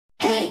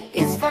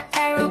is for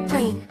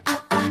aeroplane.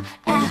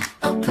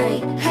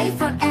 Aeroplane. Hey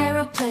for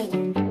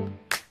aeroplane.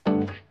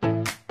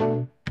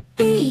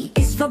 B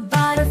is for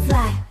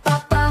butterfly.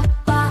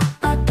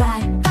 Butterfly.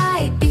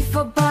 B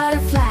for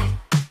butterfly.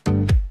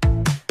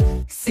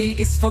 C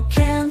is for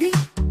candy.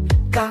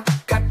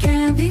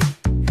 Candy.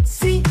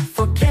 C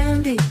for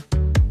candy.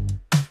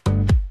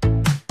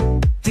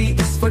 D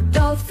is for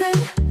dolphin.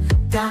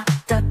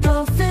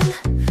 Dolphin.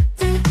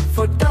 D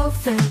for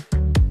dolphin.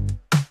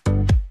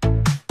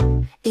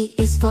 E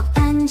is for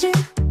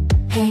engine.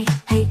 Hey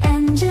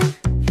engine.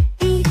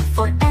 E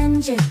for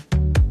engine.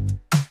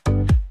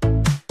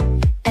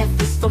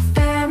 F is for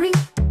fairy.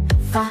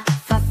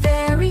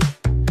 Fairy.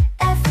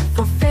 F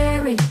for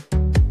fairy.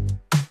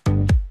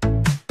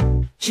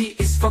 G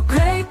is for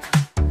grape.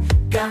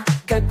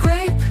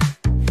 Grape.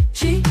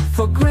 G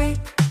for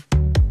grape.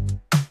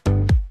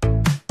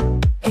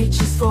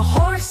 H is for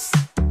horse.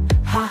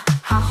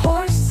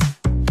 Horse.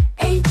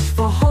 H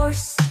for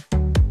horse.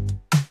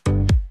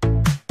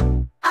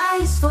 I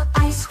is for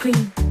ice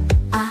cream.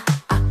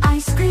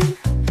 Ice cream.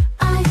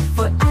 I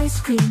for ice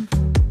cream.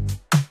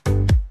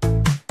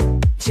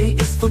 J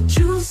is for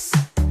juice.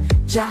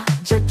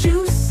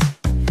 Juice.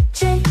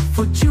 J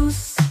for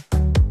juice.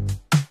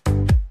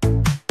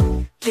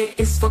 K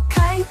is for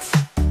kite.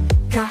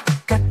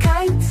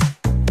 Kite.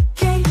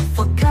 K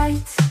for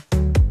kite.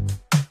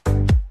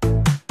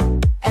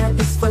 L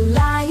is for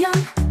lion.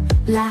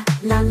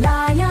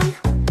 Lion.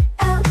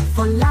 L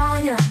for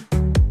lion.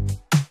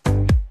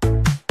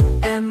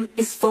 M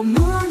is for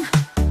moon.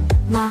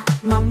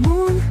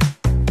 Moon.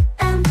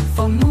 M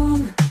for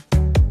moon.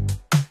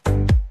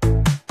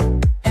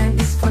 N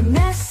is for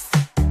nest.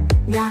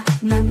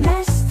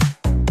 Nest.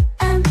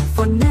 M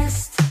for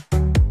nest.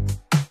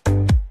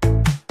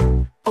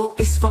 O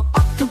is for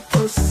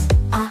octopus.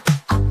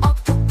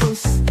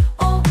 Octopus.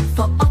 O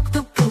for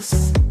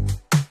octopus.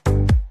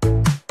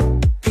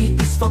 P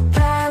is for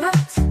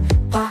parrot.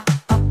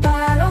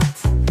 Parrot.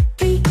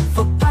 P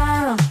for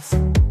parrot.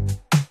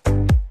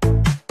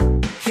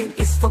 Q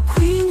is for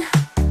queen.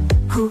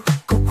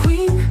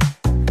 Queen.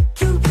 Q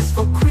is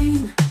for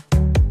queen.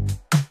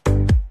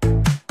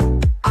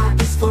 R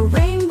is for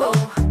rainbow.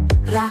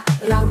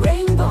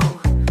 Rainbow.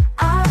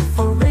 R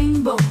for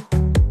rainbow.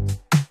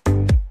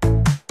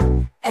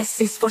 S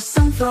is for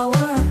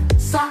sunflower.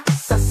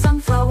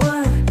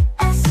 Sunflower.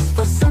 S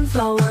for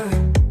sunflower.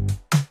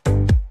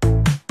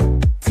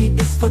 T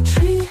is for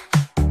tree.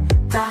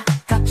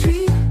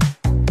 Tree.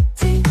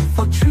 T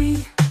for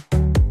tree.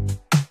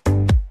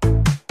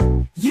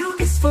 U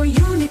is for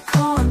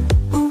unicorn.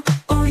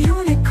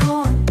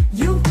 Unicorn.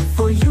 U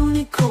for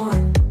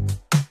unicorn.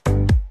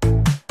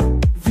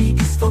 V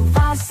is for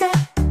vase.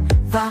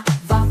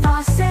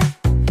 Vase.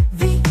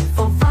 V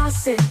for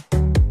vase.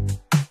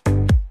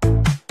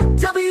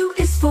 W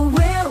is for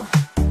whale.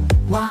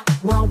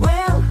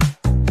 Whale.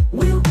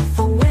 Wheel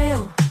for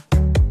whale.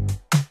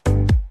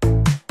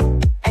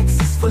 X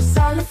is for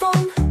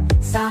xylophone.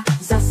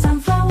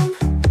 Xylophone.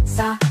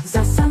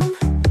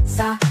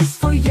 Za is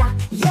for yak.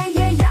 Yeah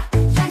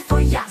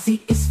for yak.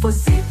 Z is for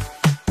zip.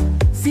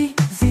 Zip.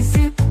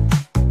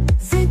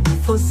 Zip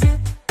for zip.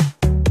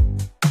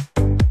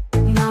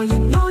 Now you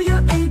know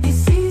your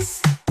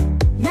ABCs.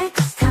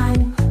 Next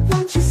time,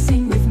 won't you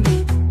sing with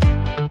me?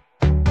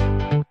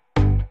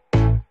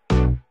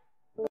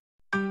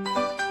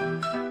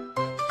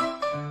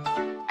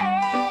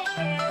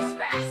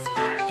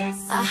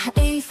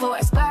 A for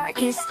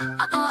asparagus.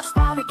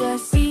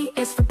 Asparagus. C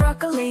is for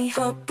broccoli.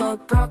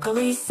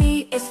 Broccoli.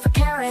 C is for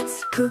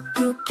carrots.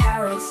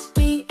 Carrots.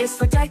 D is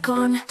for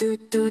daikon.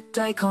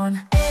 Daikon.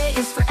 A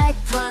is for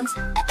eggplant.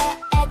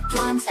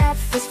 Eggplant.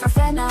 F is for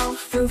fennel.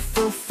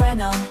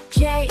 Fennel.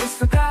 J is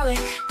for garlic.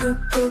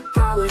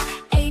 Garlic.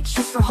 H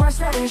is for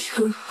horseradish.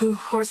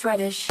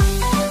 Horseradish.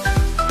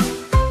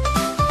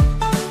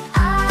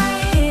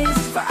 I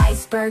is for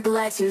iceberg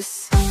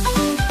lettuce.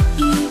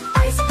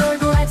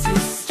 Iceberg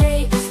lettuce.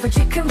 J is for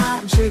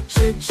jicama.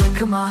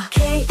 Jicama.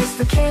 K is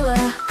for Kayla.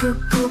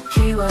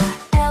 Kayla.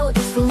 L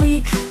is for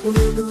leek.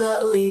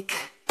 Leek.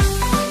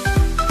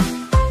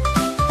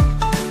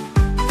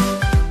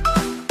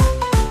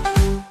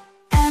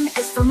 M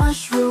is for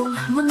mushroom.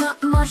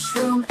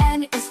 Mushroom.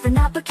 N is for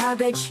napa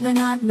cabbage.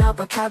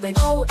 Napa cabbage.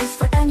 O is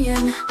for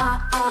onion.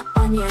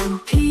 Onion.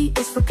 P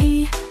is for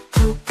pea.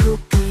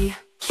 Pea.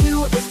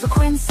 Q is for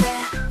quince.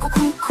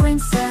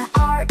 Quince.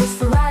 R is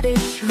for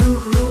radish.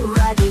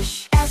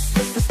 Radish. S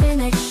is for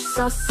spinach.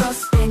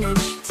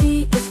 Spinach.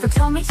 T is for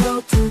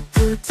tomato.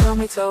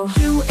 Tomato.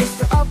 U is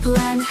for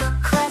upland.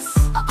 Cress.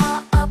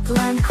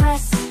 Upland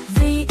cress.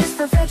 V is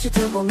for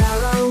vegetable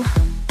marrow.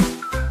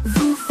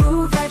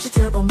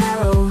 Vegetable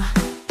marrow.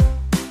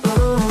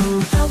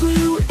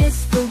 W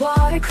is for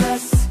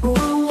watercress.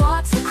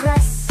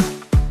 Watercress.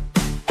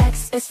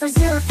 X is for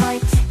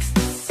xerophyte.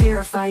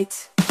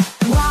 Xerophyte.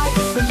 Y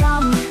is for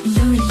yum.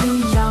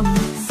 Yum.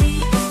 Z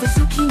is for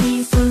zucchini.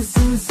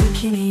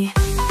 Zucchini.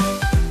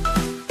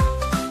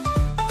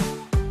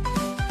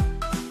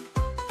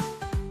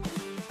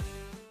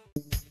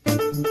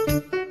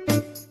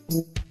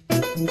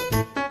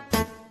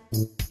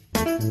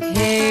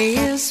 K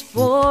is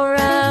for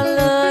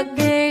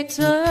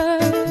alligator,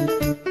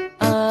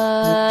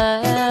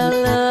 alligator.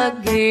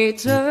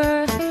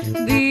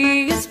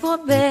 B is for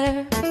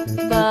bear,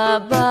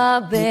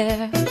 ba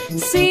bear.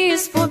 C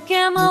is for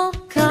camel,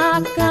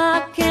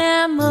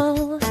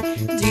 camel.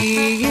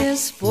 D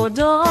is for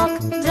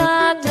dog,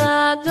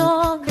 da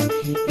dog.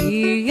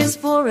 E is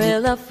for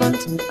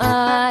elephant,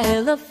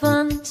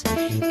 elephant.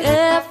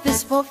 F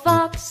is for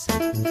fox,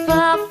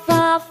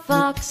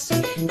 fox.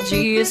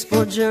 G is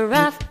for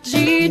giraffe,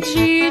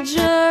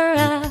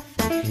 giraffe.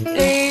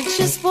 H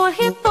is for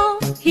hippo,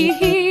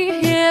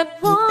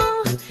 hippo.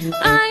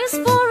 I is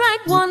for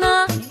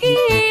iguana,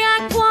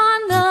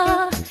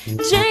 iguana.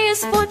 J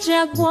is for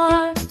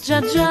jaguar,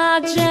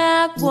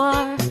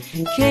 jaguar.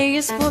 K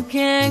is for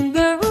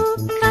kangaroo,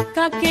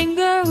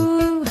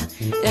 kangaroo.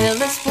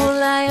 L is for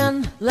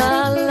lion,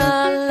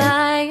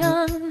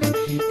 lion.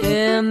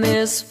 M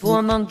is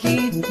for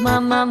monkey,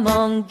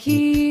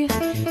 monkey.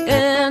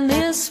 N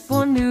is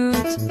for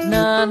newt,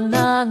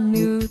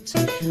 newt.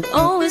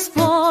 O is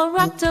for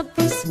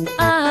octopus,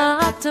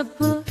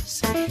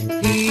 octopus.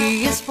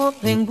 P is for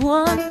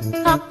penguin,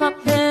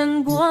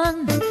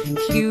 penguin.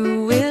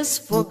 Q is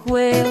for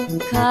quail,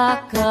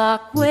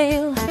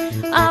 quail.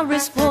 R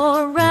is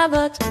for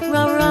rabbit,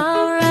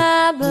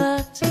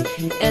 rabbit.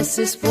 S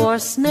is for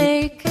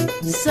snake,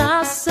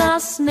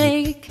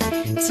 snake.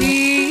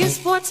 T is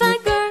for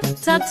tiger,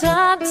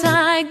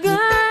 tiger.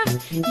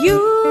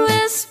 U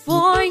is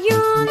for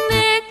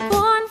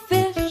unicorn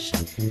fish,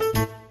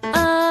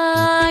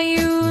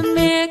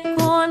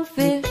 unicorn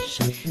fish.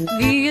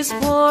 V is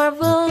for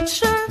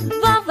vulture,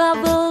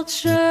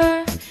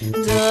 vulture.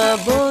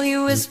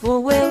 W is for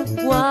whale,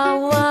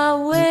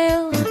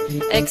 whale.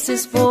 X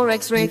is for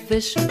X-ray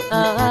fish,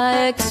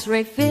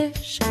 X-ray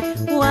fish.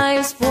 Y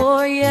is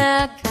for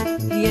yak,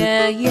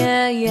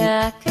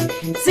 yak.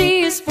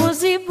 Z is for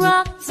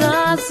zebra,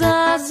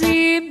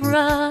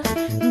 zebra.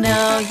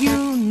 Now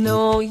you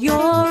know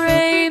your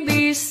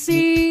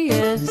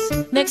ABCs.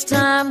 Next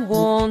time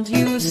won't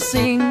you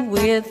sing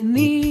with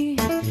me?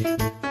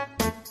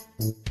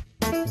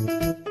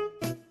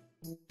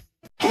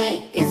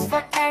 A is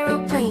for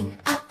aeroplane,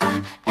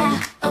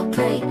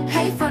 aeroplane.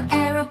 Hey for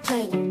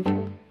aeroplane.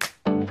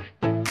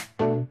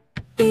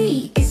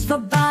 B is for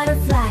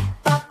butterfly,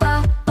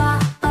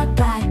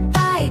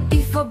 butterfly.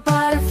 B for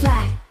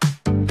butterfly.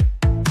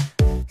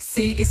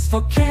 C is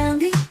for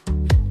candy,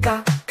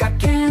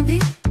 candy.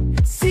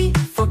 C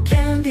for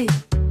candy.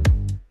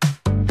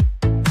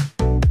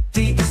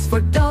 D is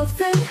for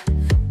dolphin,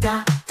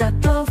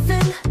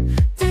 dolphin.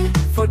 D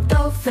for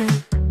dolphin.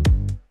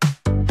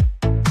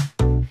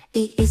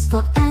 E is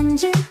for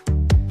engine,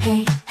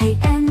 hey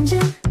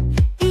engine.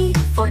 E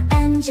for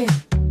engine.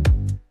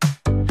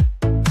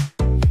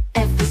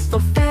 F is for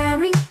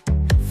fairy,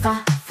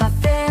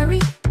 fairy.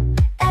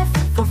 F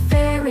for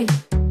fairy.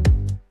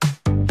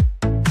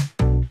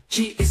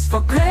 G is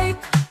for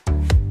grape,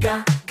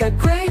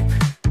 grape.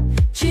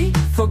 G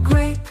for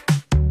grape.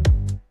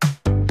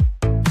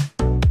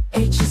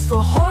 H is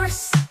for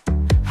horse,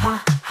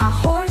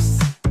 horse.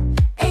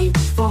 H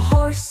for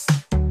horse.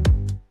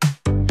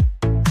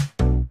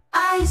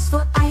 I is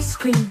for ice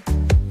cream,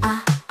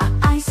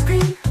 ice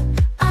cream.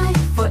 I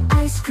for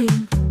ice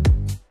cream.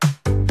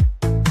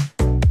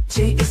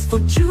 J is for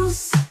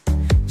juice,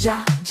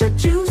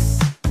 juice.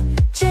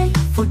 J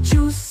for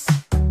juice.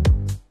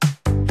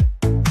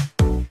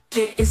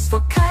 K is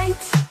for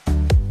kite,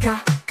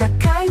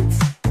 kite.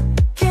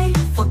 K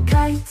for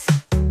kite.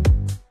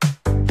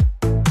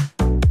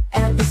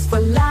 L is for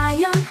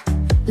lion,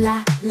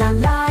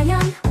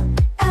 lion.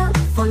 L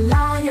for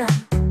lion.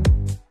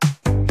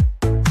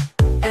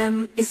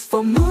 M is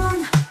for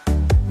moon,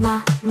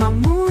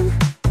 moon.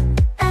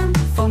 M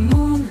for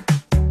moon.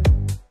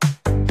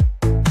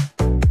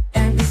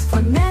 N is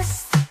for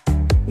nest,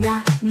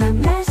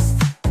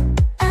 nest.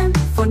 M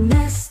for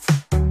nest.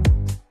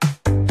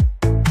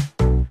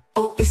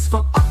 O is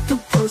for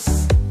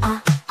octopus,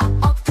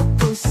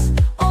 octopus.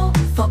 O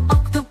for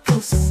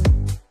octopus.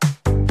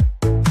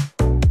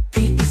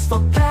 P is for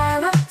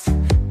parrot,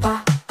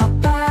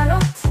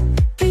 parrot.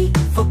 P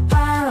for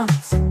parrot.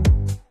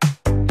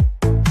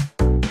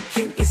 Q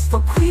is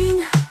for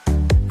queen,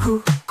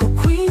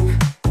 queen.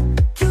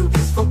 Q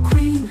is for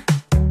queen.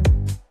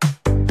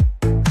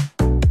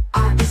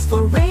 R is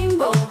for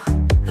rainbow,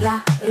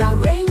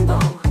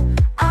 rainbow.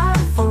 R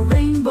for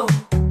rainbow.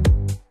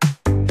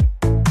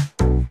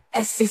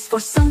 S is for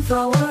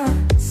sunflower,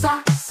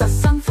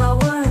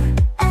 sunflower.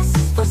 S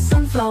is for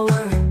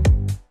sunflower.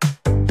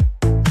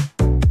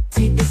 T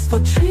is for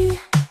tree,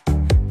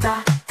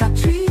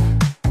 tree.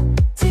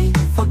 T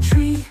for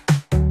tree.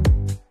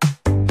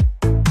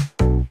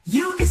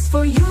 U is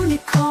for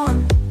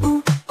unicorn,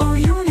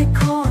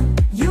 unicorn.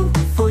 U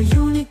for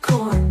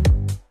unicorn.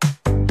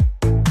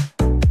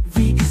 V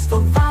is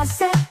for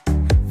vase,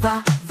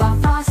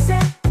 vase.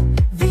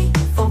 V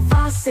for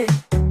vase.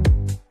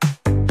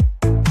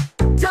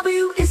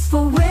 W is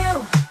for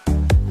whale,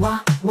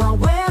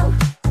 whale.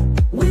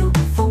 Wheel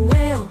for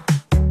whale.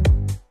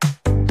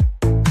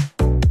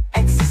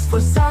 X is for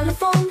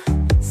xylophone,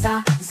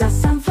 Sa, za,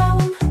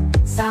 xylophone.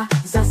 Sa,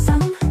 za,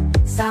 sam.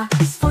 Sa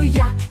is for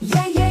yak,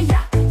 yeah, yeah,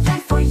 yeah. Yeah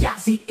for yak.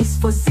 Z is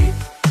for zip.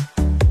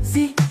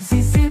 Z,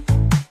 z, zip.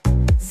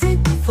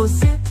 Zip for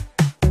zip.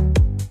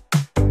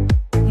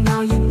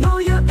 Now you know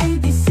your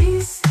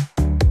ABCs.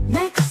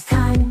 Next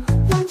time,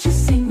 won't you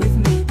sing with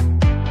me?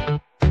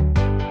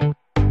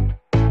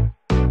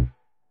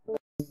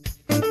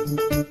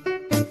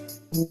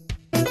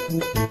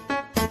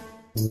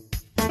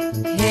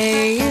 K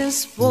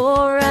is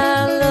for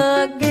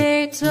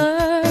alligator,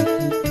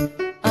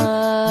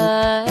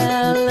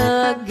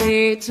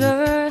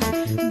 alligator.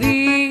 B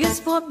is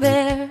for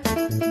bear,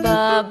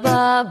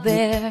 ba,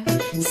 bear.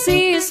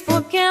 C is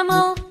for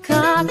camel,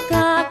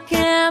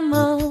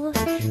 camel.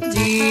 D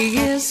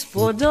is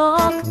for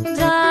dog,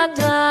 da,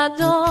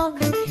 dog.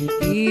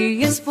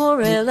 E is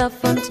for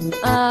elephant,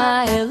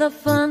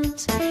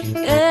 elephant.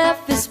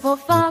 F is for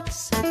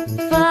fox,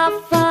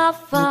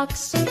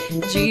 fox.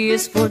 G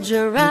is for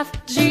giraffe,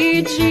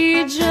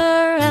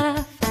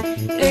 giraffe.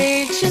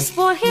 H is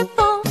for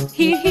hippo,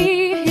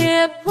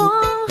 hippo.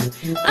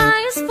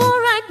 I is for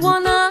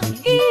iguana,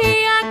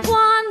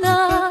 iguana.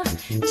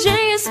 J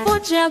is for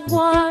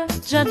jaguar,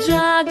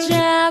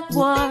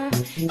 jaguar.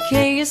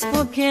 K is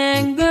for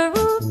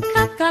kangaroo,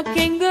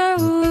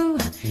 kangaroo.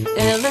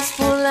 L is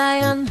for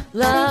lion,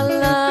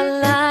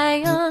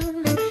 lion.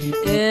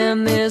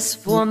 M is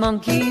for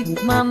monkey,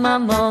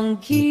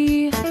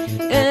 monkey.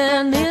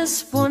 N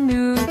is for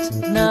newt,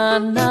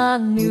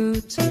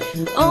 newt.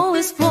 O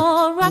is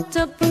for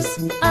octopus,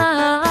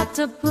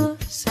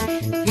 octopus.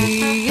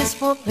 P is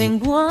for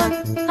penguin,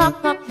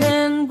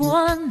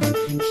 penguin.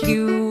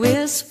 Q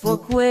is for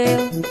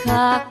quail,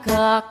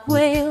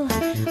 quail.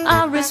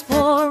 R is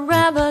for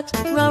rabbit,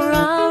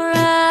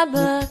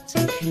 rabbit.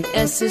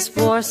 S is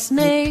for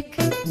snake,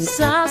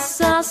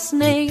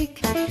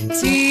 snake.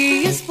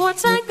 T is for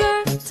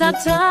tiger,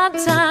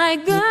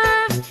 tiger.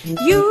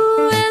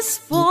 U is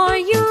for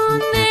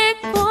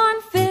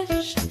unicorn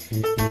fish,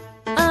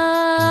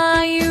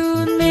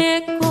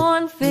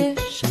 unicorn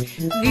fish.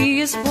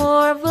 V is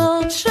for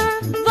vulture,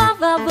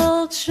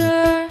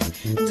 vulture.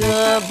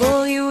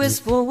 W is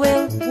for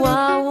whale,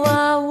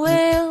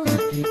 whale.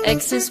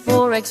 X is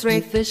for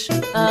X-ray fish,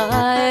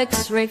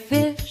 X-ray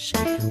fish.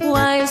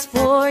 Y is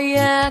for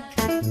yak,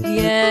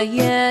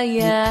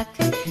 yak.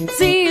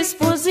 Z is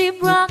for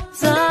zebra,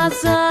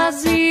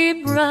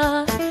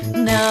 zebra.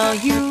 Now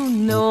you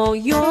know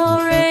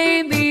your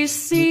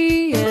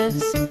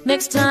ABCs.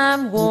 Next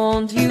time,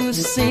 won't you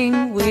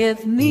sing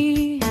with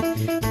me?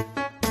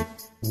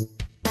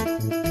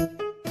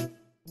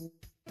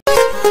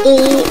 A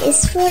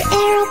is for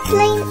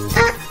aeroplane,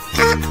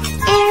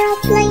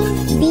 aeroplane.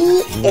 B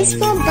is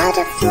for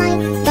butterfly,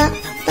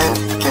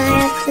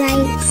 butterfly.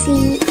 C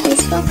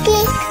is for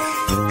cake,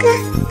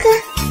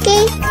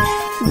 cake.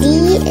 D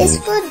is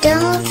for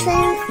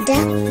dolphin,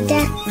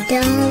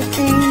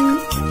 dolphin.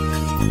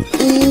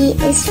 E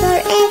is for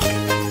egg,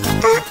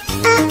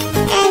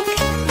 egg.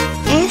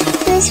 F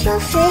is for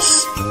fish,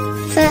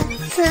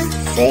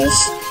 fish.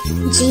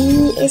 G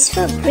is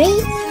for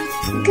grape,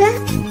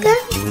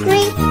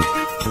 grape.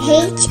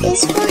 H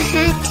is for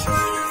hat,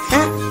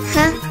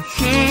 hat.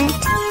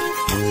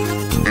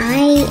 I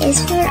is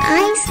for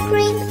ice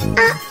cream,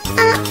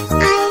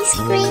 ice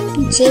cream.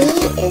 J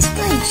is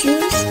for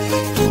juice,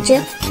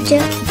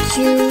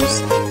 juice.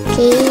 K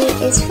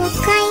is for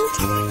kite,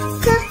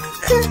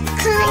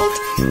 kite.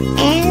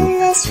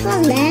 L is for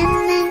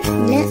lemon,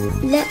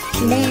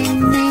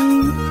 lemon.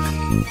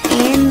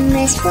 M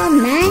is for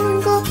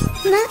mango,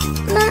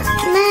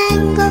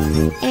 mango.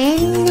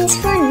 N is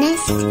for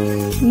nest,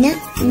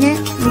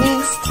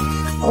 nest.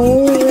 O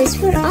is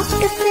for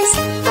octopus,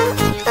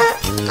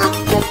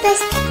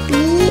 octopus. P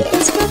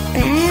is for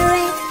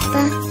parrot,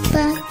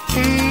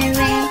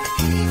 parrot.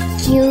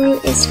 Q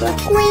is for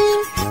queen,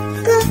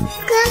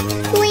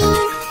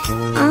 queen.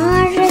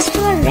 R is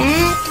for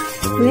rat,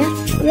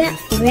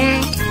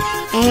 rat.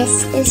 S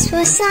is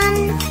for sun,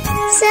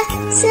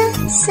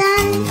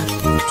 sun.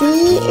 T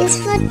is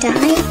for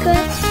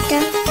tiger,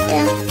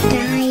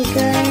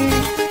 tiger.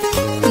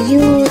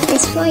 U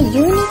is for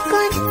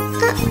unicorn,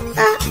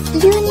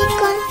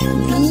 unicorn.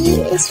 V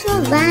is for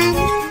van,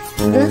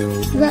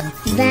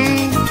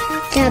 van.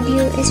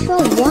 W is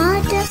for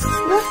water,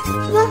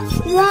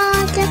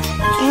 water.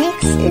 X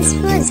is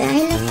for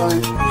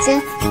xylophone,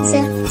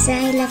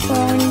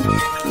 xylophone.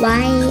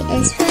 Y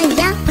is for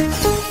yak,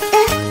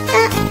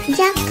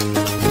 yak.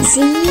 Z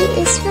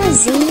is for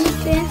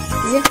zebra,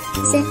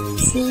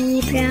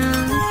 zebra.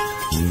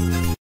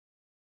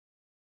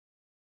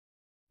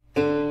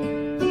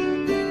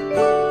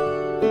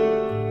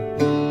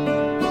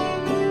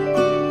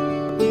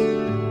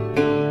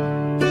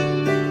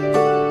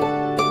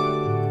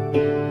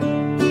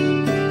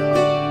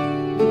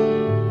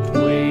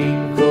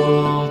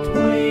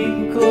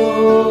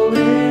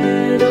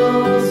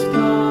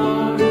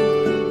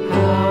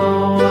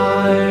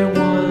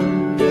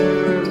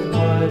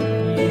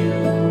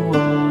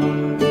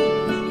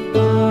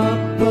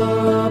 Up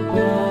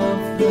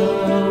above the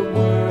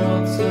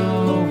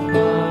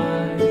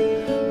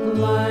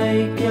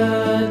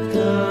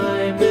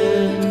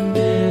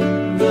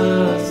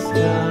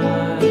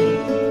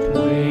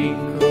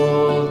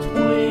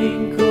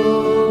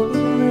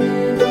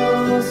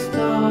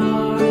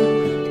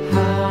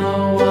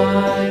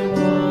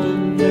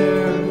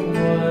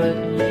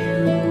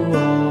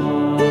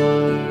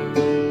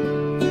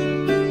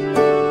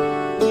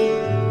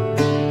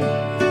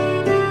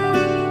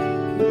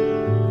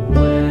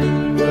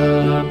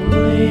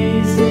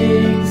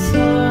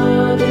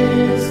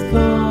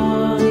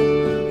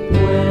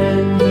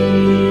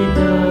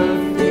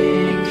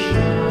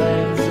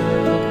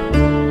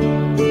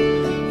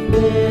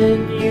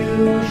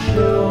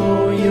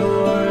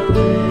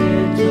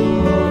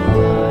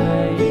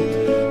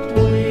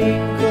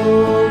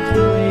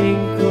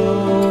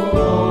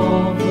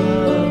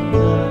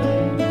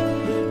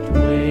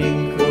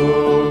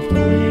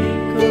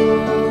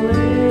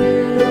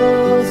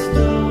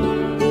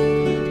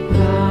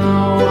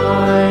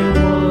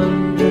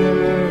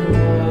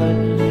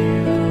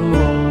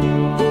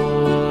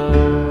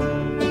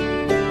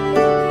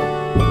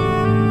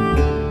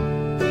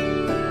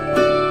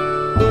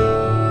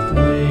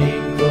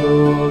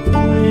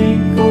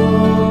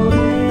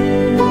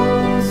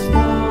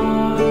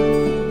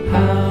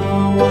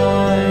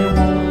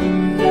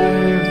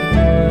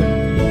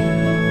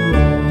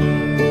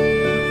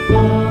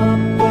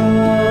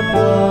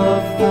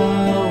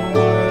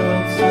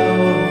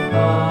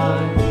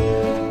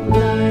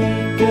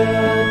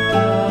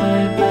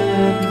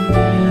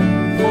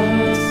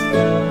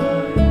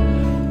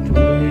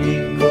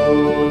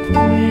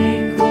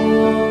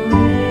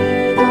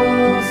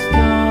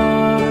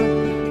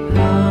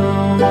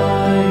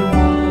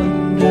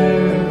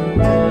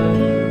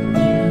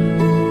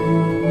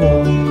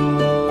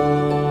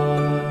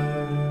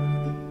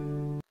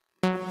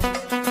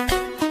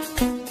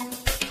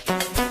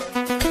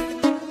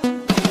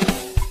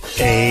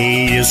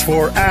is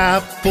for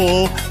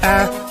apple,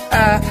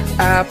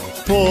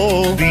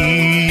 apple. B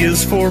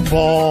is for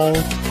ball,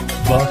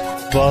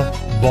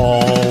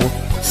 ball.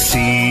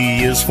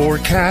 C is for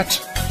cat,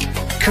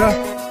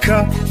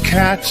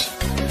 cat.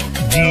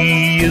 D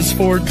is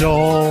for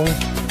doll,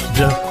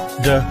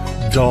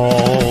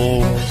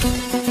 doll.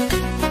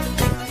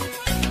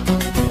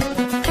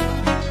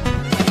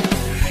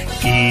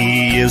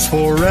 E is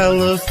for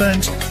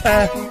elephant,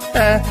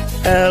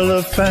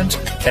 elephant.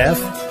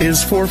 F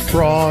is for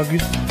frog,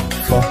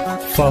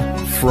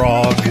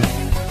 frog.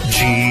 G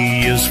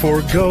is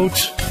for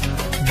goat,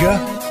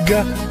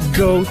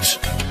 goat.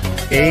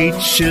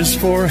 H is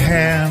for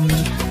hand,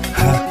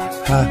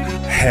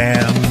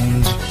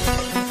 hand.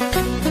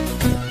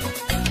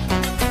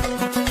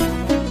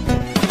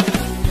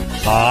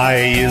 I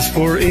is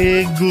for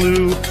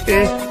igloo,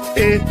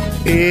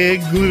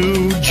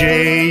 igloo.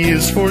 J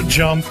is for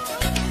jump,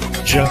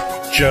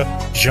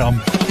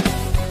 jump.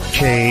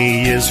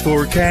 K is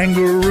for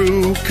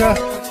kangaroo,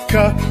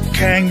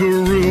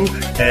 kangaroo.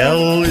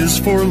 L is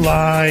for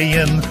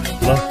lion,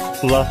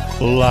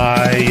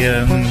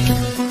 lion.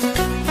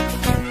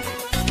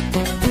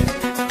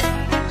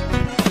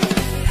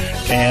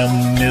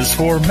 M is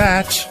for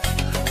mat,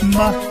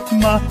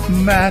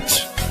 mat.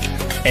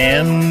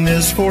 N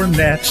is for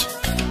net,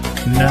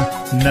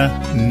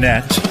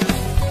 net.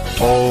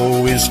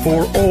 O is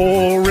for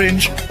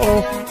orange,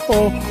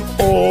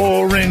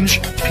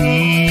 orange.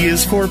 P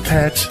is for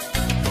pet,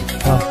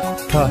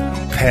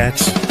 pet.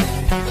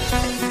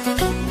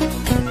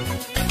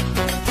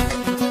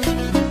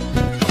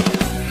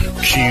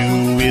 Q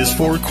is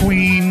for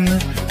queen,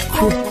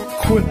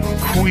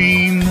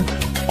 queen.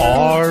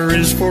 R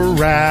is for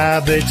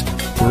rabbit,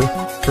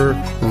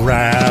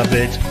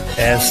 rabbit.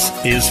 S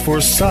is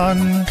for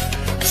sun,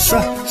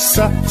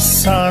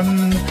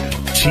 sun.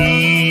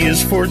 T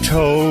is for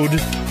toad,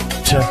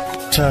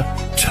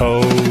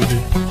 toad.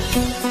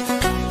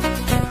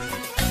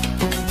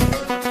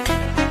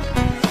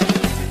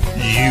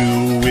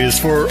 U is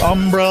for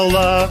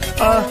umbrella,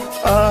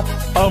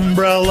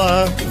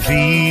 umbrella.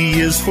 V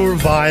is for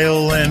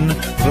violin,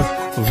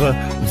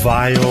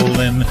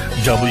 violin.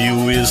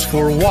 W is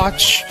for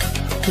watch,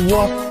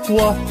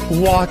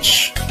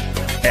 watch.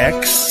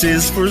 X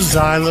is for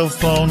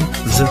xylophone,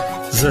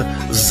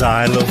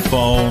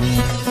 xylophone.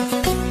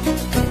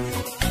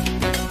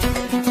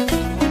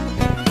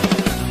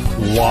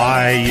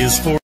 Y is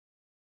for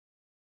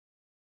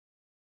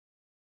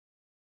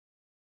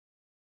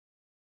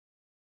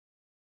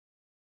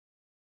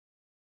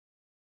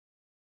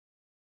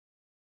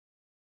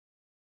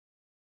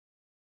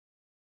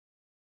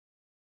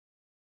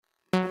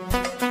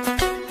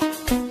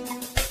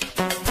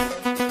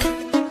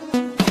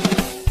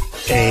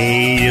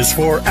A is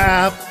for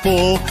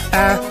apple,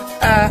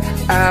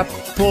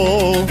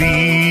 apple. B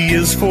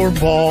is for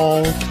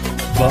ball,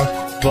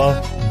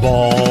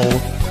 ball.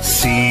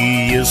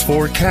 C is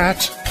for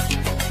cat,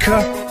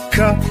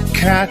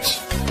 cat.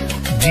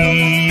 D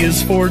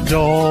is for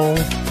doll,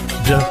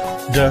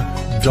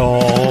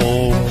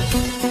 doll.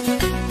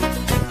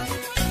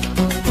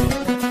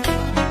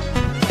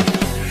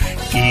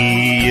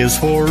 E is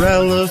for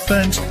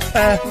elephant,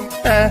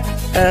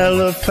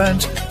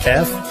 elephant.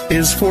 F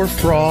is for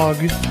frog,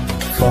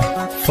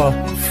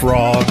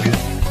 frog.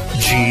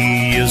 G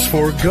is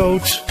for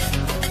goat,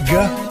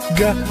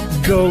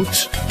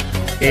 goat.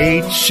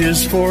 H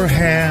is for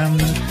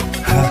hand,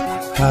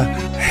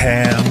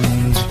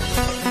 hand.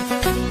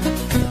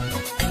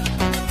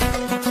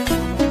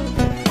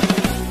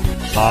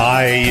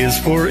 I is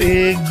for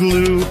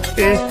igloo,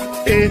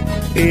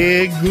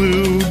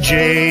 igloo.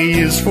 J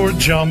is for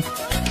jump,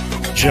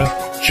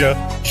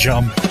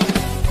 jump.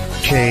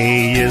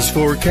 K is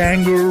for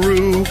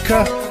kangaroo,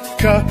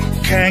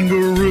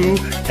 kangaroo.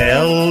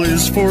 L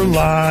is for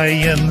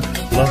lion,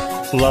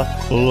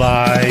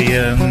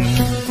 lion.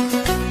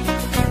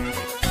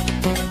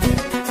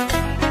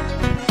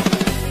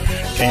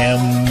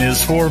 M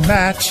is for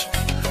mat,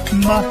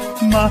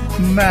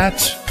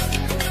 mat.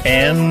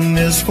 N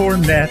is for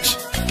net,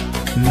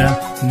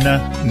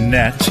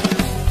 net.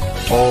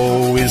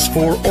 O is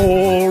for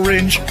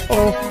orange,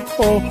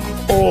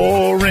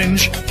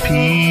 orange.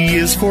 P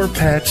is for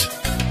pet,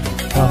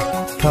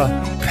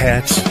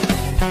 pet.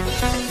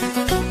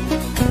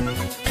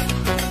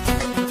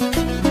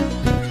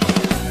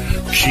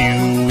 Q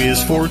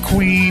is for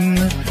queen,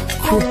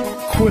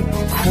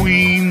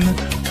 queen.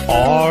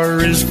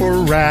 R is for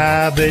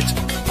rabbit,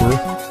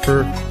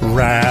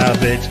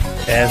 rabbit.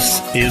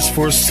 S is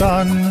for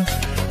sun,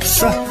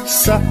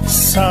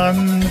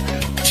 sun.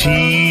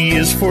 T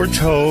is for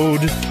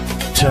toad,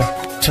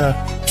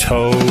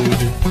 toad.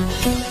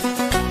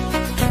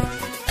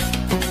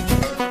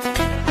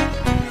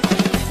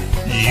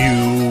 U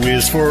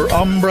is for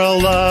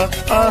umbrella,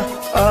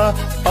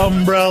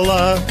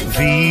 umbrella.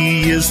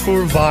 V is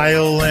for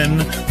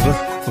violin,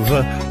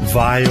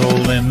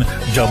 violin.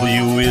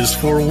 W is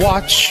for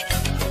watch,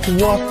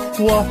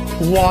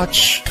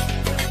 watch.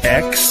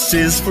 X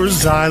is for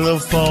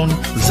xylophone,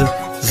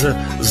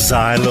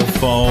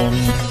 xylophone.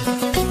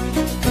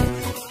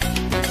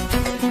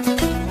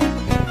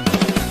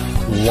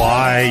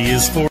 Y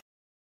is for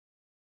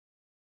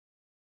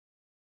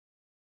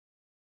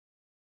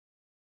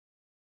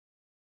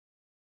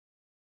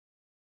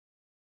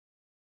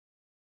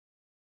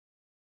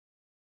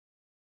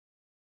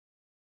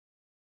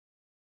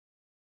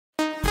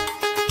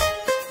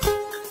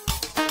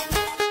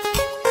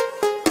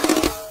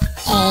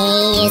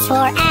A is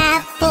for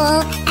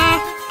apple,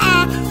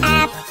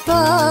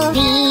 apple. B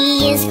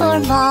is for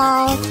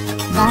ball,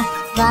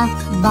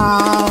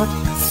 ball.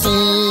 C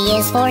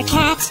is for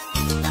cat,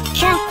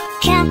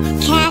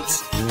 cat.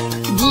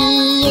 D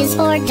is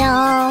for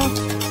doll,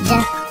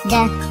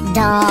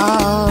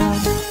 doll.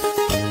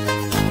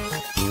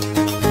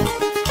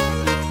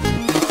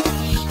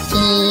 E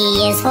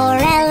is for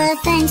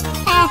elephant,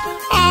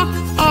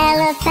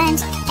 elephant.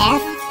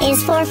 F is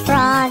for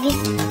frog,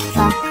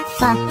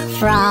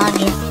 frog.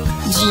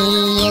 G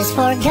is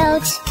for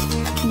goat,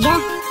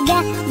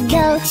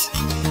 goat.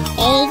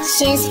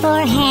 H is for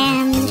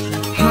hand,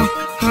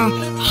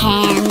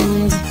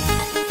 hand.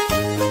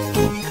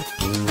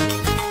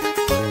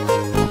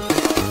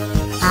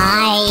 I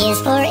is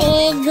for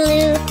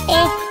igloo,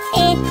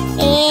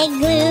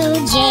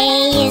 igloo. J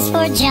is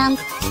for jump,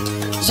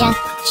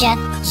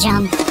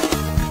 jump.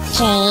 K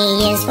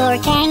is for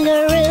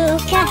kangaroo,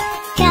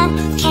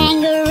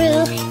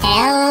 kangaroo.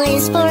 L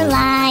is for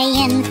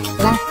lion,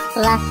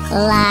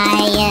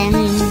 lion.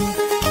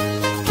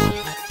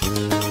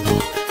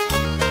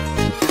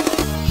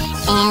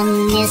 N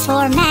is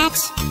for mat,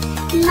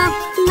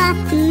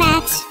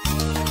 mat.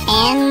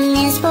 N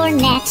is for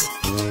net,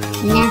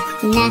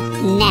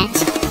 net.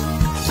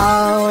 O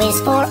is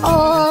for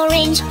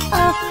orange,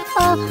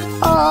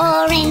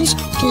 orange.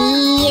 P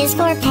is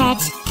for pet,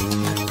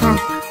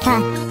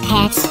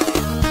 pet.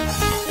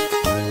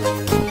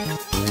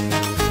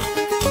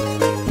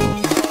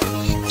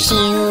 Q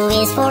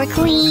is for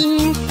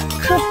queen,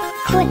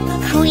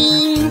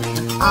 queen.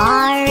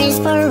 R is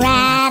for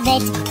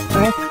rabbit,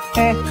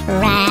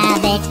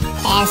 rabbit.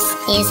 S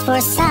is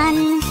for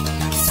sun,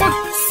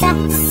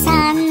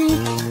 sun.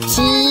 T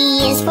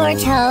is for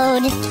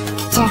toad,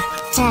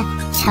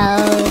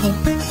 toad.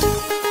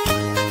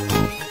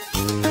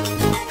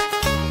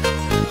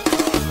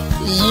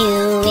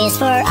 U is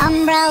for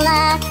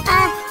umbrella,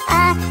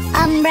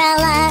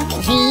 umbrella.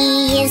 V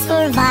is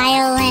for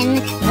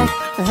violin,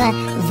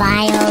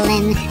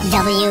 violin.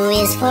 W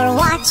is for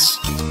watch,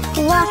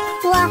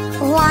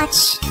 watch.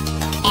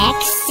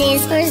 X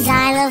is for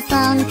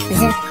xylophone,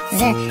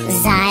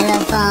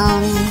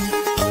 xylophone.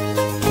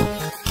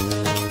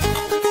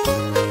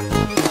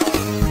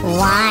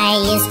 Y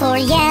is for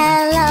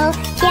yellow,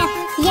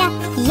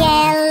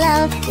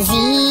 yellow. Z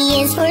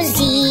is for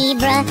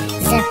zebra,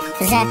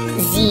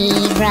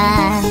 zebra.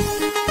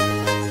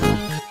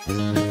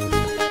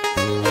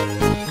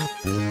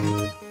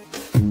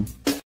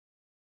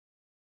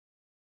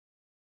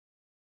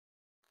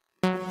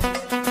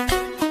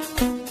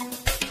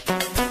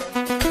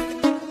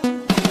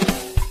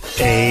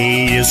 A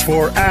is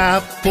for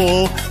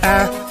apple,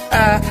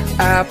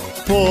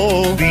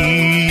 apple. B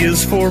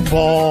is for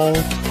ball,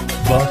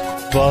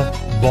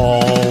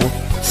 ball.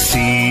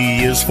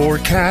 C is for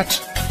cat,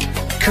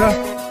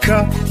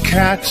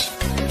 cat.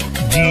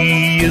 D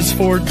is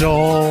for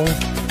doll,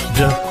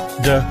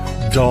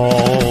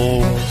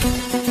 doll.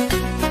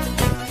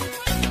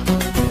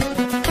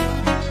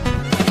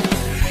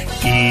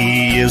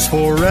 E is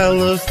for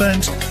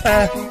elephant,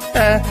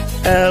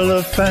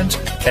 elephant.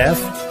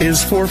 F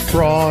is for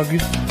frog,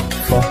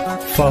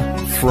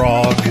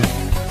 frog.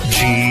 G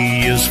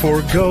is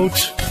for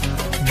goat,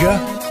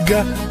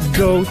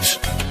 goat.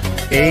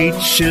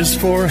 H is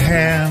for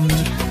hand,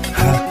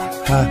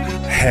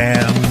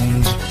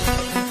 hand.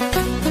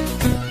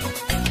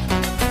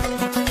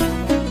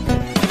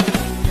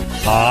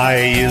 I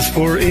is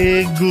for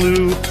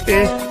igloo,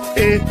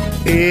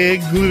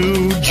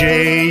 igloo.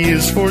 J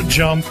is for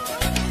jump,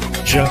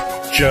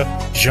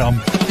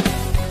 jump.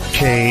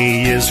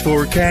 K is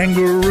for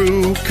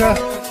kangaroo,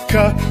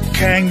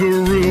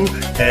 kangaroo.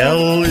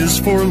 L is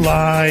for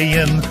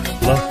lion,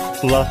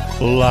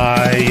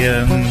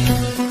 lion.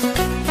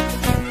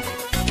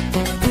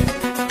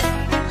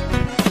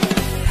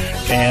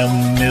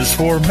 M is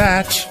for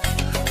mat,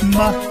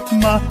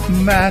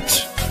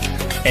 mat.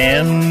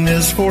 N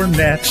is for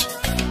net,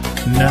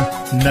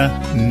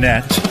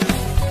 net.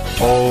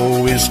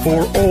 O is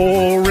for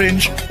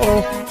orange,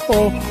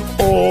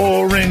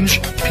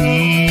 orange.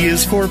 P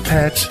is for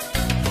pet,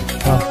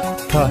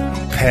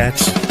 pet.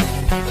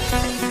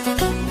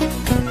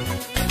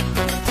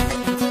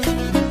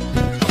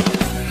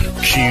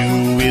 Q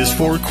is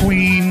for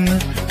queen,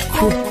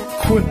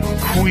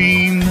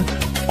 queen.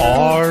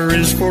 R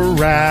is for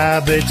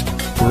rabbit,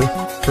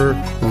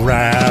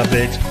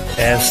 rabbit.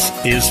 S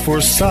is for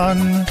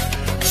sun,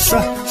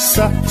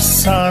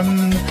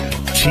 sun.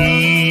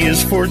 T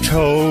is for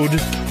toad,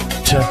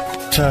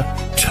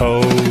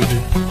 toad.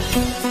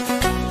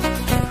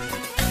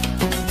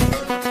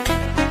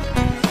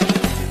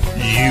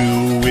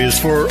 U is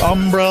for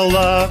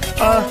umbrella,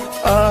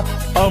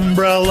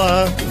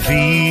 umbrella.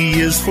 V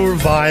is for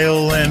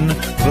violin,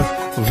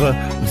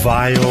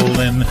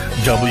 violin.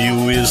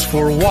 W is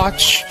for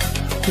watch,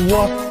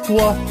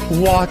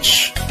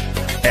 watch.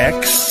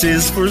 X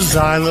is for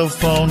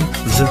xylophone,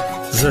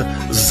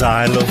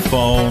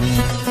 xylophone.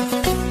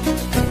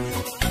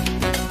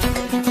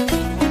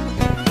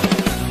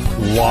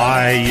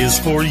 Y is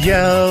for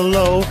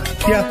yellow,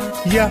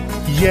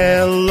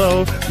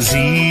 yellow.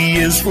 Z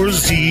is for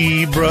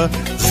zebra,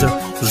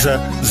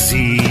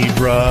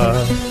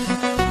 zebra.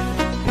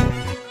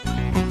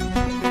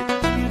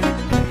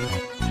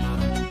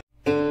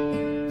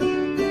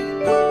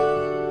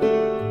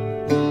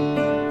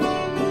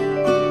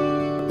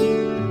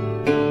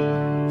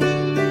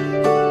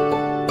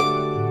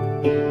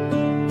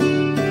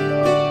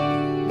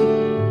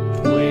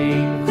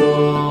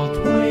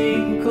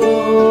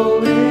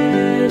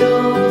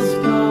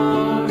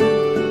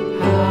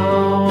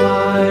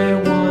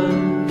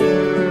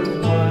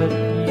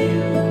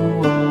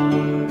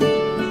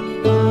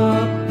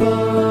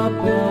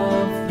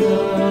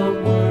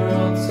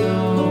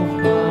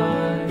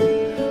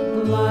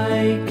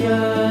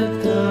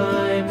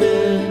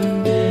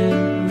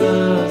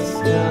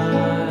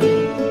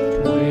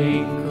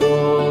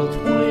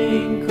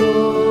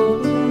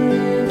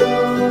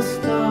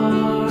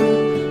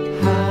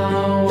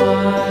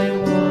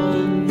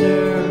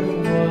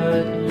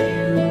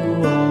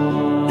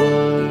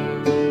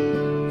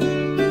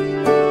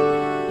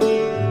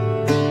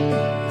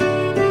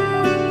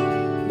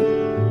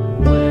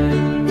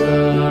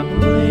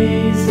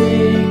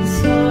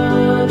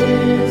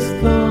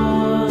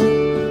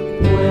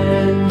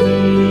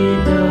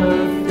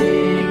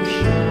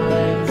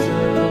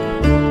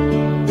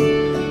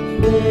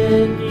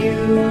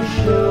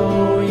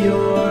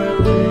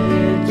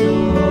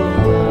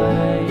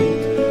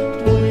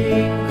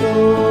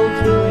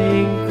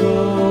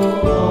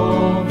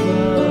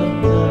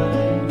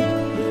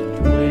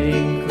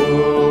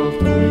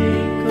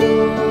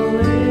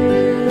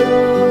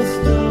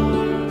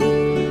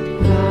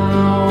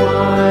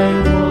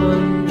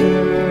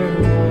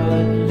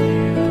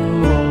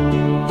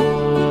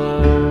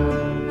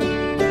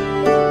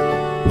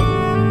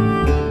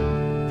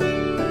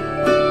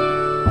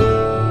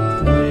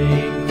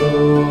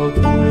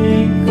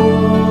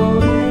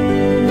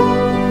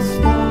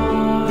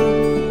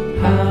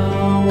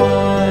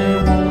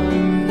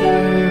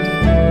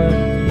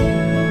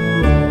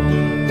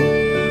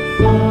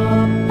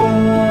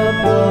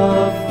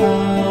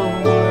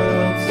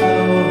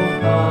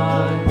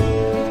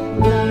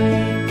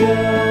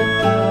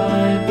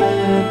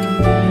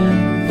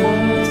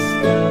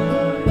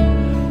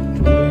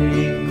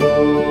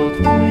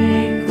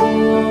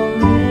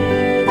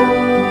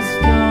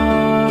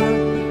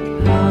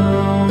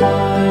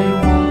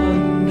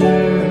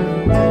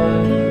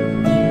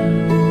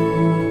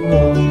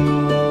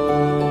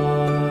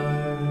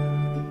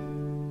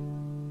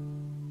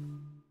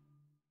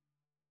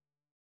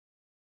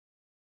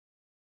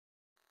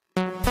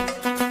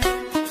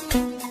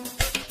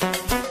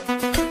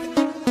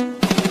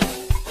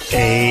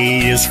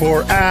 A is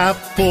for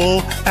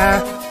apple,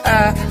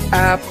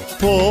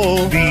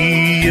 apple. B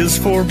is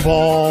for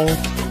ball,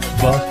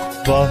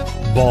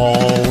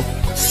 ball.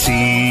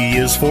 C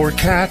is for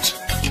cat,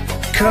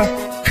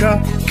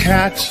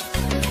 cat.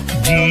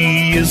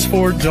 D is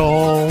for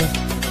doll,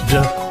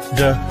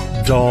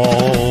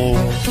 doll.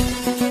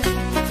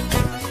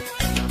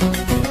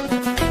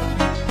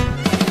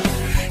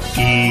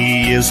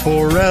 E is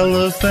for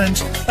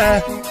elephant,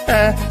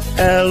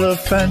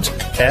 elephant.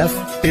 F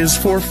is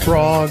for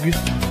frog,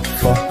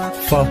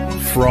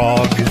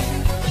 frog.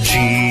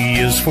 G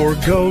is for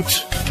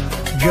goat,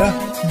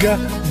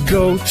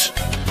 goat.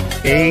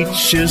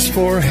 H is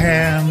for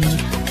hand,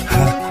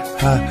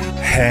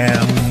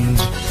 hand.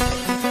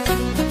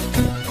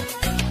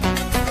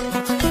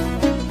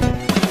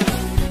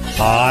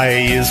 I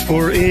is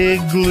for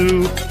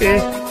igloo,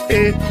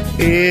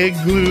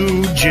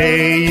 igloo.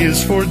 J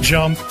is for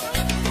jump,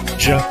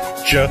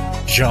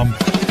 jump.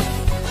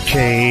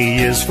 K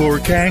is for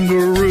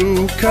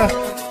kangaroo,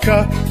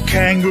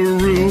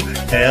 kangaroo.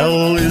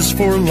 L is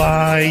for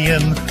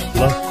lion,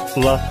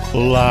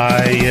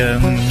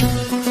 lion.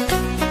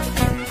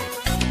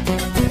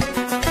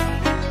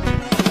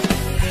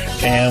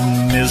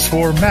 M is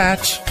for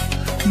mat,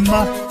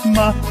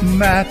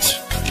 mat.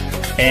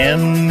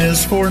 N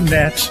is for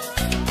net,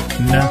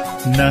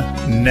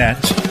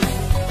 net.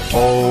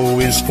 O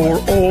is for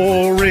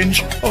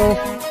orange,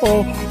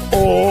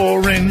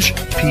 orange.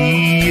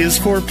 P is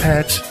for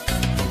pet,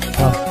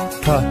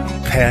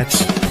 pet.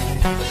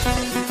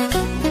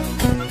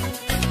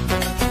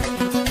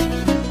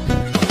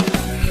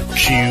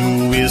 Q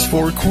is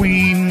for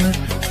queen,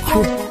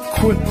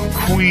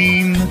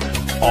 queen.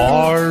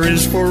 R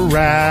is for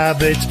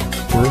rabbit,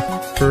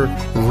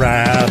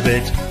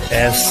 rabbit.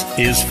 S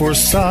is for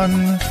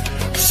sun,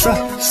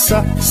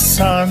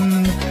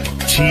 sun.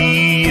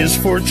 T is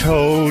for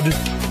toad,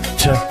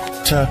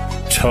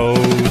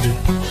 toad.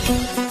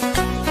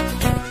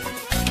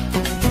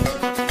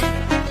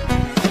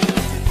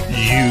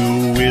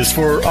 U is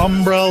for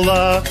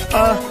umbrella,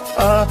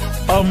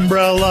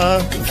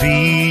 umbrella.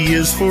 V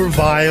is for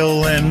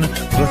violin.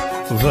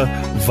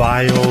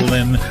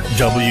 Violin.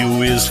 W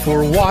is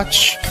for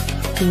watch.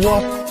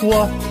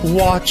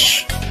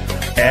 Watch.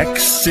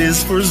 X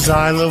is for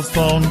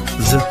xylophone.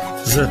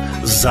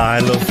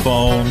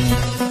 Xylophone.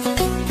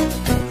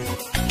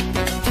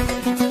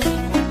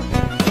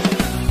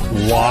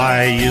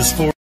 Y is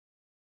for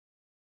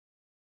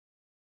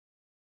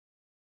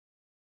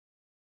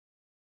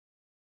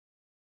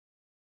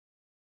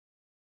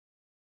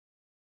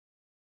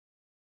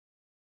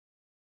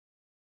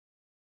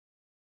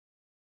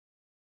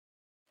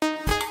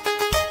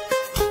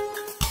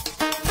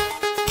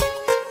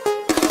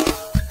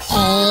A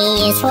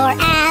is for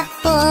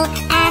apple,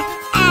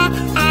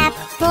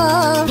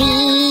 apple. B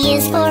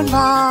is for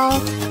ball,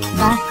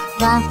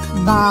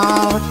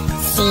 ball.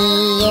 C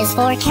is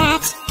for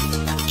cat,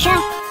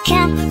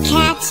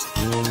 cat.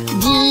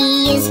 D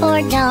is for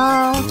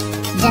doll,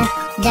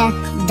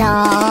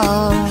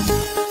 doll.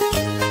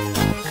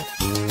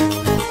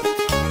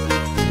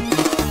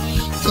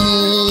 E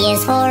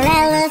is for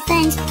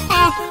elephant,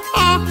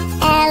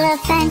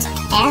 elephant.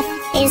 F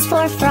is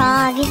for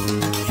frog,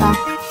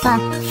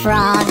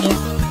 frog.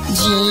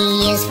 G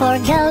is for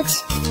goat,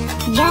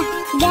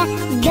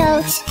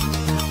 goat.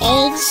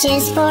 H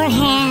is for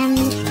hand,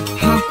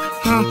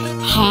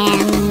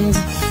 hand.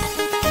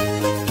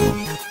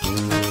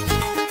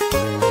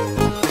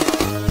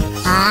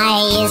 I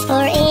is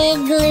for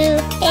igloo,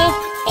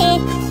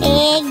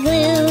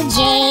 igloo. J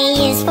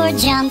is for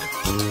jump,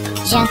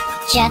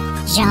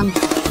 jump.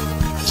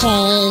 K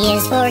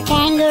is for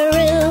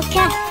kangaroo,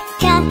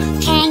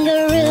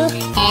 kangaroo.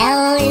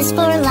 L is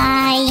for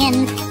lion,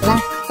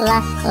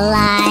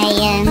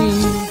 lion.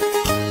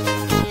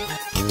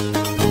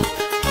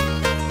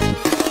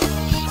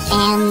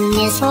 N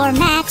is for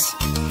mat,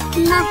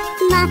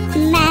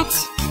 mat.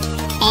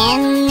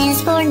 N is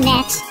for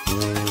net,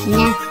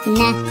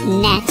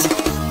 net.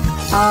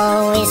 O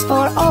is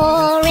for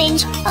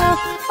orange,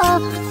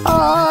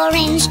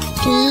 orange.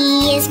 P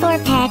is for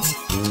pet,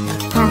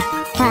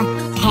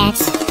 pet.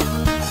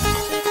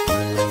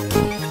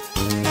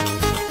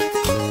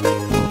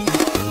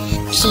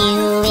 Q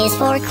is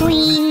for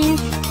queen,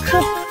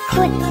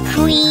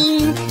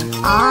 queen.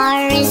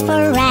 R is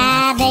for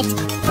rabbit,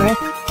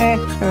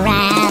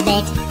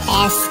 rabbit.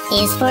 S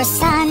is for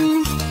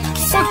sun,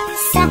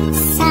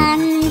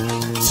 sun.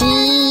 T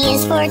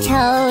is for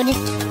toad,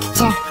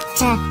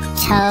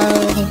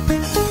 toad.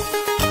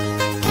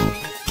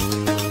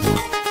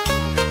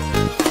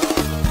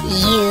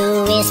 U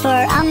is for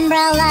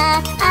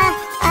umbrella,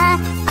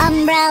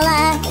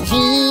 umbrella. V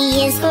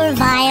is for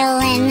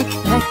violin,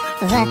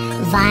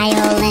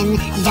 violin.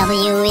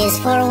 W is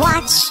for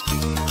watch,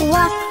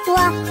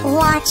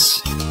 watch.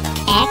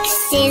 X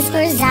is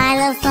for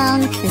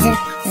xylophone,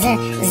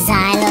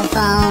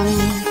 xylophone.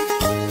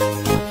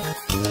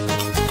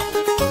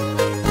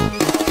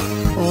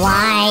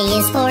 Y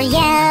is for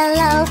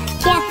yellow,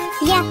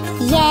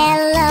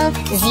 yellow.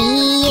 Z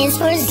is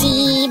for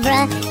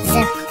zebra,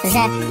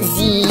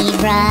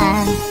 zebra.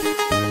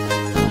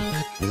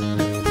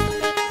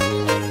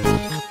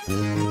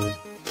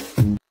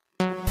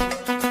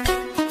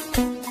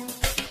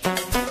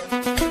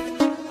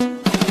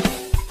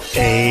 A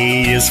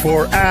is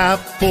for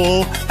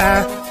apple,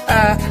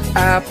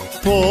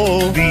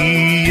 apple. B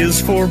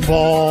is for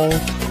ball,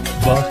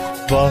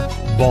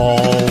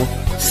 ball.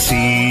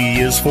 C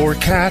is for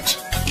cat,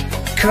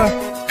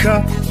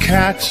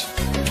 cat.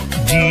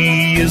 D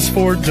is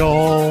for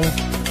doll,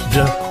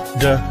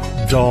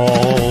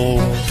 doll.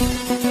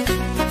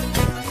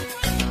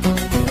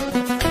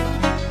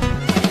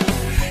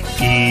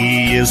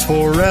 E is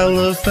for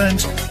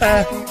elephant,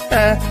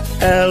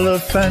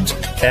 elephant.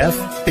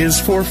 F is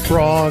for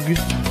frog,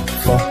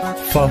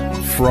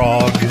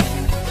 frog.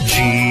 G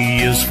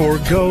is for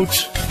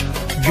goat,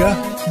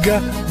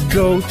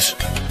 goat.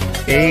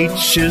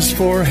 H is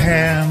for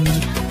hand,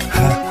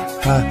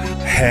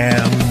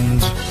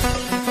 hand.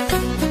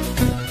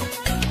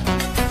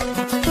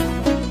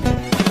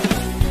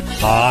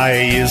 I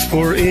is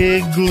for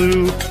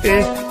igloo,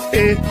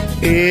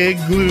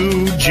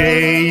 igloo.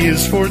 J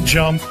is for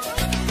jump,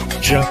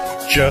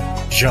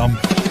 jump.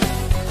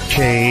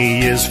 K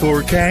is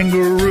for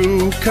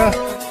kangaroo,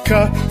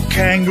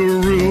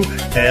 kangaroo.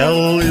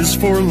 L is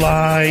for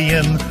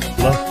lion,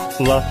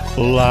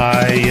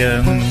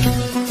 lion.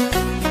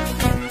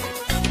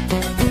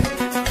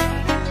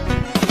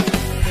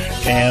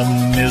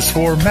 M is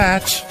for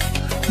mat,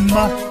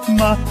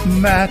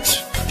 mat.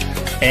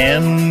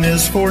 N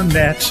is for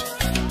net,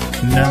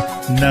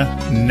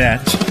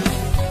 net.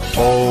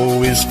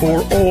 O is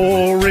for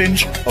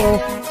orange,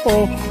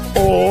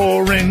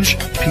 orange.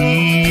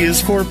 P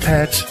is for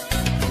pet,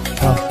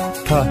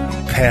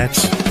 pet.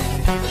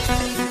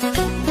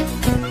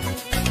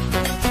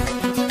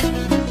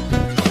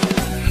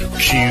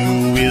 Q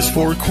is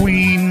for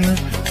queen,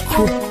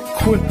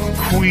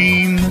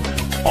 queen.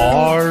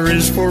 R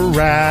is for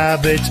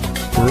rabbit,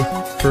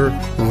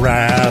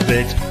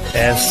 rabbit.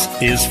 S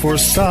is for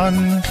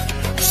sun,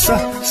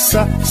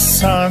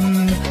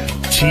 sun.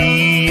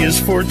 T is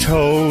for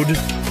toad,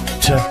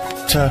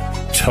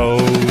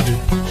 toad.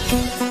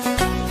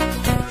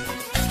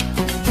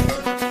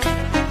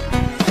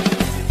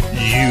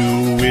 U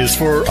is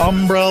for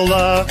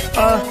umbrella,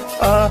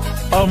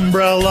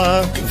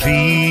 umbrella.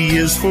 V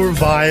is for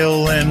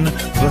violin,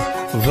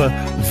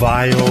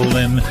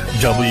 violin.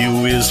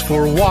 W is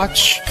for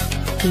watch,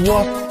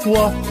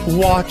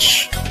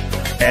 watch.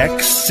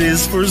 X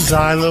is for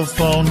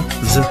xylophone,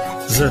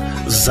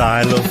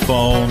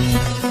 xylophone.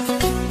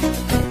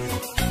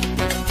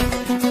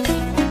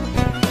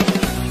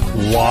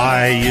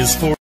 Y is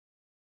for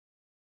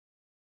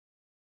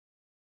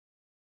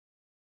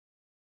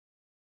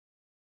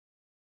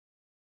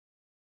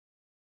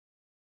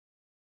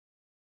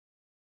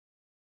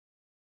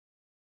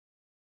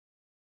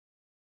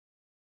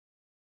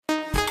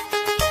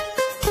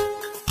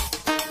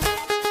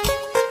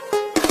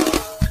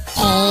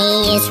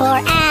is for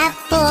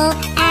apple,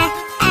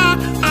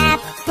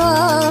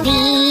 apple. B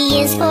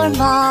is for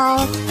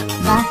ball,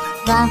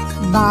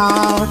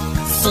 ball.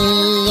 C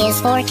is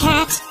for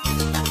cat,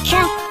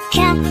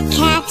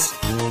 cat.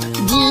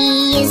 D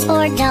is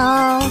for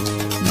doll,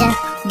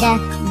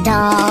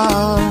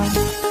 doll.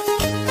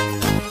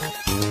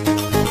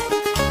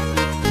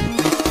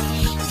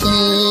 E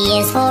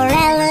is for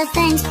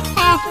elephant,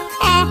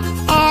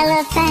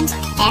 elephant.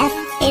 F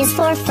is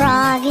for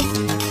frog,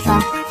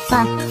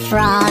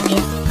 frog.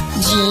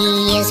 G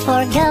is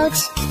for goat,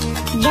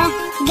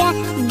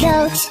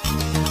 goat.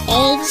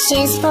 H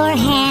is for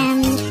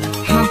hand,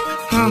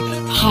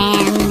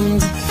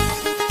 hand.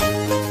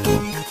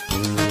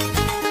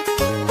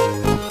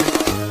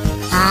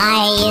 I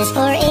is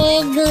for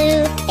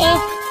igloo,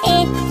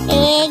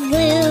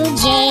 igloo.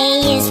 J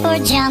is for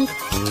jump,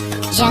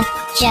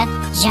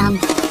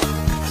 jump.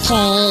 K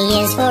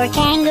is for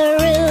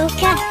kangaroo,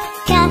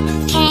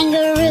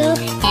 kangaroo.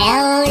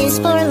 L is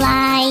for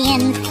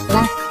lion,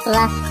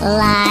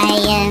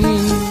 lion.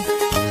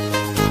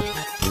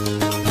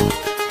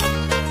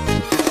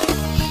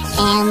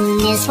 M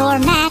is for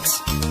mat,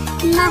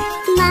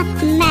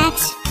 mat.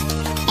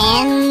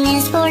 N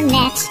is for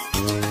net,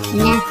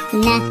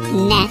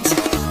 net.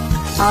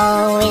 O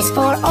is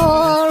for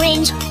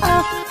orange,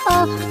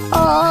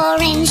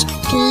 orange.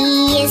 P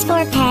is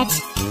for pet,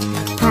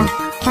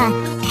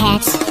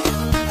 pet.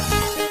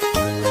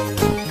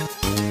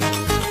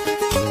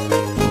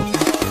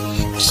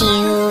 Q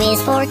is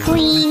for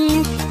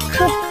queen,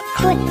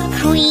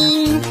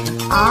 queen.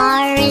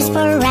 R is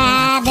for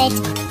rabbit,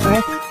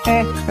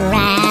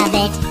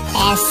 rabbit.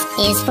 S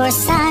is for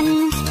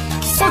sun,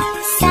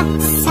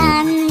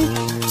 sun.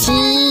 T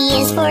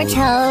is for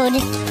toad,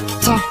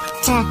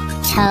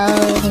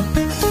 toad.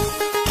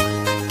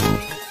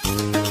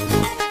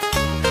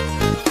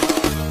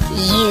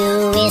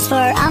 U is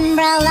for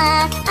umbrella,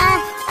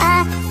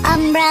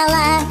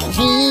 umbrella. V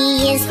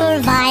is for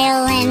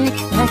violin,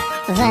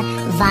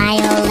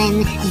 violin.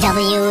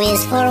 W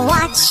is for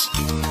watch,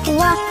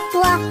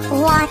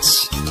 watch.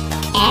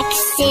 X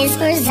is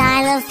for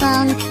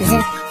xylophone,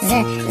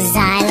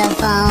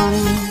 xylophone.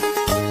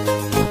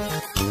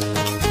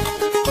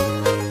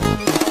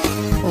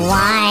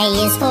 Y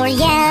is for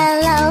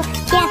yellow,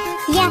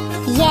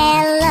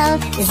 yellow.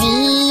 Z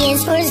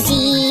is for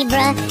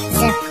zebra,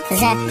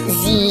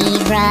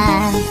 zebra.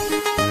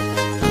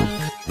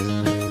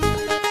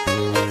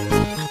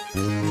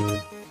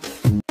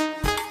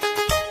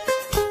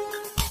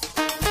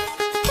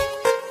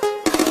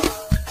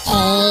 A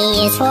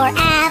is for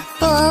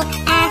apple,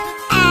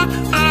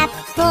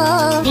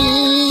 apple. B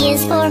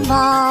is for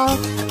ball,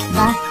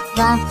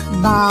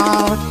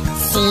 ball.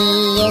 C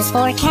is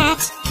for cat,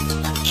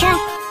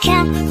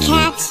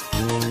 cat.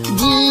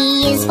 D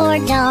is for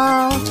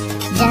doll,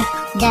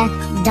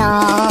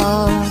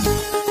 doll.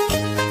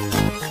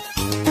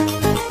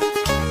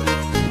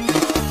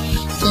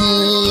 E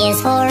is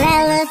for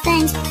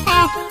elephant,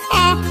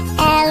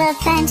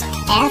 elephant.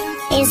 F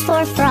is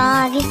for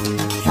frog,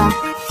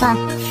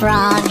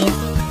 frog.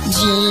 G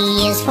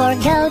is for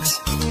goat,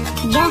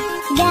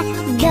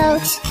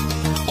 goat.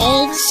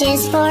 H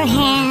is for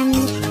hand,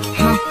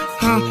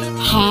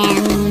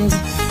 hand.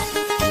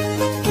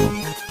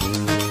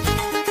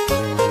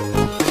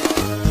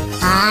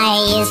 I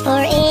is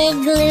for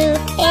igloo,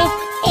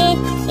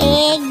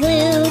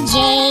 igloo. J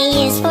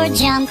is for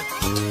jump,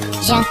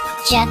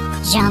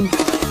 jump.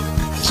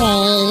 K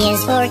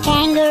is for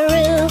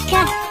kangaroo,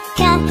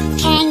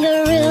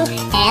 kangaroo.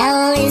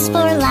 L is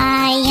for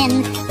lion,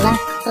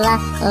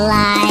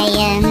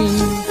 lion.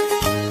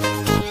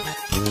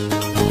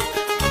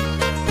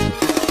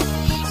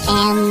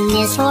 M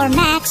is for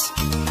mat,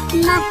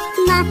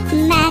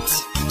 mat.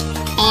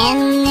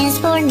 N is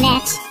for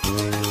net,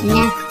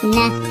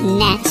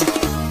 net.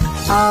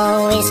 O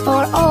is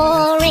for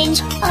orange,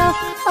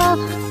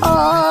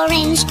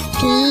 orange.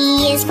 P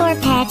is for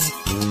pet,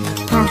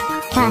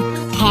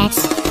 pet.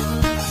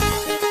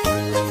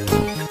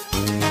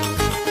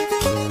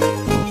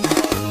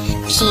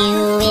 Q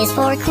is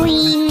for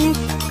queen,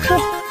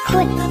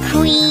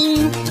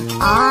 queen.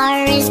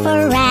 R is for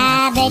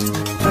rabbit,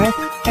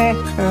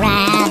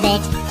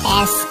 rabbit.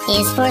 S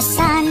is for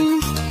sun,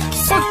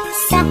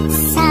 sun.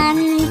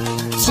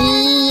 T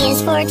is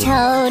for for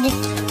toad,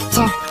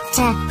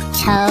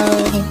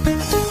 toad.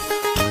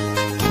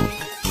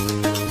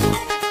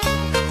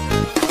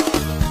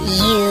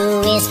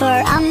 U is for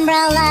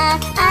umbrella,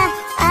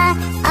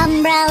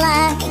 umbrella.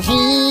 V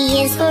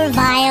is for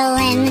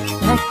violin,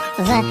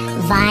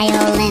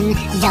 violin.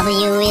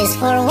 W is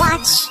for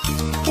watch,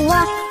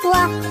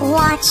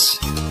 watch.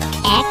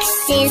 X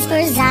is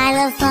for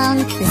xylophone,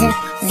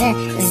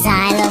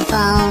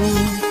 xylophone.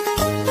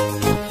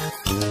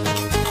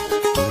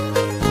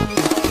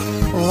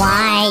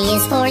 Y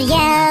is for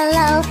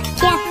yellow,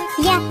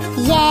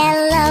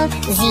 yellow.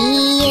 Z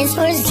is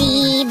for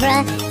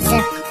zebra,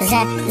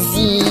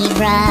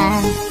 zebra.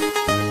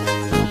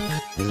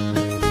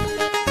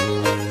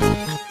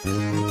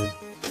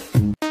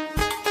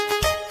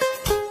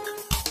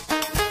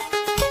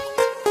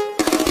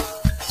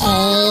 A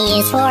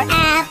is for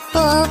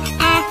apple,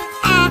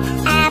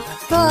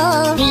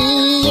 apple. B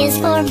is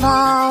for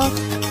ball,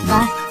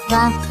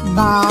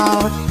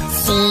 ball.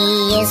 C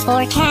is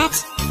for cat,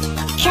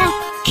 cat.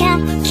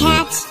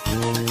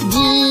 D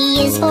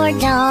is for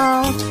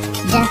doll,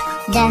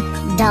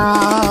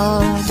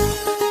 doll.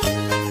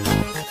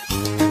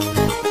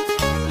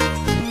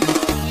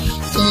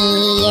 E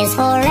is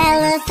for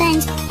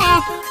elephant,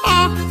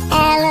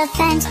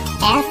 elephant.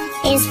 F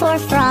is for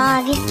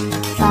frog,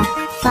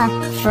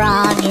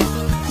 frog.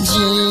 G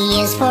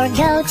is for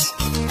goat,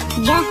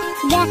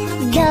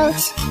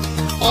 goat.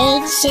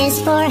 H is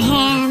for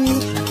hand,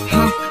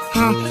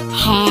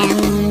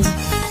 hand.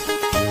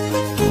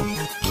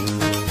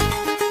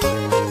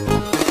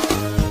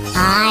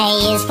 I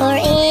is for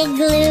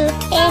igloo,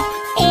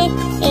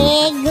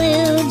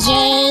 igloo. J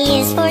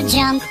is for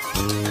jump,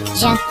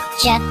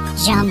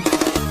 jump.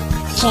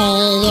 K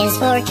is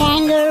for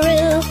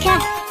kangaroo,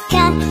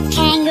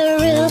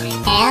 kangaroo.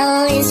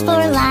 L is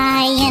for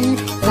lion,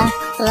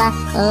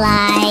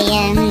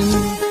 lion.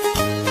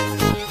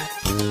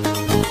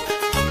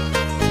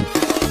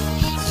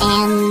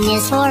 N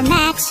is for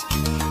mat,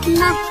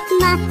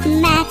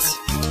 mat.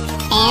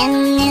 N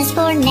is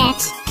for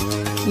net,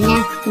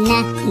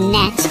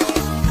 net.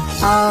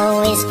 O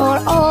is for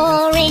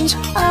orange,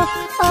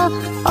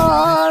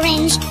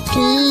 orange. P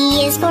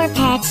is for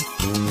pet,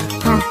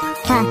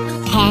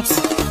 pet.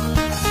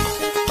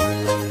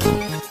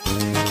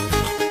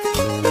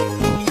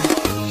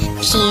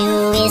 Q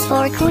is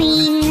for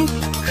queen,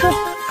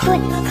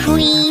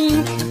 queen.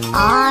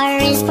 R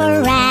is for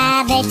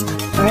rabbit,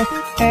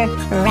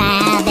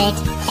 rabbit.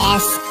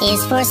 S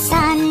is for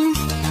sun,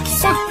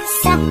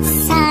 sun.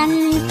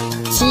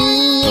 T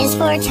is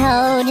for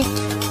toad,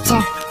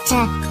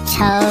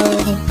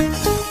 toad.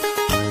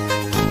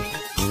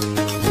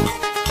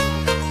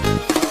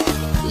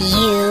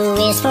 U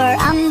is for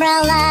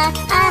umbrella,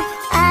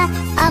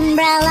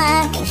 umbrella.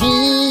 V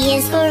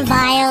is for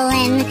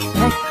violin,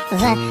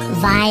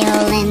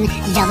 violin.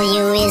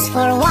 W is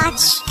for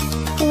watch,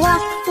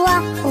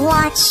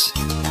 watch.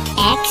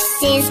 X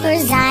is for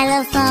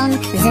xylophone,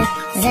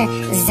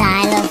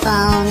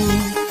 xylophone.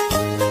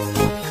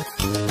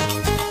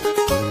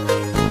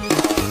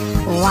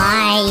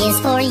 Y is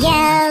for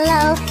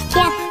yellow,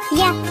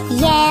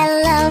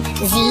 yellow.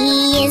 Z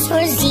is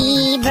for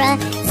zebra,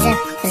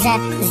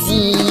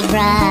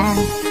 zebra.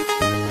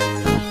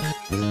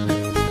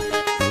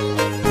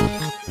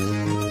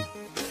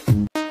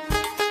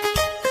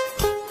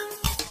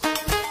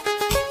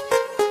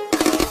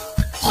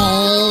 A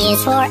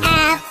is for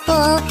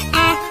apple,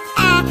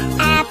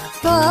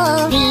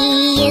 apple. B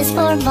is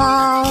for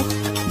ball,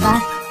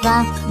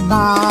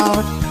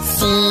 ball. C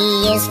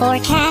is for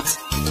cat,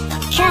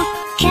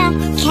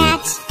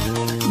 cat.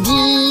 D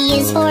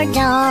is for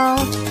doll,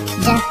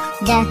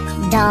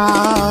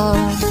 doll.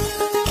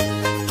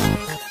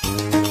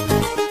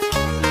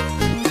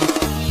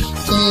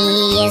 E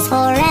is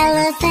for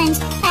elephant,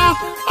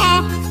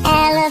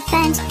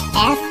 elephant.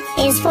 F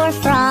is for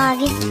frog,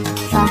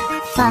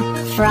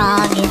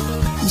 frog.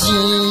 G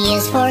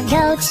is for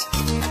goat,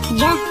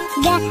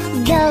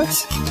 goat.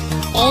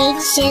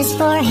 H is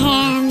for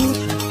hand,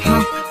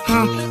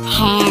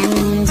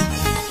 hand.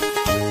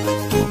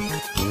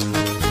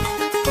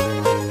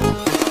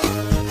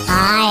 I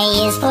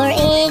is for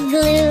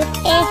igloo,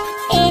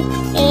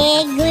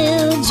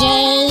 igloo. J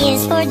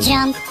is for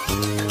jump,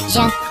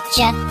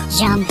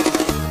 jump.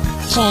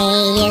 K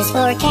is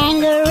for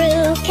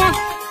kangaroo,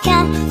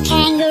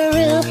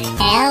 kangaroo.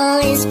 L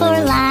is for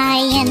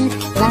lion,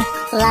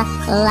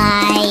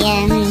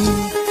 lion.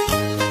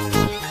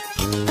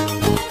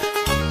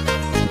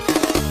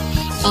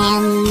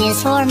 N is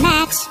for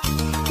mat,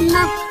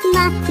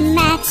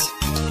 mat.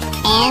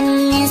 N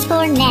is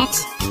for net,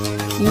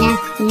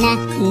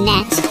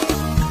 net.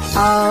 O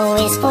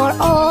is for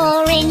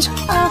orange,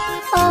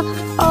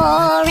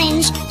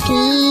 orange. P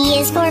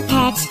is for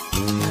pet,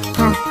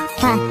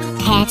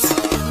 pet.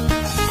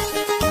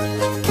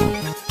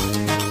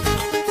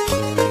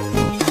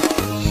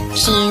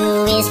 Q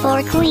is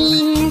for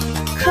queen,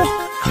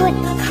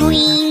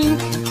 queen.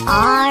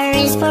 R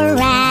is for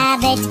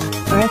rabbit,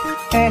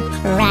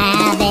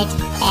 rabbit.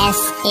 S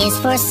is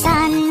for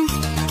sun,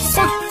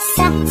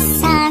 sun.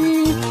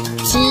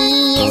 T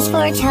is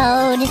for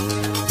toad,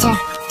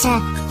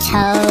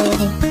 toad.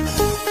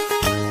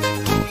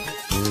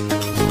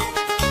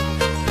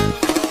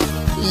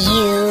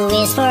 U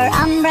is for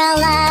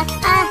umbrella,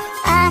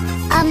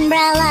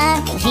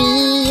 umbrella. V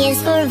is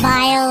for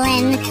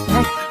violin,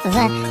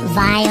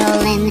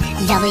 violin.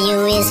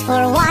 W is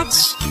for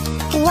watch,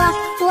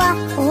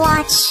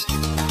 watch.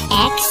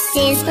 X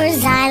is for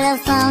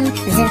xylophone,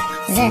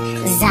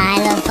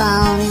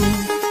 xylophone.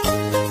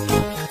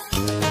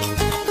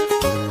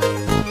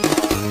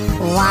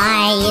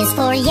 Y is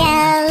for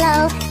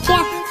yellow,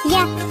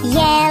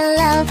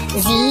 yellow.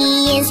 Z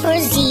is for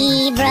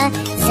zebra,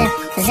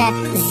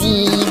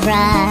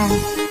 zebra.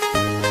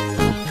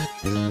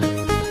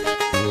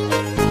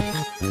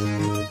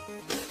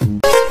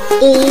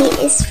 A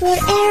is for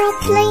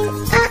aeroplane,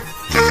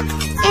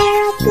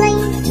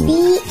 aeroplane. B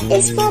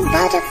is for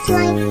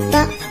butterfly,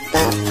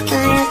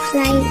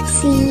 butterfly. C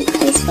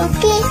is for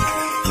cake,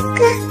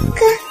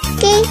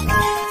 cake.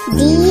 D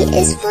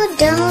is for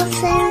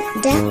dolphin,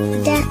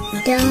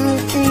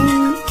 dolphin.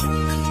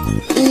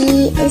 E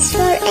is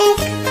for egg,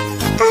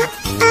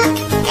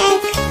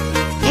 egg.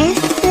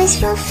 F is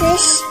for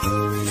fish,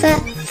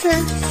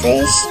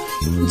 fish.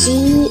 G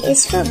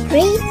is for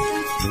grape,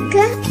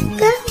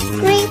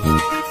 grape.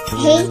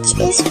 H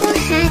is for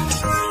hat,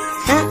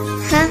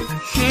 hat.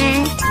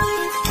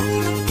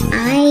 I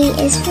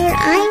is for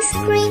ice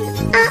cream,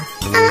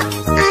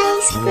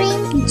 ice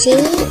cream. J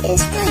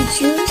is for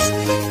juice,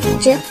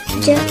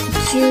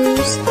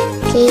 juice.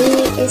 K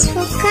is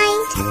for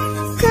kite,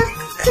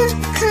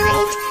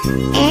 kite.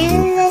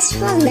 L is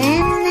for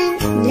lemon,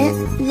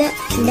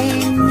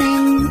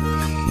 lemon.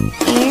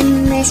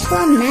 M is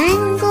for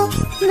mango,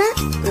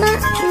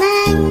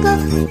 mango.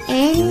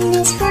 N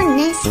is for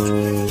nest,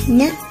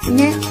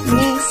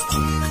 nest.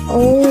 O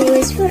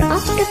is for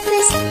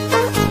octopus,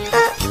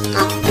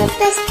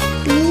 octopus.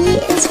 P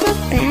is for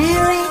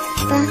parrot,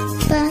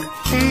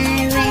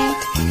 parrot.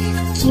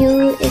 Q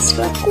is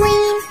for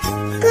queen,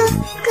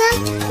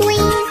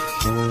 queen.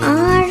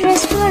 R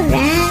is for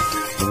rat,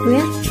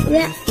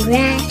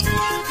 rat.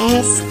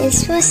 S is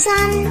for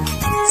sun,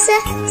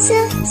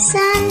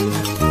 sun.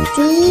 T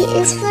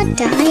is for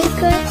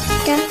tiger,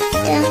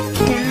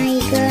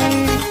 tiger.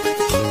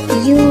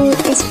 U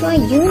is for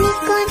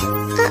unicorn,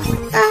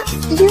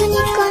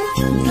 unicorn.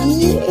 V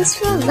is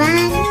for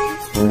van,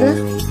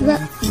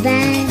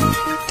 van.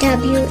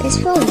 W is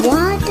for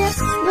water,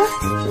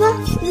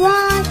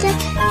 water.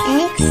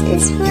 X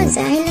is for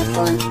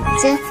xylophone,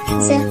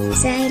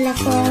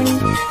 xylophone.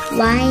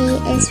 Y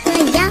is for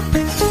yak,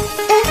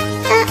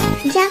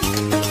 yak.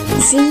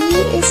 Z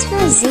is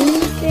for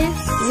zebra,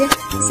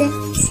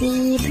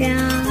 zebra.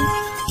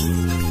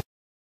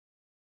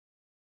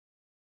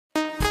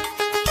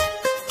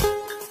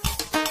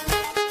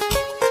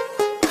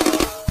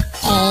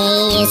 A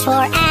is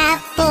for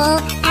apple,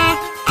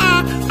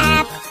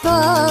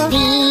 apple. B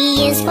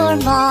is for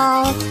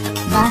ball,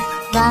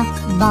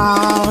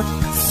 ball.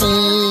 C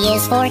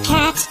is for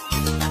cat,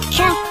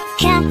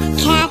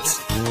 cat.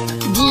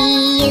 D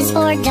is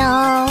for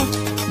doll,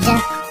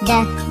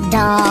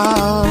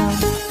 doll.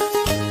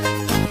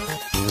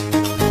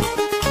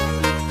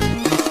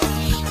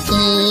 E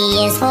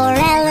is for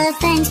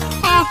elephant,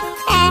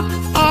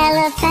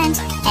 elephant.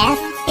 F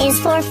is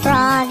for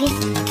frog,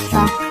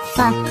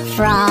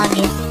 frog.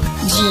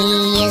 G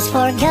is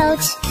for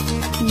goat,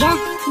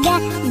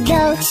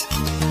 goat.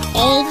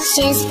 H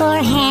is for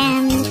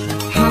hand,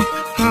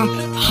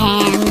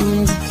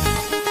 hand.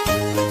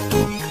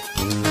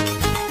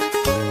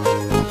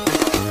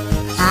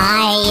 I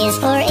is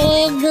for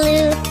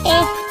igloo,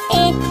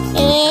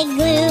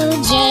 igloo.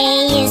 J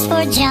is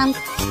for jump,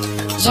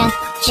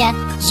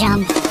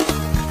 jump.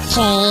 K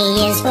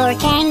is for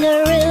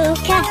kangaroo,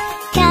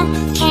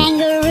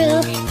 kangaroo.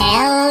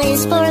 L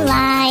is for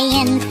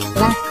lion,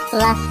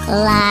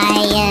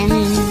 lion.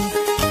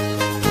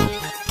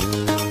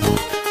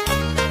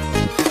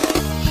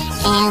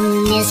 N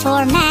is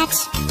for mat,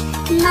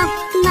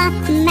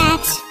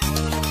 mat.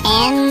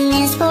 N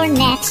is for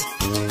net,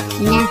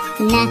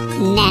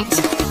 net.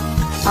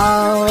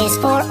 O is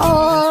for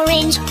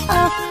orange,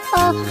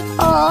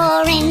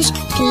 orange.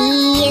 P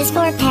is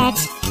for pet,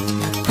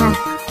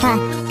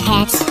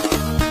 pet.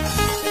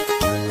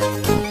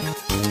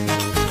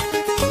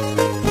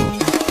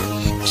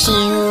 Q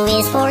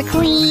is for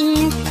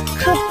queen,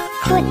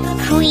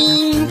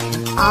 queen.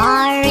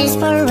 R is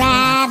for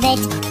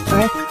rabbit,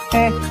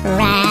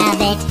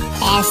 rabbit.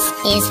 S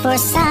is for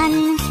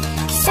sun,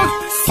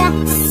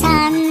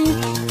 sun.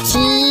 T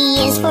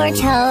is for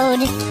toad,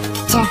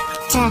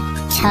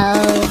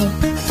 toad.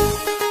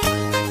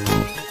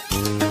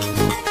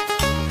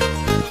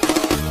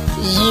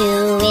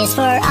 U is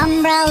for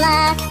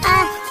umbrella,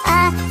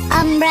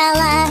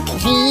 umbrella.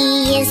 V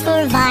is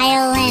for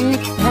violin,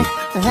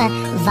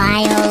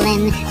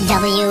 violin.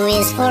 W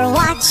is for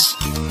watch,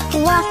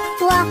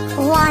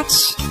 watch.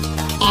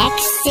 X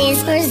is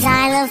for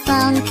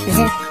xylophone,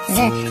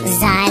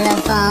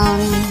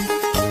 xylophone.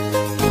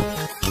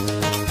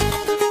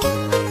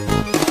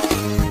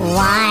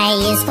 Y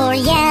is for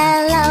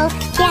yellow,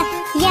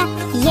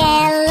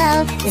 yellow.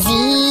 Z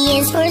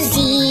is for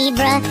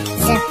zebra.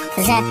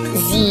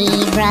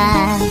 Zebra.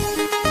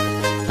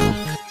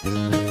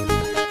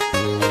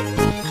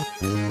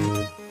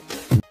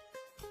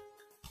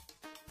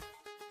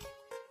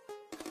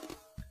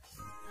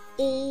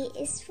 A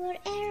is for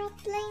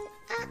aeroplane.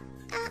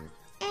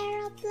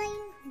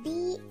 Aeroplane. B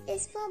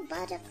is for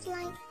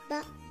butterfly.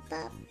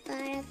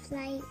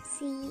 Butterfly. C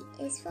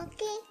is for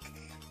cake.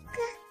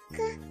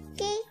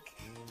 Cake.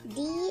 D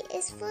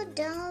is for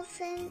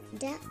dolphin.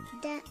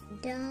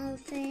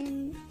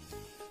 Dolphin.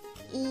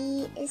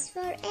 E is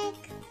for egg.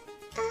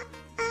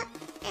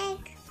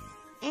 Egg.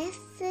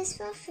 F is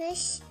for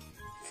fish.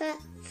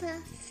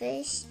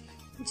 Fish.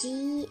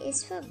 G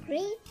is for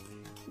grape.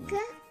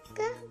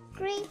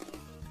 Grape.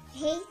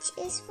 H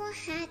is for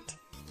hat.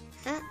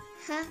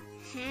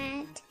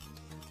 Hat.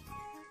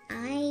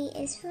 I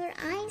is for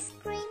ice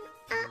cream.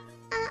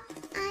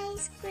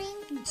 Ice cream.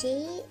 J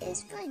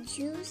is for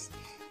juice.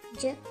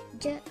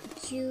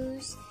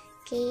 Juice.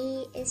 K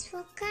is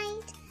for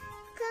kite.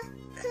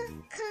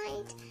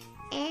 Kite.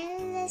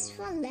 L is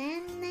for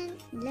lemon.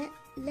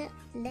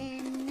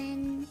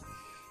 Lemon.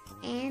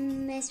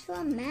 M is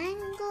for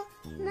mango.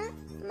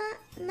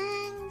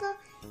 Mango.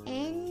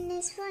 N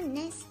is for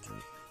nest.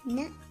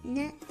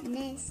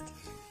 Nest.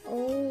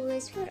 O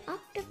is for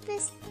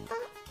octopus.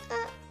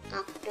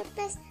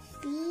 Octopus.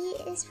 P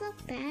is for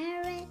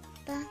parrot.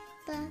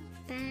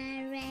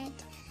 Parrot.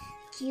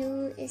 Q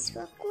is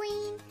for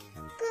queen.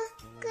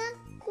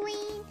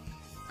 Queen.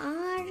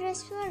 R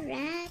is for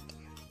rat.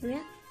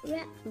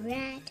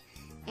 Rat.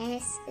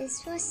 S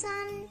is for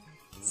sun.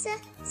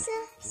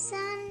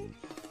 Sun.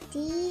 T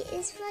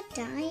is for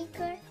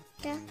tiger.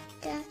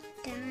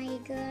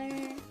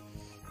 Tiger.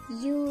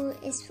 U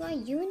is for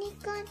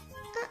unicorn.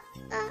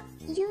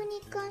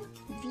 Unicorn.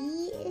 V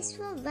is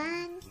for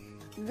van.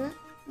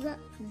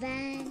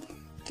 Van.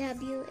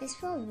 W is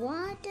for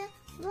water.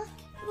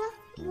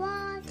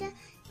 Water.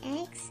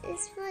 X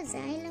is for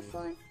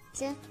xylophone.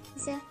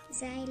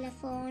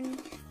 Xylophone.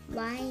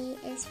 Y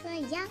is for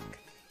yak.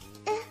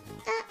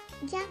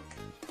 Yak.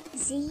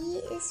 Z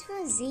is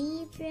for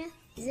zebra.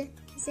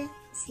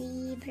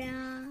 Zebra.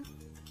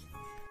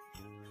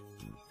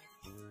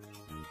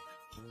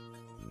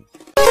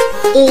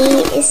 A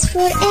is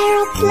for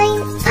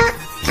aeroplane.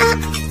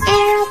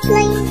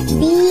 Aeroplane.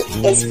 B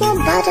is for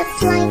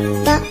butterfly.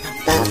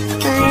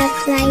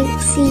 Butterfly.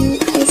 C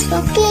is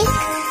for cake.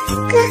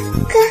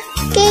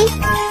 Cake.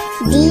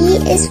 D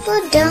is for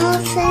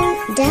dolphin.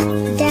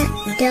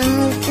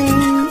 Dolphin.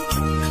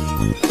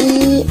 E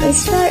is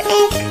for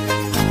egg.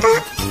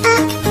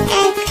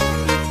 Egg.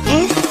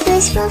 F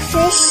is for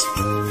fish.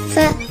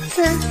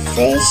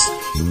 Fish.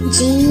 G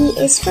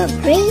is for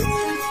grape.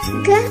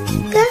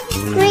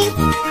 Grape.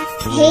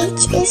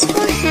 H is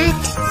for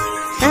hat.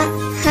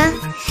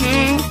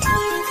 Hat.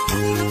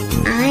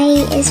 I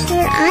is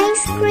for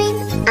ice cream.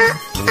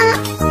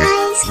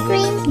 Ice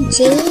cream. J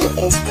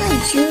is for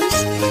juice.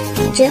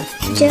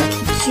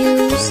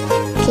 Juice.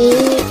 K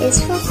is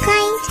for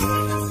kite.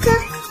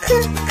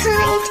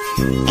 Kite.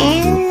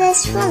 L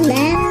is for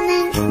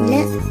lemon.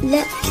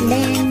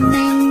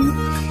 Lemon.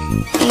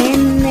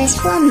 M is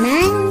for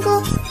mango.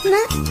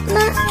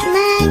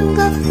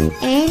 Mango.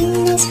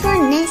 N is for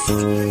nest.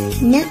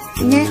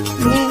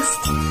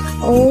 Nest.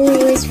 O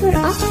is for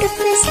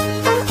octopus.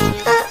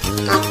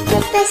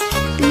 Octopus.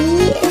 P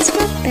is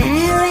for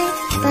parrot.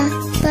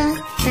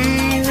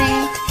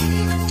 Parrot.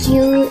 Q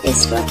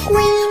is for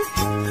queen.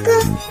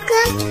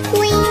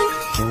 Queen.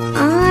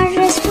 R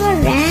is for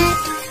rat.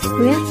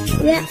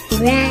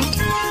 Rat.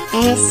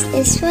 S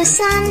is for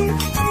sun.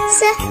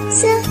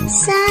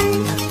 Sun.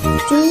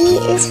 T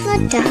is for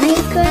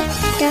tiger.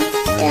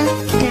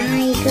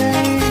 Tiger.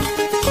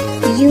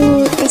 U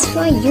is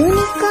for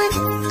unicorn.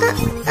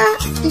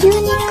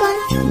 Unicorn.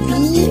 V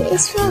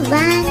is for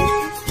van.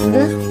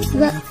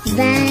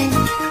 Van.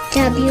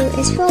 W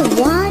is for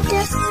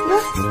water.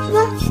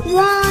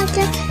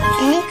 Water.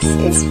 X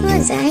is for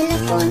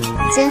xylophone.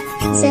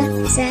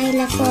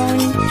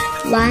 Xylophone.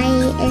 Y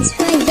is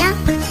for yak.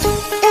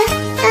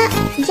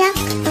 Yak.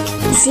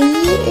 Z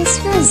is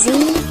for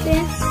zebra.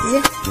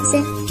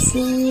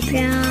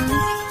 Zebra.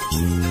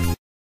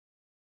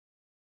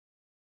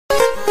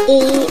 A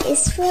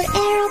is for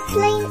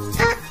aeroplane.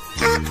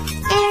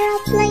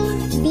 Aeroplane.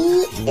 B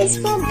is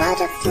for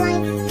butterfly.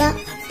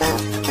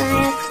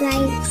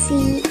 Butterfly. C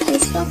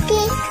is for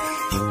cake.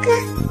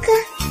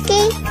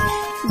 Cake.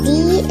 D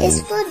is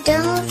for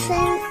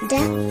dolphin.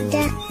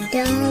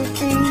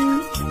 Dolphin.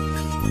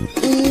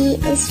 E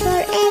is for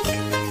egg.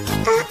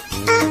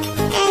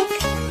 Egg.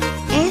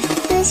 F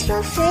is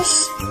for fish.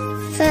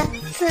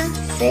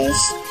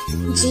 Fish.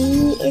 G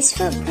is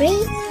for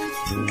grape.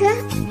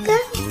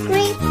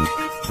 Grape.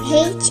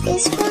 H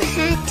is for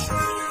hat.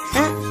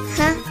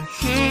 Hat.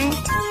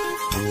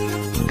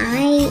 I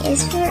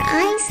is for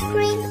ice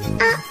cream.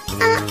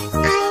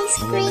 Ice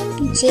cream.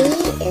 J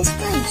is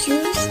for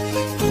juice.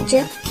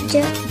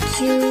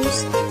 Juice.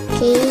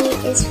 K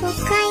is for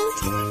kite.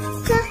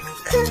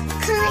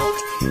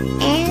 Kite.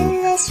 L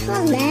is for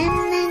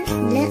lemon.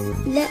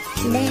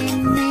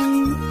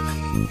 Lemon.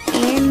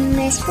 M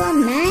is for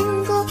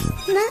mango,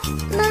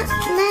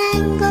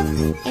 mango.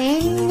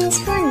 N is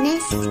for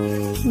nest,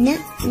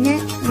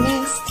 nest.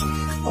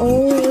 O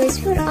is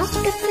for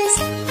octopus,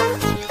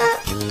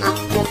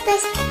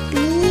 octopus. P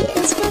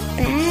is for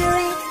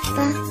parrot,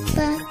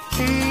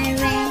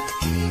 parrot.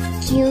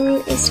 Q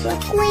is for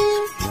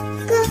queen,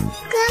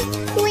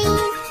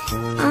 queen.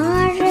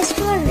 R is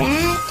for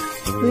rat,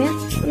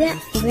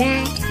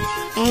 rat.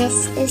 S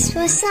is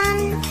for sun,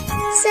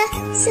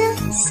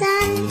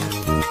 sun.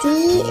 T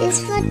is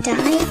for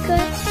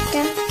tiger,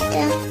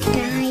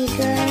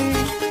 tiger.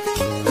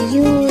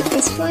 U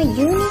is for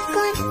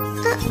unicorn,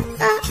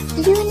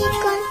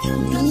 unicorn.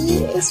 V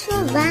is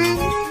for van,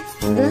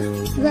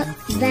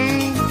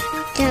 van.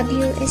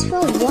 W is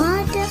for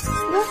water,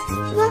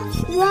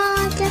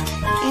 water.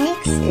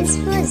 X is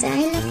for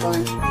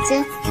xylophone,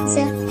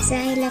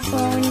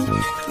 xylophone.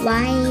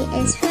 Y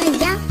is for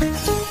yak,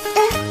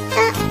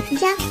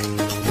 yak.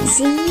 Z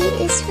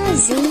is for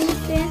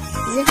zebra,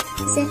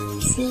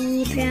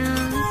 zebra.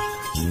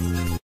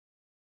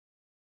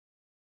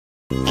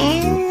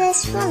 L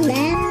is for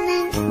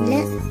lemon,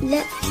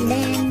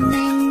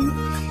 lemon.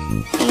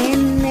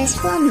 M is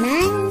for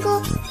mango,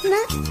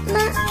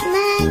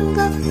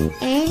 mango.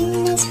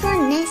 N is for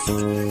nest,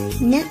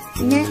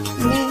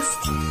 nest.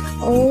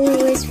 O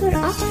is for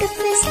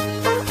octopus,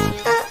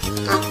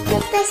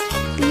 octopus.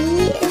 P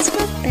is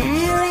for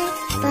parrot,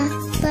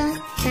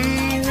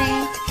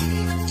 parrot.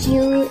 Q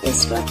is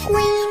for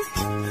queen,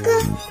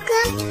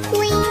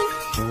 queen.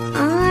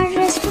 R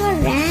is for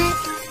rat,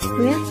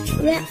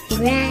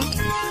 rat.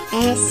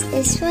 S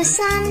is for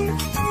sun,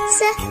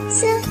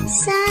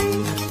 sun.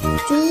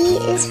 T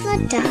is for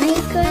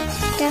tiger,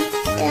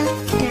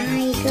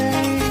 tiger.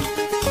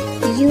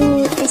 U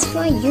is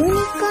for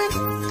unicorn,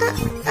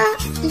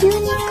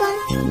 unicorn.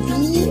 V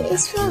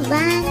is for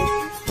van,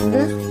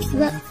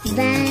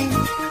 van.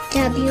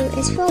 W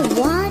is for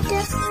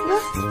water,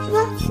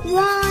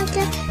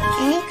 water.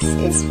 X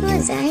is for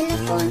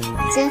xylophone,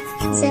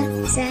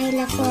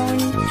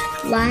 xylophone.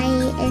 Y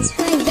is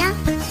for yak,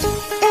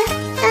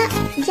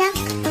 yak.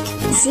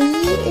 Z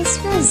is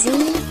for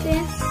zebra,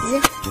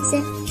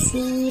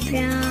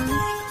 zebra.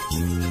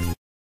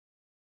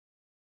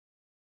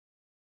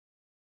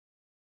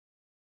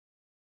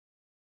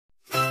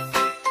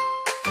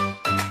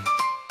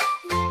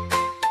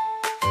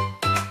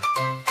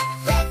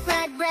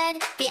 Red,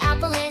 the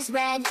apple is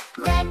red.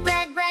 Red,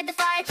 the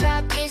fire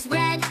truck is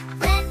red.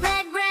 Red,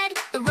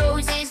 the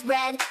rose is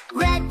red.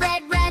 Red,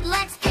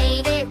 let's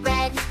paint it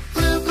red.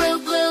 Blue,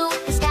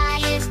 the sky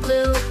is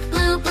blue.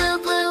 Blue,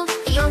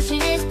 the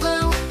ocean is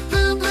blue.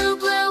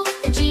 Blue,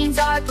 the jeans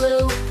are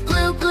blue.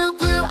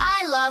 Blue,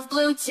 I love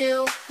blue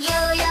too.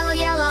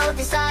 Yellow,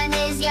 the sun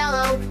is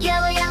yellow.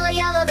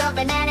 Yellow, the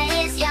banana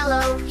is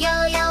yellow.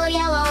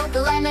 Yellow,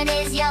 the lemon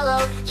is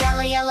yellow.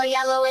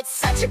 Yellow, it's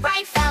such a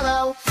bright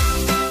fellow.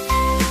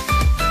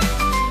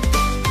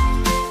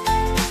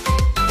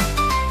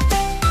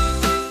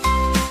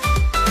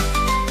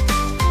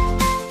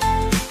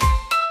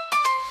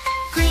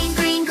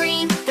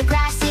 Green, the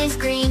grass is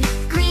green.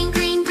 Green,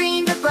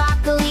 the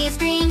broccoli is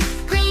green.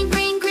 Green,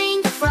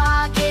 the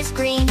frog is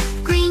green.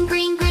 Green,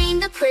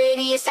 the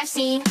prettiest I've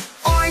seen.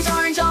 Orange,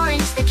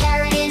 the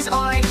carrot is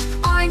orange.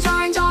 Orange,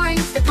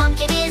 the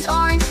pumpkin is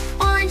orange.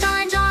 Orange,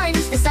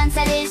 the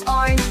sunset is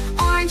orange.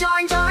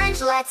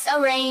 Orange, let's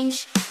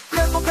arrange.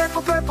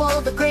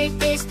 Purple, the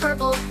grape is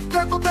purple.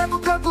 Purple,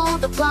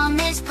 the plum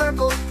is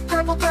purple.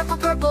 Purple,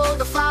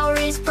 the flower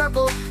is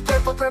purple.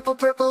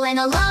 Purple, in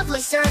a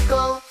lovely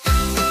circle.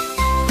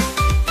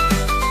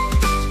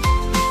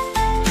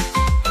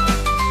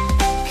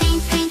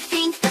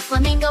 Pink, the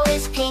flamingo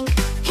is pink.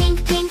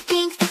 Pink,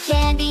 the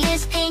candy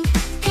is pink.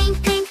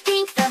 Pink,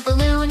 the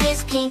balloon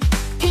is pink.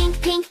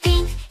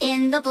 Pink,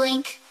 in the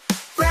blink.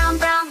 Brown,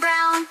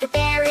 the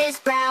bear is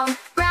brown.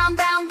 Brown,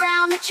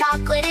 the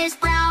chocolate is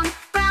brown.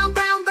 Brown,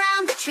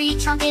 the tree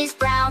trunk is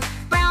brown.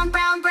 Brown,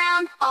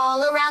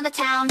 all around the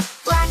town.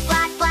 Black,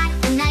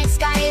 the night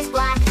sky is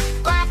black.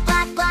 Black,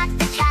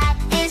 the cat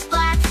is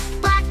black.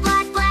 Black,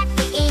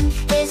 the ink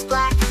is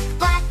black.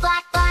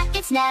 Black,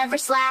 it's never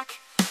slack.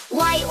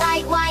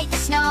 White, the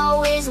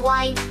snow is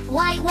white.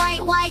 White,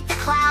 the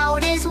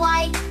cloud is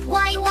white.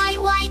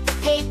 White, the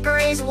paper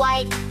is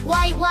white.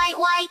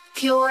 White,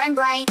 pure and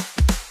bright.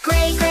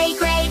 Gray,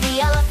 the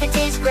elephant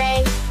is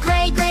gray.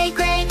 Gray,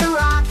 the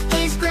rock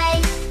is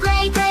gray.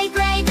 Gray,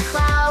 the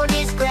cloud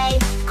is gray.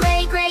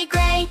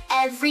 Gray,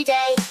 every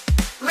day.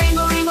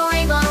 Rainbow,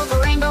 the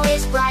rainbow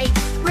is bright.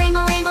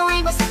 Rainbow,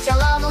 such a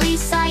lovely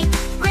sight.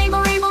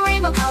 Rainbow,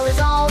 colors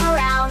all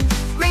around.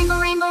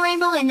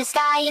 Rainbow, in the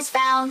sky is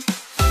found.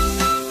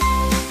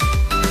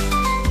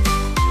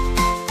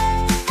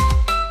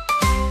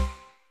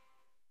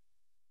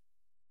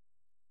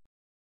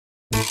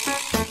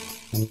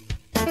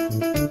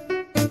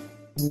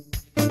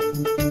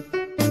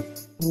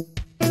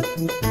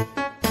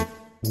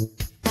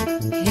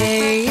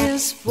 A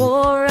is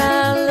for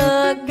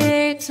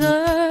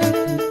alligator,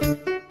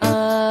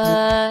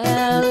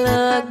 alligator.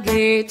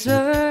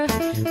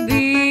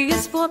 B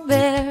is for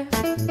bear,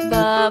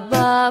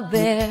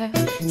 bear.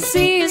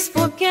 C is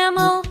for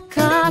camel,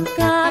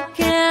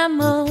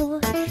 camel.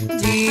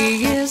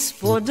 D is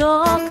for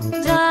dog,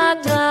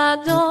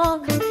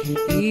 dog.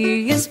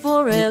 E is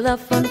for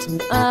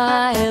elephant,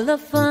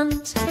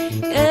 elephant.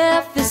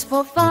 F is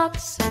for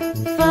fox,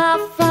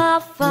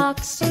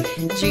 fox.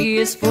 G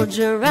is for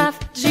giraffe,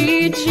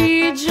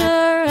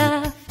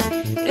 giraffe.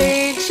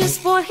 H is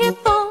for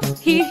hippo,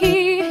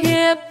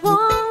 hippo.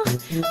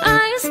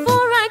 I is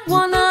for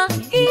iguana,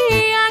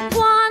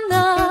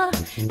 iguana.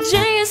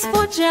 J is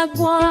for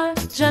jaguar,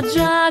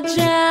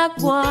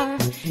 jaguar.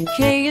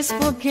 K is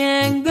for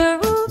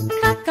kangaroo,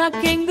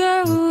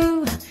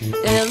 kangaroo.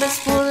 L is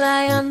for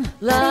lion,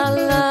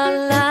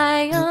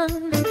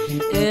 lion.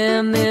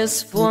 M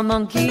is for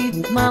monkey,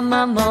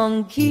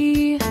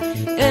 monkey.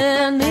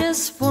 N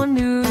is for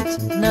newt,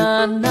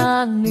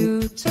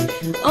 newt.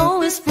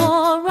 O is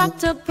for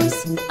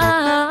octopus,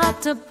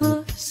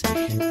 octopus.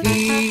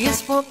 P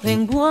is for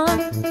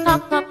penguin,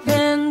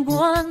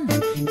 penguin.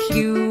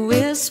 Q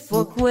is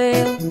for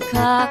quail,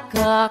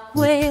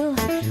 quail.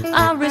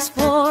 R is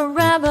for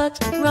rabbit,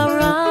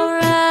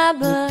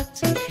 rabbit.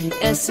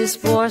 S is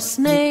for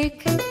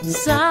snake,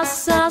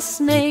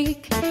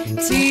 snake.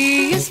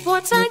 T is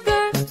for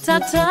tiger,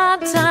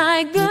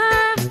 tiger.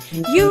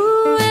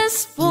 U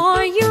is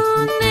for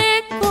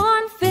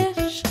unicorn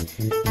fish,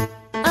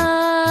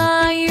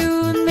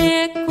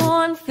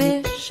 unicorn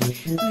fish.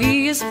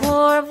 V is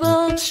for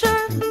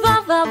vulture,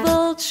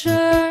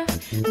 vulture.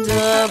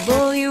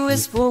 W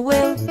is for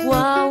whale,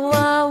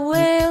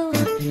 whale.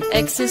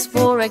 X is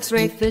for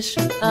X-ray fish,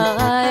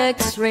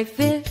 X-ray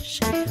fish.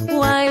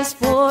 Y is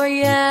for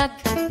yak,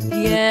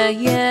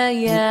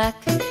 yak.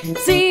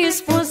 Z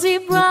is for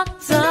zebra,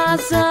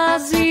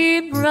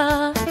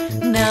 zebra.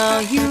 Now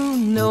you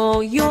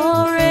know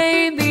your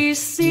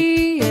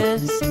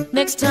ABCs.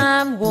 Next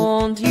time,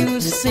 won't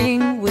you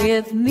sing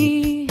with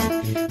me?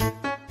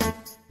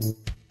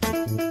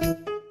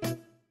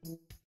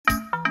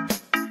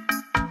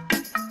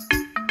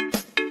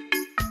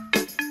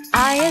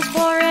 I is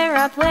for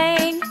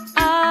aeroplane,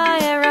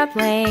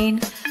 aeroplane.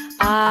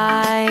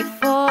 I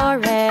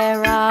for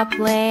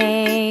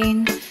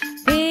aeroplane.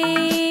 B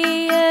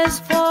is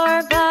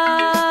for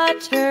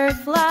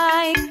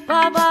butterfly,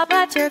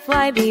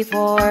 butterfly. B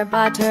for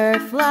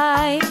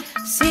butterfly.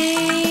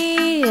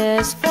 C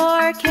is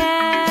for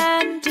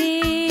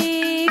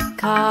candy,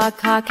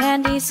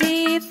 candy.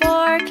 C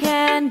for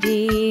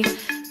candy.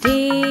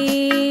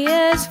 D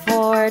is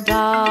for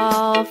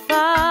dolphin,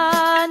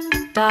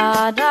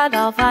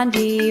 dolphin.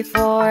 D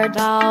for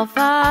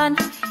dolphin.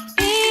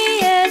 E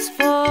is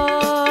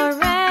for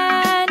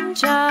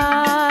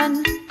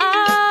engine,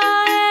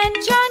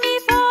 engine. E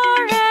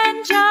for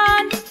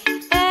engine.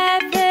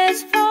 F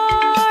is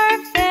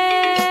for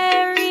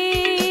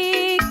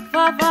fairy,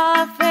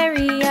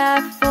 fairy.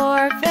 F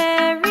for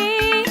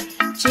fairy.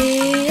 G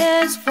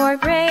is for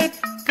grape,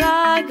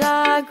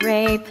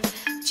 grape.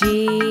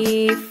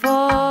 G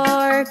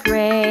for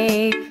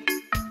grape.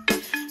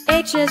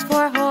 H is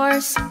for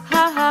horse,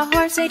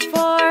 horse. H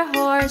for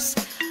horse.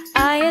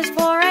 I is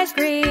for ice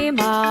cream,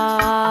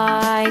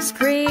 ice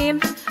cream.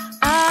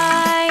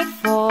 I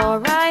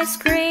for ice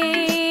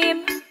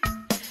cream.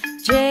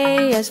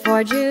 J is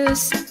for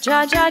juice,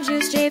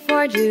 juice. J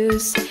for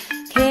juice.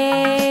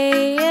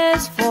 K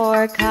is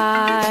for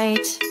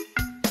kite,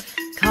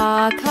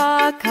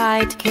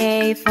 kite.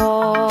 K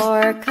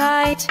for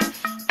kite.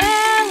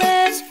 L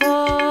is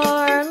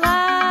for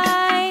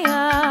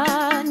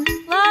lion,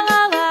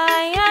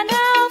 lion.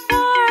 L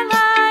for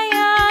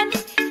lion.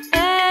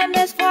 M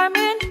is for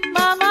moon,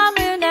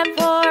 moon. M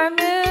for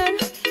moon.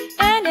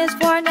 N is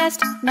for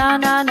nest,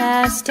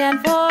 nest. N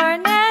for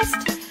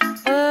nest.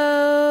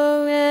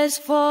 O is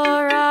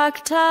for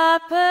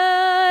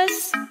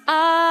octopus,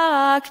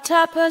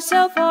 octopus.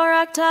 O for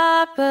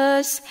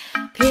octopus.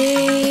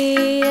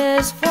 P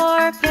is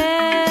for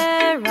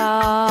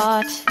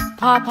parrot,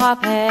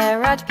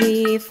 parrot.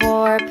 P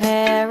for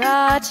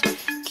parrot.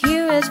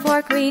 Q is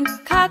for queen,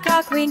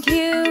 queen.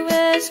 Q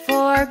is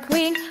for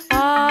queen.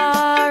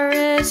 R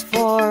is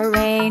for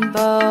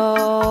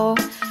rainbow,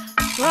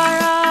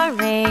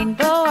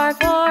 rainbow. R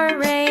for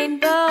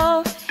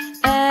rainbow.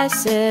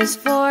 S is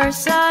for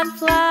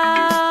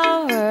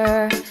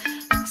sunflower,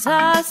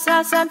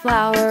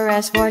 sunflower.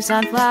 S for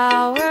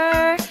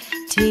sunflower.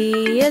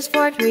 T is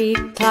for tree,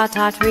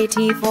 tree.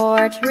 T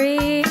for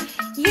tree.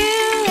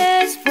 U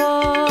is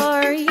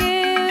for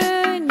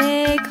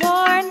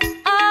unicorn,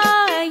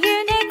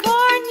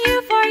 unicorn.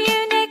 U for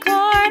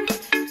unicorn.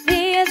 V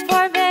is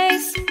for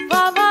vase,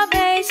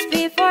 vase.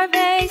 V for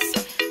vase.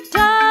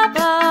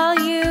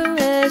 W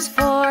is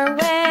for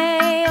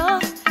whale,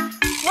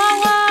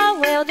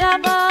 whale.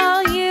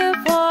 W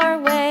for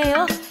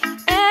whale.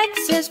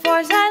 X is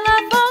for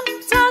xylophone,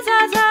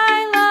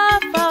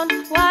 xylophone.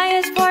 Y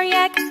is for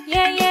yak,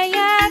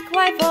 yak.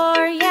 Y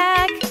for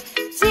yak.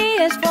 Z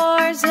is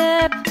for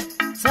zip,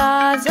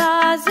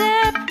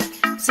 zip.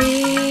 Z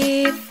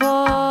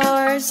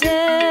for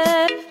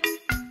zip.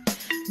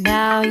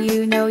 Now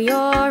you know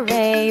your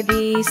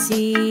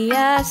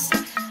ABCs.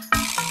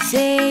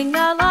 Sing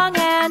along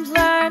and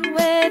learn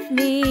with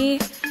me.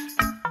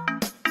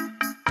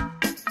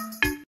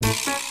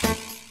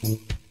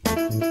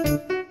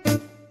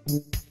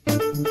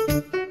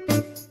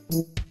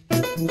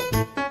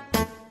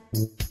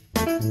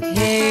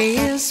 A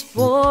is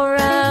for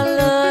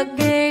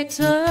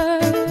alligator,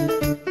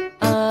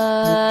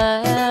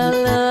 alligator.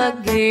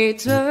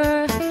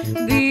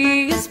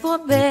 B is for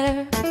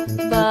bear,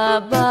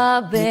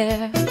 ba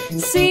bear.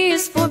 C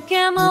is for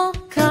camel,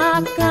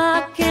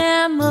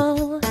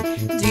 camel.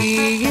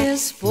 D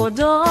is for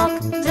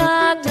dog,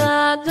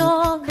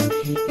 dog.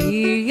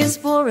 E is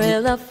for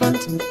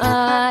elephant,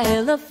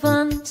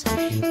 elephant.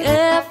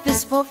 F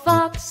is for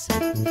fox,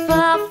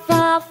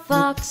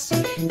 fox.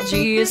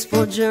 G is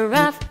for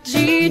giraffe,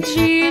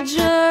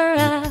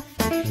 giraffe.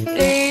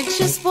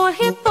 H is for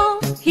hippo,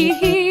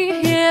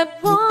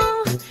 hippo.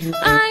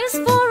 I is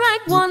for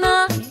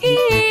iguana,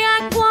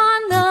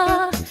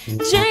 iguana.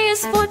 J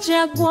is for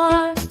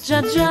jaguar,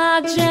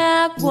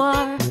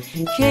 jaguar.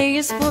 K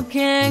is for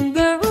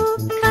kangaroo,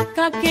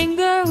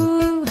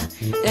 kangaroo.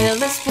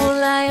 L is for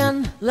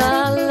lion,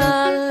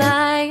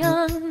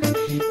 lion.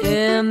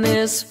 M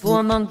is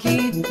for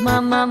monkey,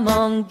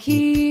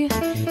 monkey.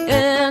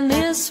 N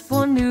is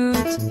for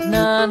newt,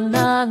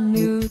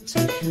 newt.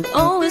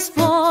 O is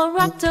for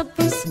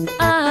octopus,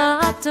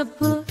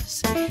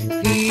 octopus.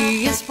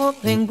 P is for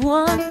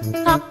penguin,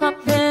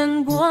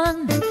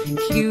 penguin.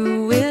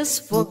 Q is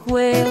for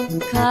quail,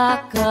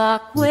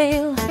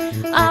 quail.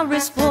 R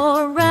is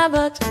for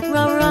rabbit,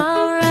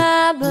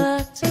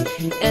 rabbit.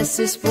 S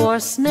is for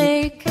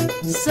snake,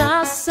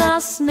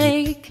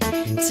 snake.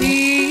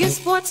 T is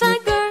for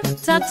tiger,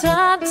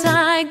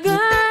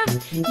 tiger.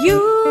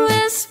 U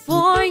is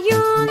for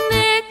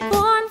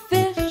unicorn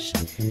fish,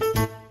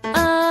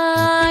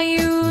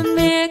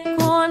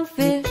 unicorn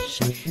fish.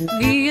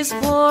 V is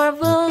for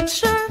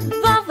vulture,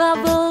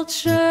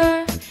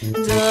 vulture.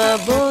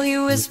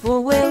 W is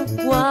for whale,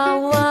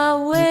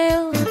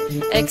 whale.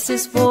 X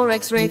is for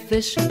X-ray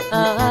fish,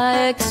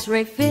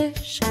 X-ray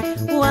fish.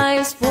 Y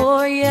is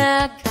for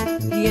yak,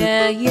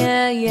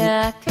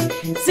 yak.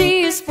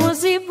 Z is for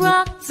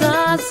zebra,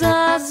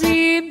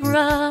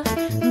 zebra.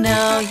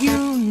 Now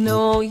you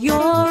know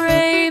your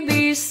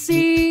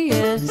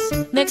ABCs.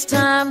 Next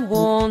time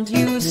won't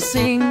you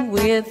sing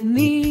with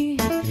me?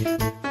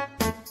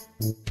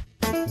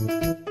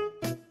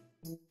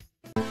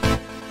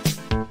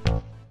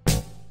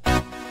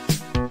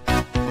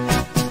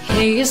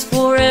 A is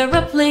for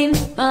aeroplane,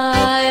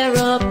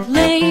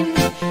 aeroplane.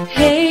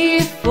 A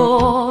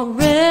for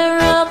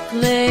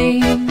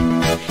aeroplane.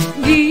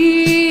 B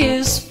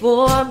is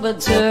for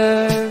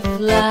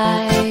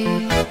butterfly,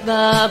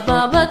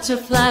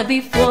 butterfly.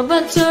 B for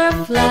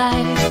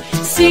butterfly.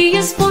 C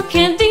is for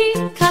candy,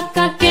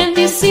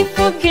 candy. C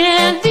for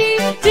candy.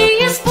 D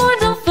is for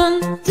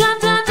dolphin,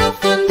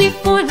 dolphin. D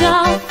for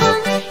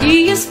dolphin.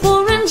 E is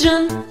for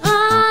engine,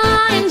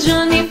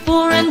 engine. E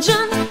for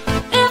engine.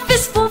 F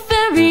is for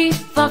fairy,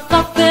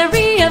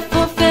 fairy. F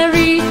for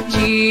fairy.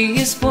 G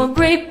is for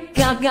grape,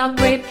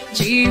 grape.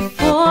 G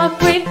for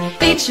grape.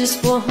 H is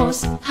for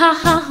horse,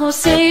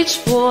 horse. H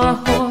for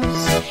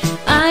horse.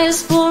 I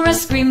is for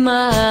ice cream,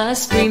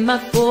 ice cream. I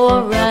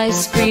for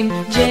ice cream.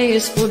 J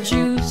is for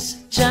juice,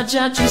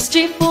 juice.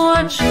 J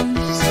for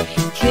juice.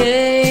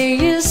 K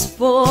is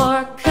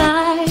for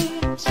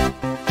kite,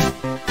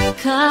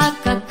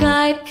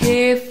 kite.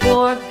 K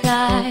for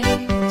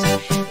kite.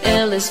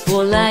 L is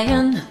for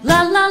lion,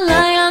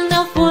 lion.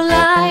 L for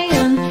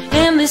lion.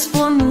 M is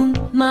for moon,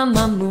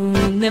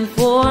 moon. M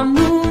for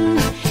moon.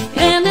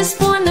 N is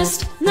for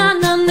nest,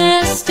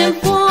 nest. M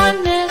for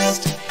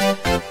nest.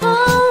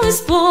 O is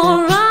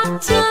for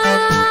octopus,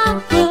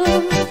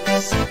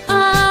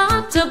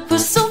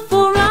 octopus. O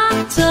for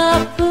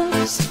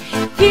octopus.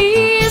 P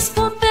is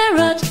for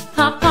parrot,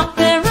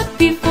 parrot.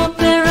 P for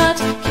parrot.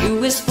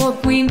 Q is for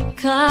queen,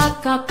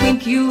 queen.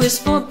 Q is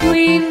for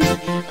queen.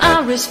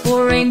 R is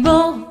for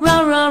rainbow,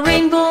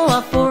 rainbow.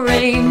 R for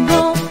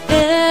rainbow.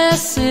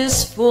 S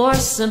is for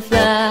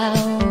sunflower,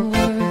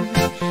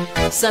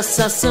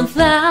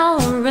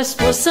 sunflower. S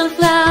for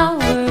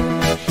sunflower.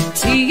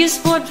 T is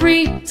for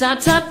tree,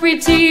 tree.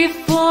 T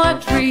for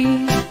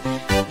tree.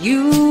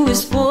 U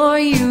is for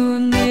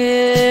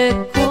unicorn,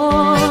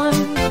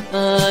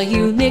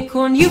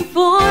 unicorn. U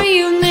for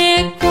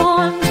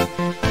unicorn.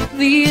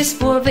 V is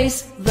for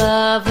vase,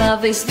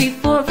 vase. V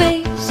for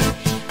vase.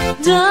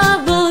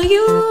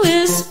 W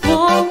is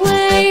for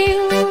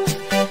whale,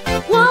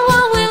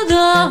 whale.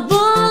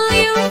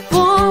 W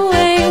for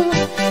whale.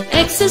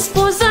 X is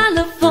for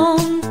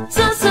xylophone,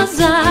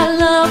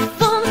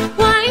 xylophone.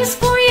 Y is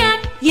for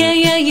yak,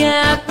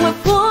 yak. Y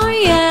for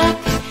yak.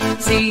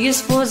 Z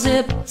is for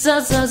zip,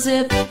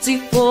 zip. Z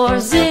for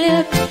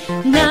zip.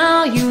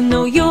 Now you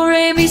know your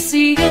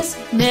ABCs.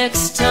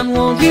 Next time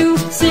won't you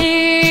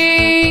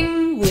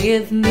sing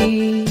with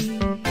me?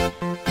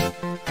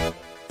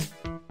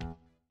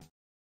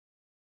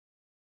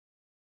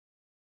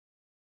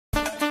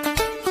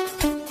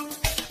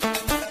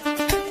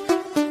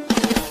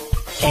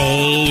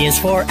 A is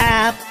for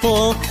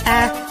apple,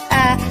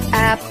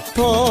 apple.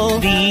 apple.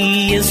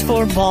 B is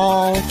for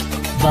ball.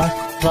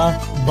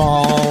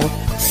 Ball.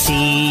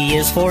 C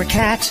is for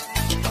cat.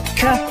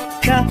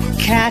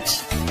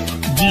 Cat.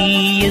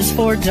 D is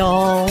for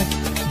doll.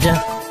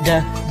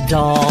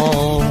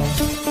 Doll.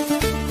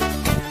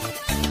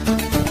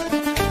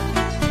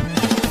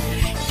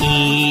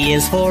 E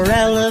is for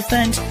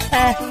elephant.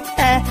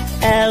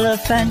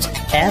 Elephant.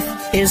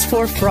 F is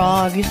for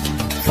frog.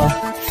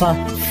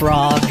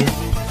 Frog.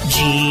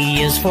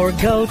 G is for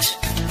goat.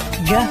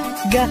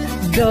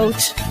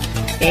 Goat.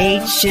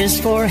 H is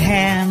for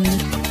hand.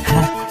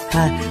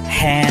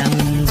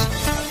 Hand.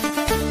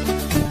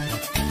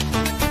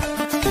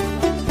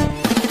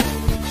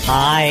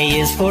 I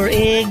is for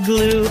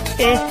igloo.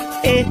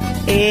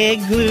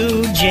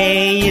 Igloo.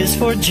 J is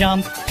for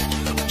jump.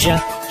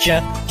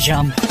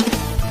 Jump.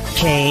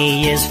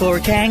 K is for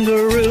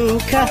kangaroo.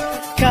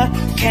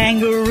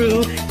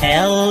 Kangaroo.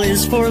 L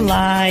is for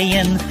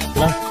lion.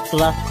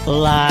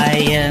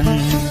 Lion.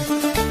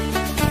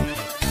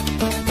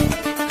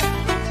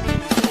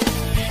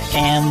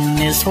 M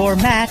is for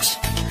mat.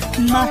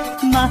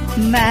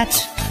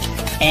 Mat.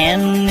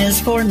 N is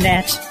for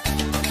net.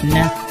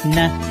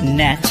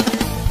 Net.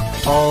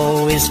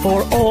 O is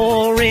for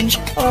orange.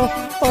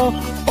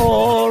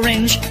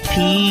 Orange.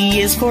 P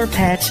is for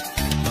pet.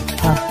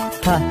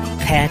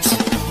 Pet.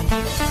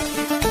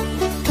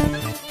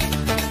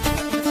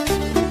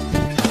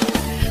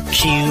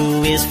 Q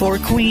is for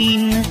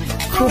queen.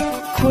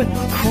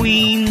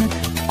 Queen.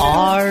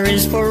 R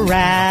is for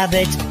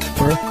rabbit.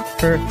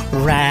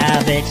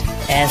 Rabbit.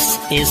 S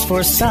is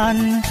for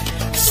sun.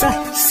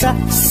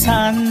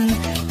 Sun.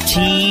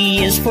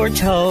 T is for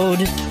toad.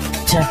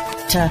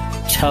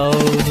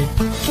 Toad.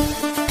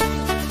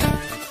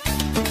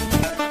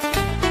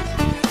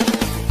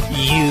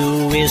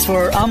 U is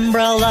for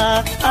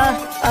umbrella.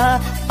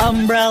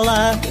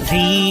 Umbrella.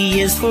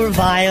 V is for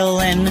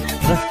violin.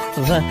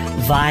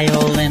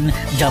 Violin.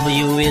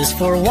 W is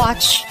for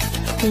watch.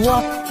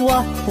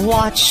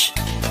 Watch.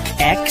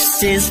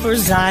 X is for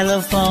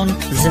xylophone.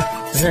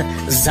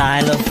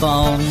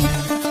 Xylophone.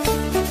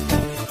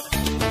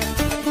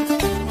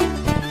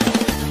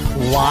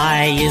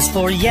 Y is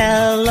for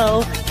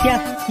yellow.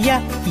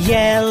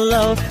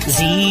 Yellow.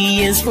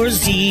 Z is for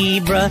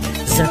zebra.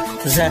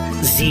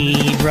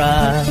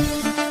 Zebra.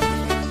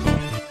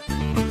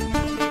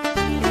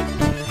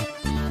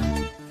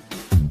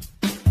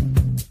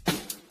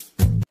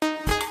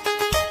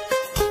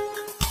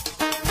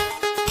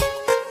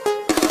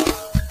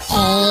 A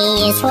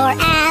is for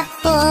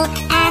apple.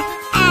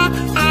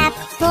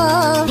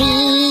 Apple. B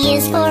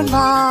is for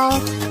ball.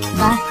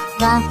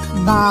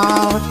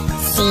 Ball.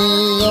 C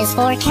is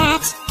for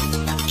cat.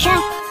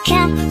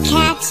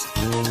 Cat.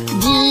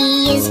 D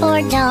is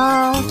for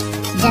doll.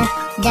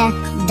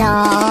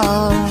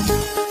 Doll.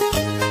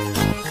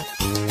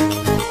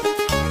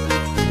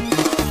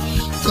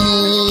 E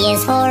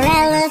is for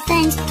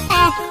elephant.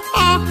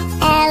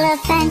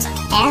 Elephant.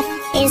 F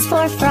is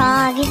for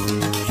frog.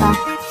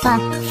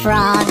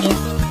 Frog.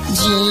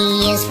 G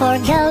is for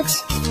goat.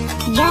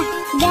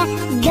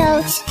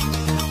 Goat.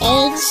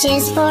 H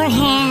is for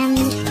hand.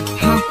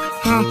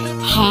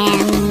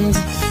 Hand.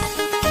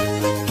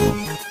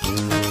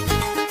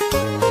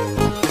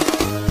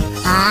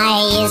 I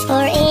is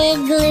for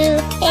igloo.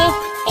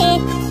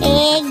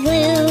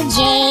 Igloo. J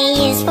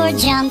is for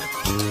jump.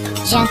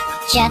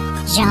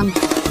 Jump.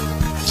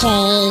 K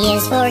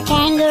is for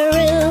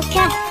kangaroo.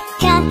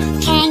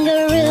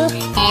 Kangaroo.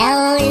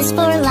 L is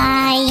for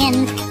lion.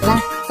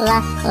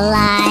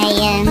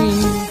 Lion.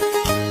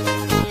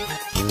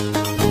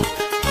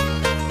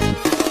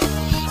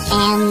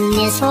 M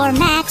is for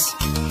mat.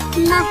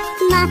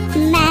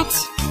 Mat.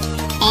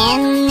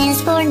 N is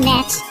for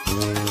net.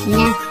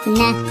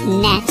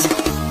 Net.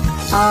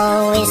 O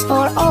is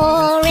for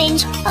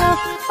orange.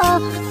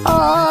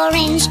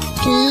 Orange.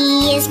 P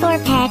is for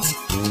pet.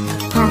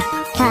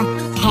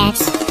 Pet.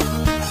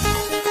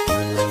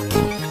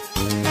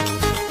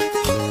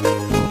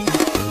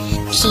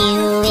 Q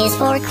is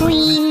for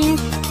queen.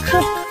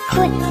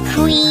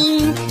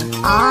 Queen.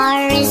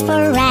 R is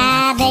for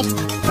rabbit.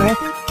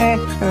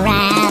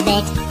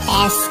 Rabbit.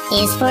 S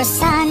is for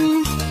sun.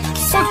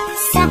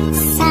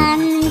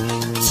 Sun.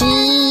 T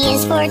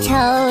is for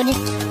toad.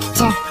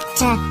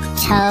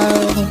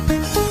 Toad.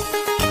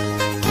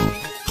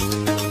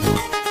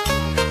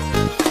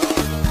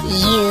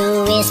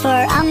 U is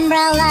for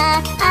umbrella.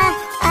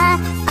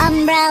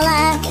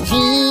 Umbrella. V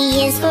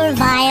is for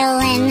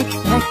violin.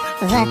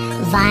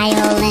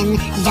 Violin.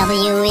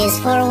 W is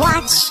for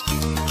watch.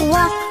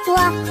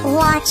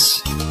 Watch.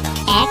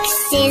 X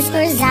is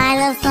for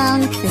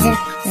xylophone.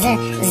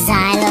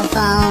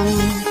 Xylophone.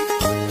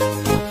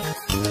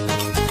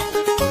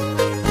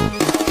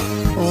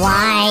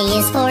 Y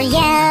is for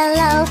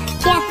yellow.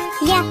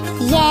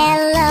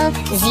 Yellow.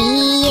 Z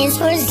is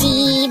for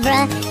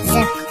zebra.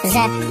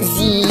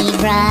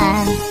 Zebra.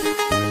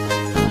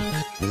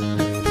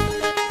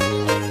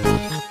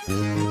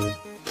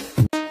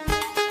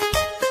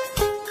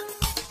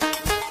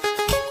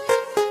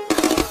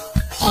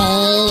 A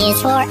is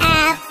for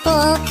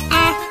apple.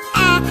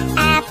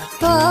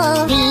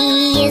 Apple. B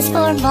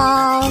for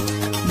ball,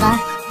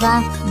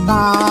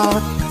 ball.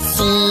 C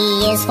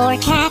is for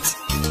cat,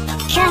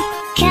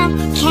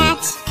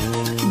 cat.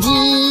 D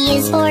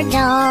is for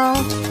doll,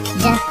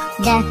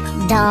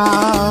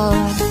 doll.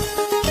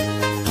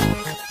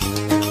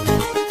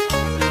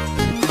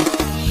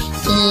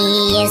 E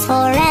is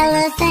for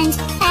elephant,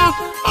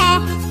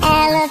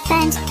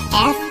 elephant.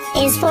 F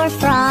is for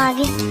frog,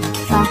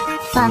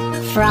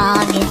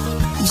 frog.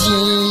 G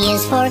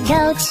is for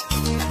goat,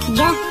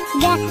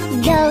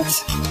 goat.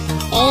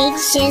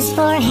 H is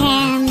for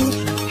hand,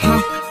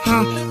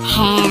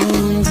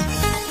 hand.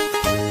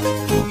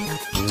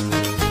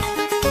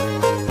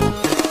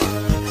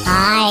 I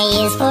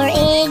is for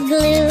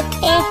igloo,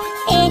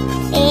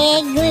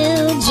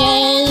 igloo. J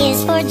is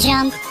for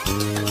jump,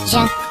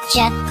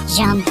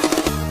 jump.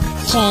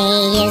 K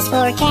is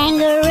for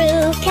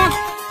kangaroo,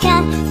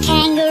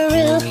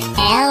 kangaroo.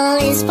 L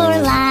is for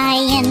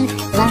lion,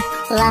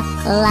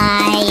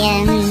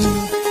 lion.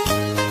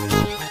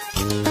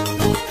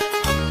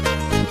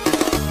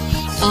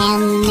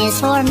 M is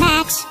for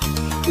mat,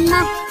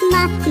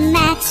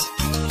 mat.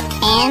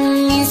 N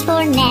is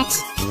for net,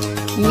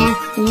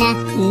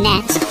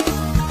 net.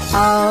 O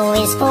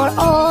is for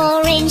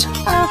orange,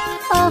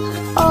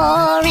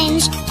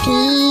 orange. P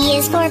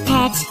is for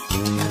pet,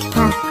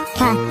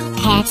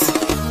 pet.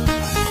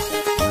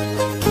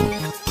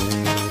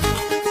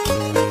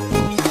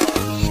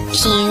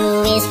 Q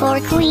is for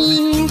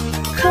queen,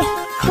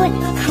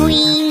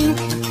 queen.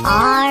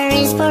 R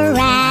is for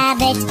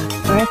rabbit,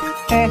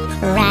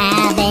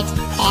 rabbit.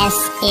 S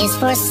is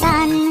for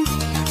sun,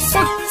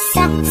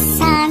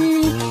 sun.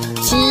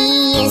 T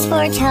is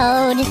for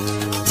toad,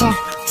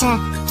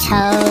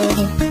 toad.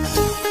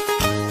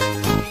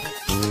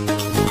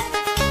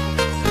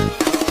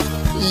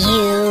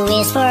 U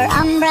is for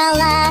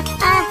umbrella,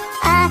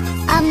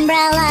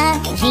 umbrella.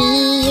 V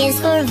is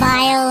for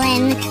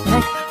violin,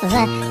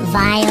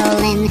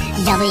 violin.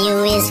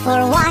 W is for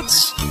watch,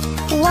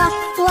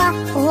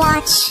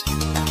 watch.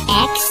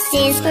 X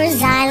is for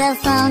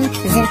xylophone,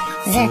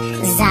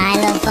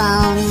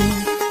 xylophone.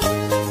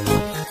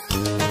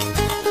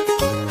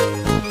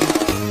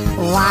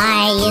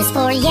 Y is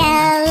for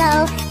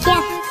yellow,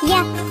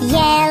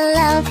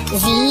 yellow.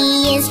 Z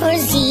is for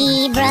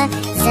zebra,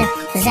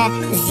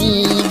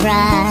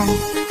 zebra.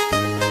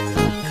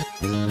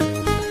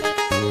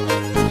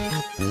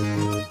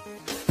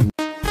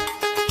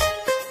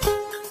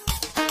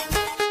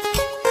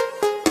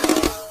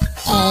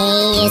 A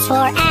is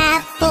for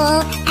apple,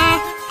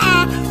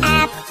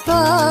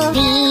 apple. B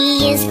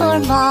is for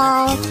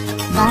ball,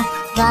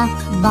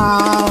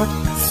 ball.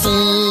 C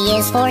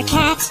is for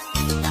cat,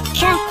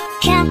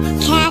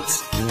 cat.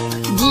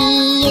 D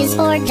is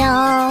for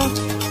doll,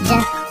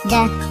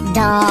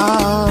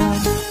 doll.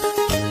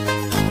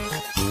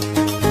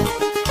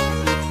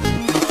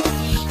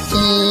 E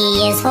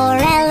is for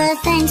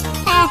elephant,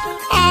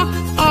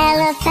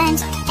 elephant.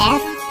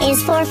 F is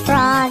for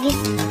frog,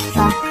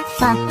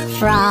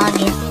 frog.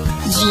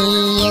 G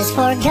is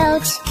for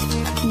goat,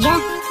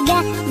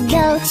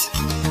 goat.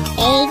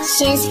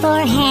 H is for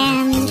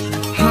hand,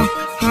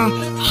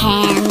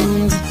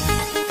 hand.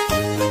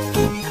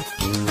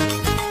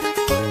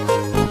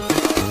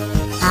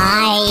 I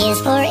is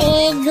for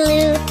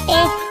igloo,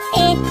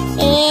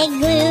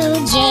 igloo.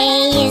 J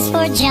is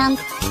for jump,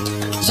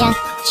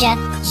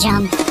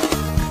 jump.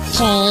 K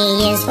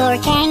is for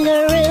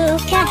kangaroo,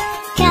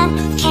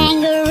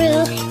 kangaroo.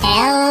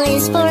 L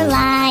is for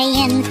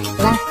lion,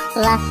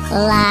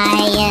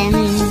 lion.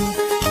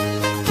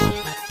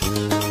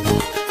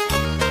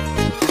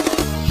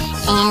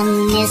 M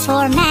is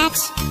for mat,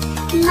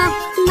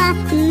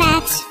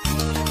 mat.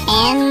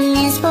 N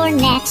is for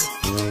net,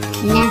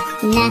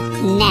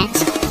 net.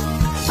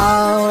 O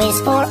is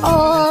for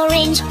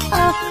orange,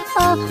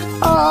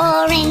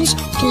 orange.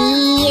 P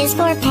is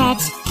for pet,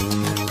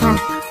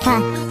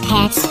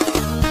 pet.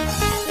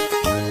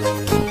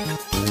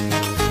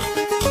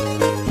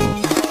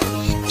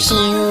 Q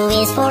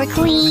is for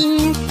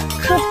queen,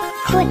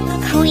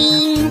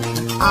 queen.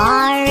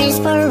 R is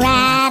for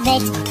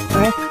rabbit,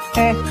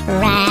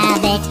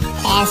 rabbit.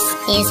 S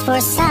is for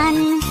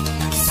sun,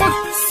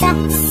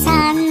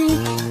 sun.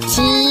 T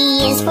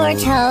is for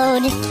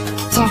toad,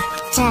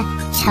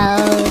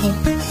 toad.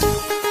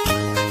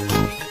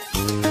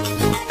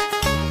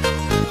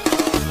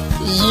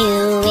 U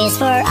is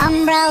for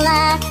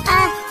umbrella,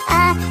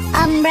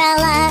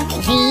 umbrella.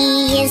 V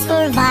is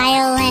for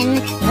violin,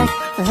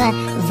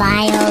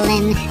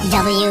 violin.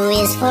 W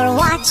is for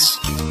watch,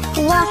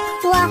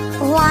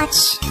 watch.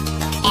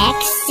 X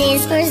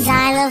is for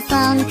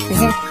xylophone,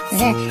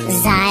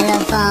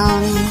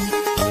 xylophone.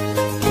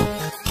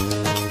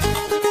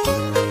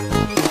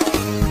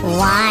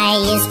 Y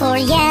is for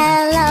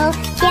yellow,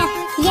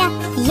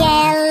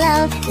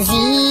 yellow. Z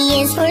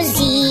is for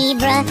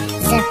zebra,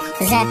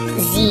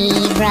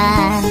 zebra.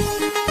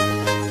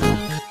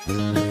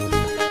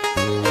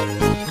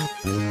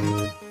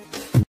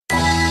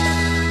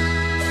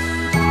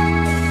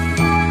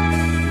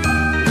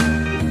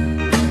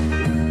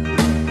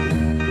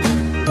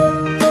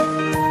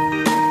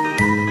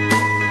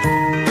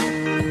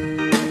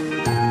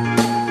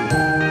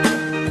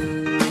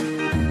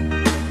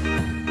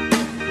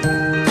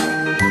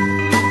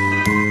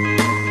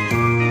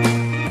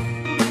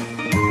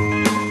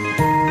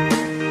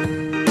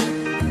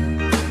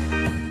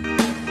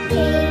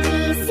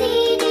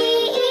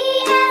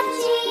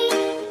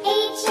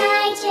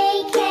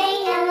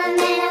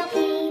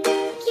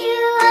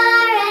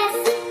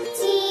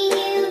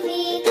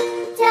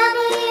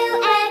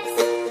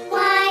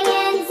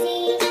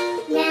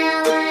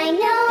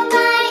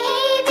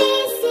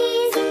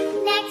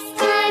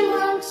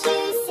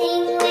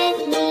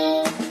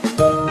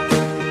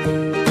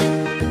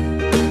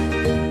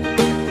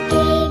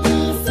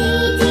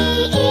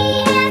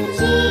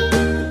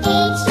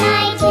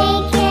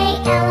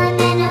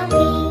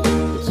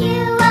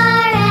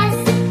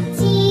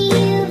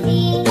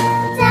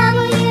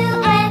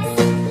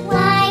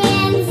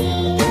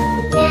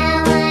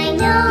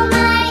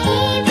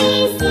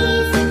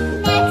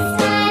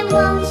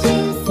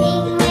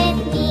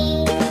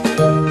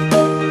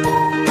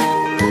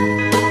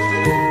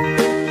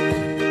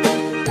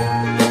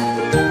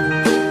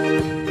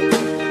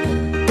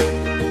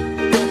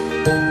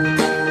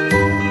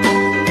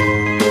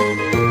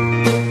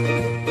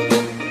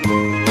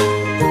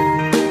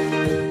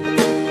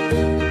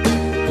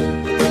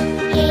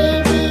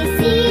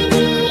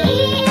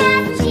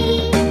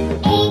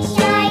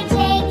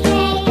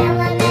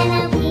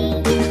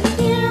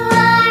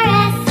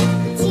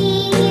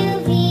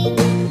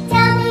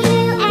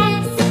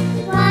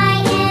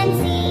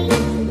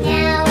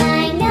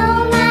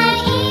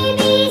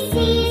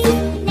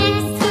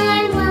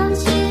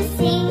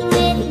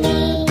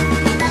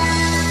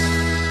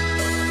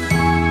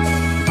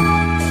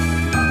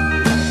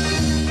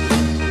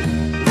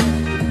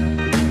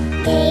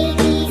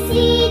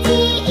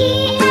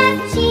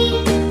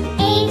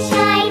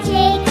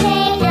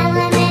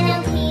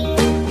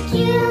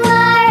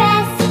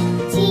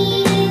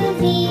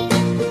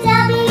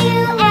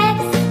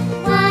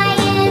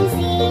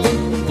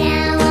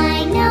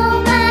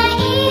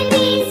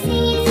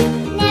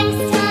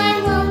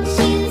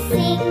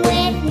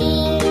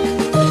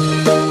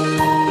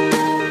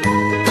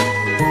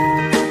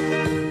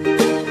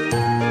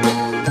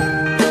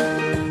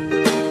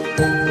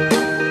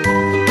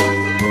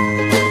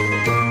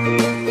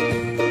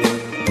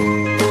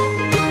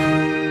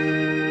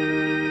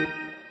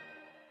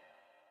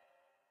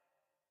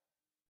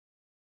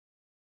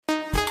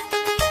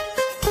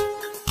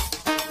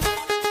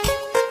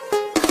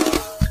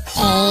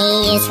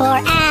 is for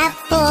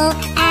apple,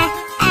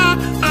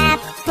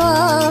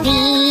 apple. B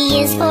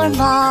is for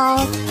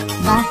ball,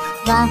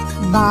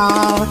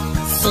 ball.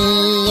 C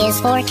is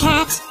for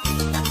cat,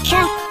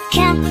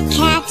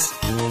 cat.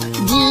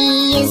 D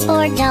is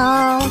for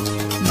doll,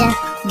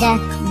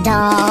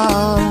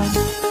 doll.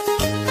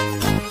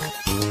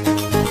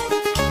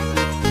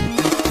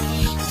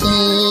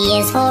 E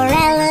is for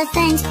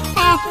elephant,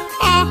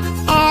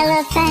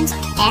 elephant.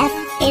 F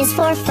is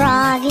for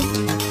frog,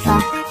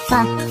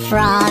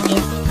 frog.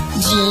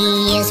 G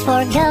is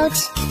for goat,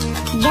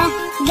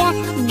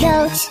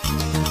 goat.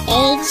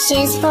 H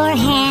is for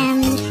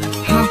hand,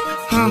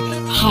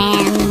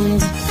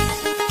 hand.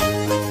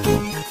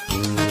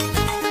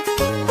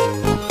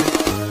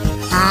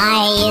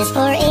 I is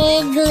for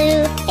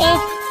igloo,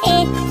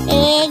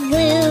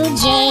 igloo.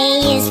 J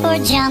is for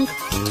jump,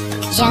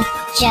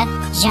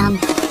 jump.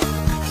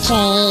 K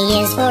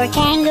is for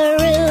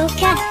kangaroo,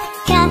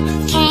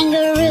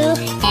 kangaroo.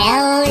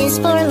 L is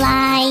for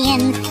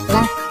lion,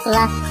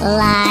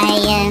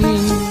 lion.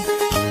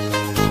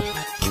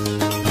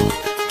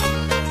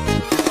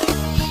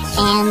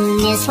 M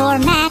is for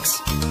mat,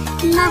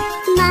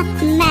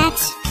 mat.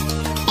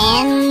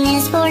 N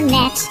is for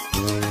net,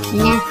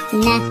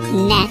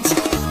 net.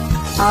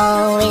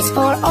 O is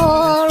for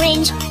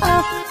orange,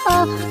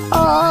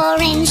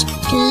 orange.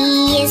 P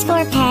is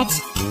for pet,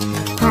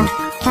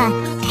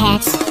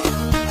 pet.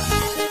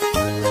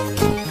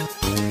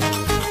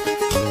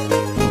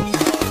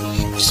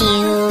 Q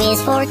is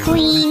for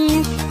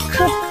queen,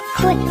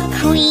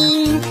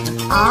 queen.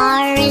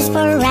 R is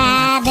for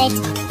rabbit,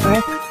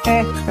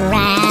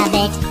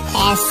 rabbit.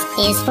 S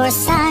is for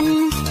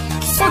sun,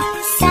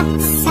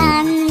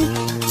 sun.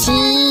 T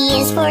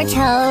is for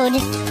toad,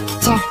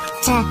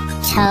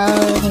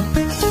 toad.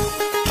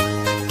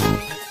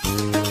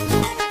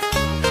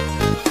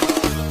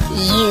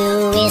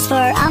 U is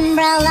for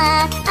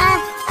umbrella,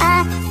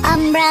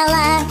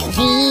 umbrella. V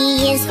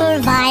is for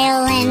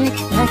violin,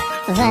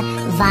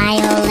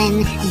 violin.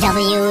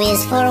 W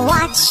is for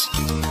watch,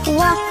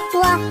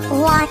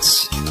 watch.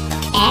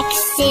 X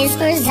is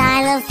for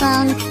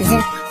xylophone,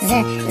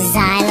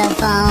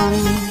 xylophone.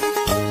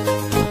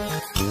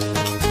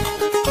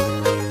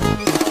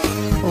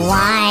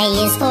 Y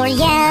is for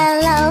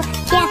yellow,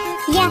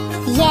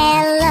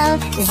 yellow.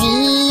 Z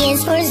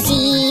is for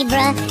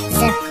zebra,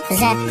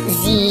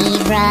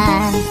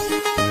 zebra.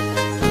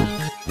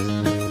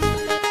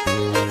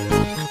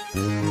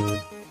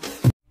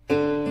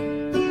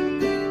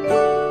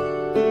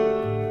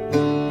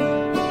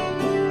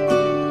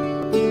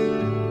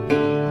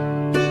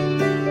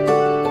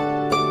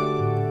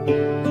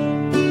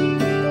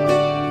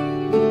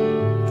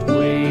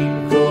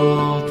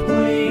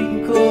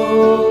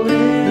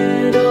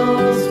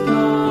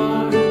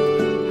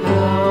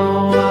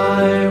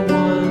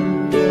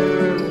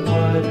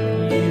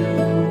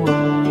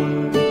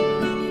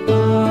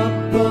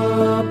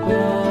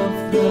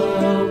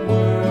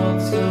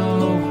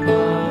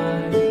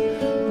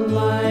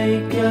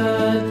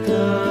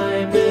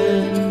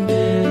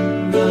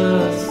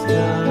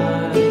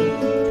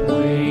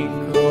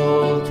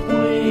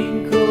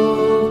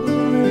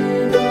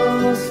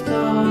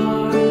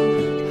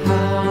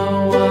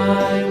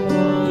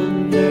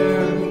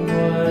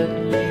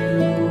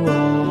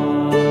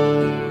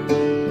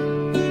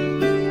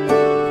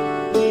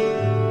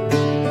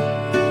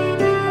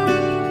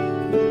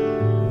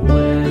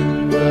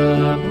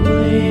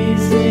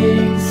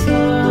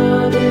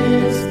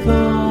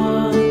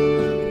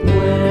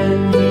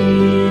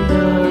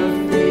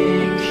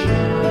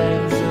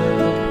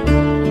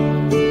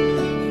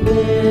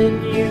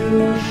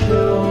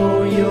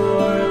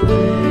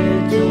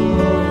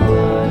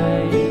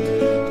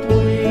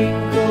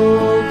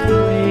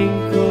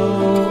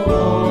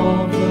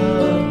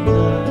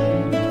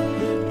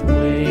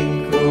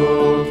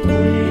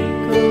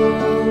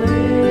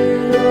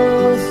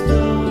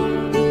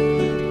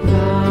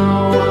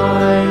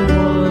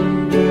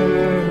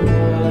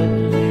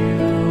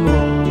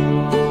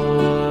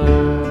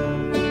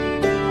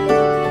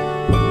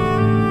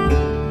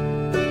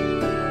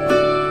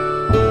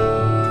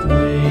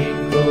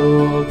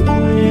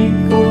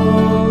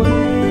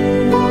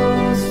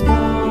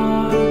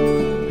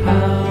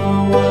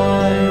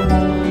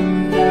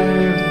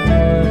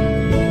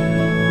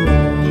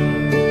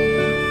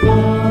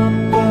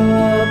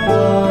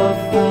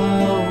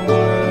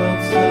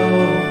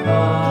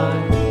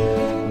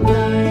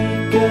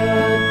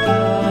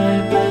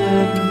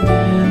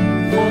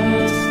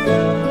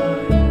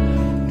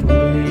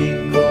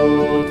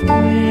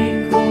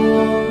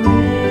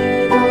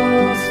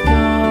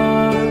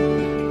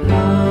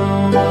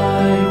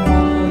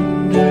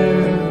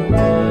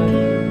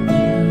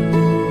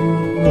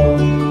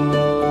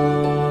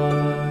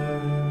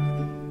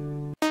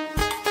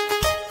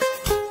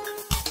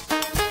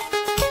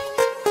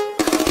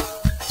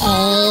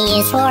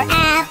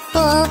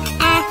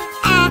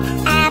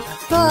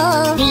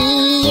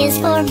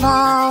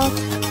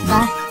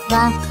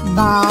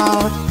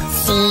 ball.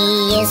 C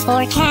is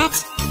for cat,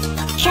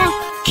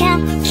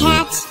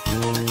 cat.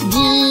 D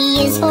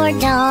is for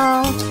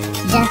doll,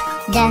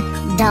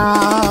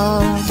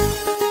 doll.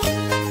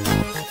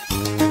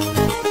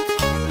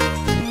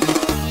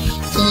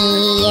 E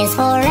is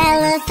for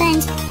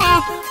elephant,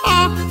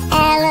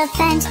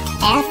 elephant.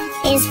 F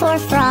is for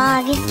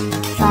frog,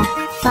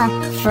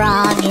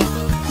 frog.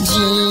 G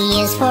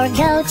is for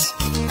goat,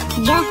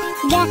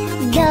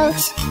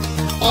 goat.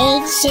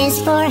 H is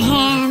for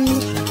hand,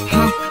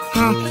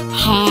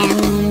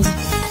 hand.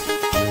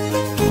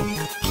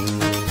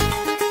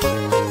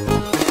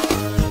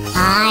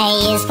 I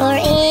is for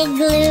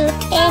igloo,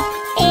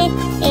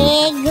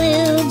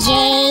 igloo. J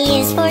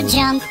is for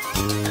jump,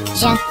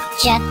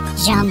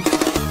 jump.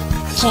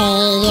 K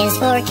is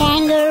for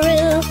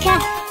kangaroo,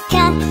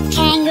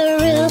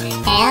 kangaroo.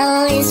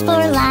 L is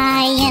for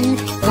lion,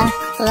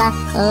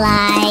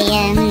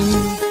 lion.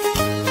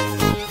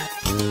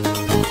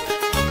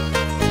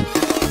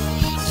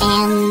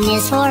 N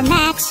is for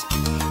mat,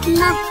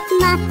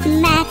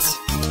 mat.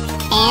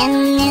 N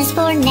is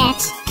for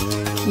net,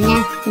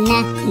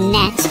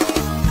 net.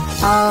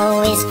 O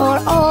is for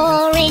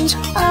orange,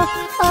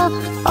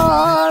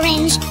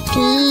 orange. P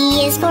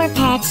is for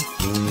pet,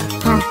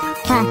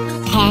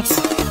 pet.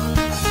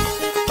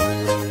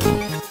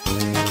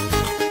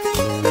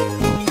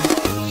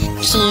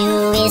 Q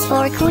is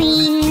for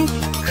queen,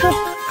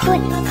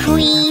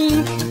 queen.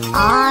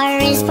 R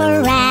is for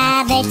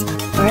rabbit,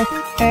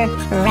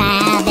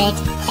 rabbit.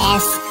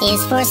 S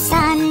is for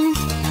sun,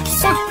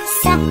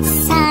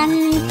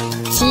 sun.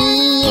 T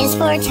is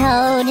for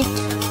toad,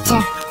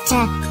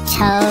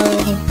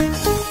 toad.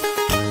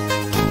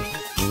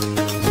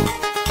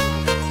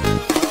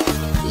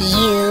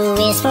 U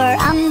is for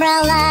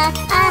umbrella,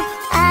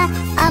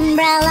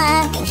 umbrella.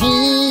 V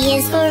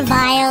is for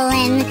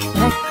violin,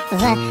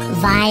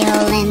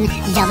 violin.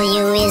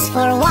 W is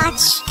for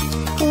watch,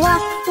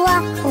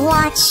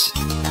 watch.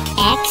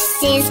 X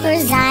is for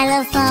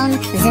xylophone,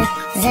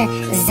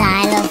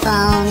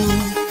 xylophone.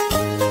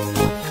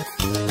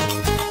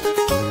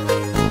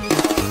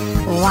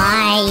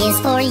 Y is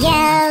for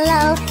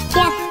yellow,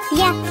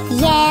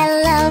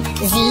 yellow.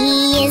 Z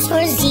is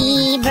for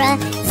zebra,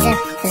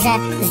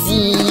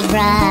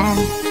 zebra.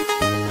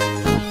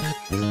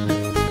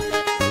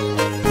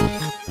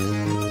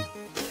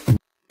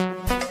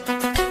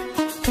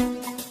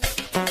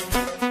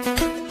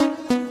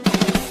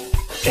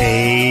 A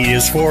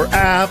is for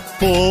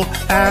apple,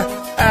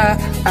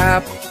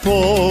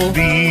 apple. B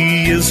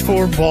is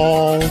for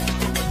ball,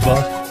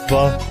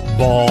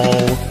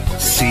 ball.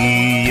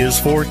 C is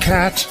for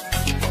cat,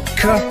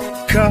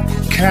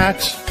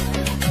 cat.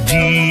 D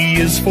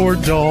is for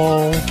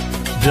doll,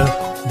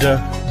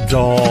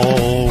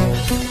 doll.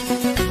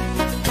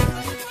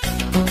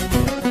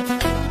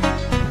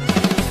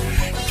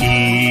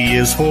 E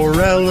is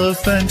for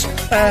elephant,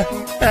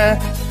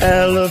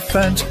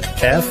 elephant.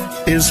 F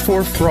is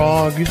for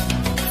frog,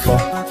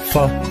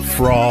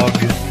 frog.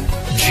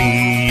 G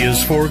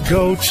is for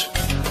goat,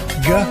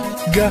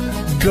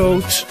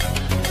 goat.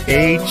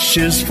 H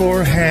is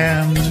for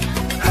hand,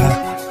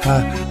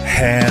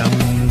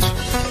 hand.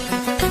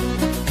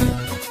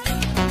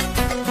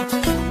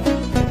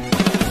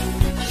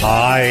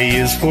 I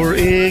is for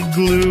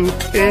igloo,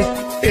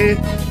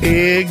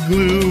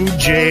 igloo.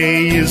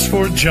 J is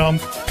for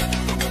jump,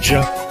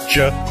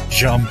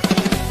 jump.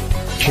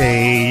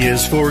 K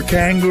is for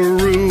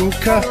kangaroo,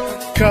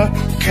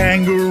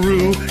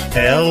 kangaroo.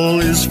 L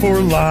is for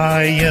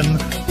lion,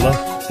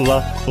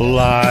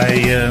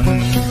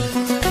 lion.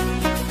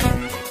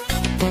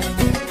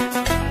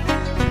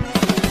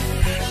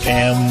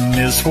 M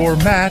is for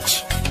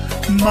mat,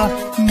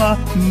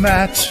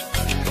 mat.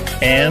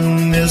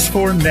 N is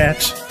for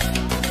net,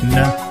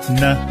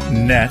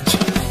 net.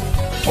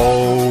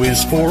 O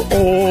is for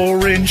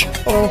orange,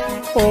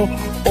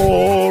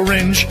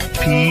 orange.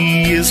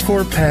 P is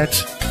for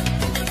pet,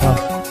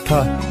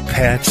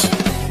 pet.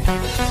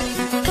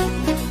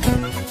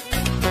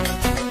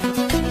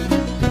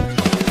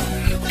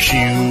 Q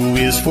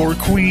is for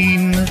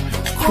queen,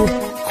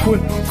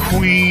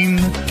 queen.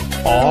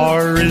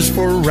 R is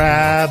for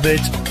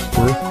rabbit,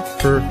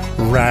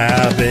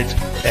 rabbit.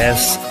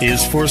 S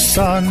is for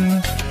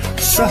sun,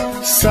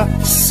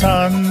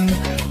 sun.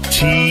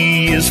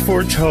 T is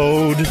for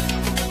toad,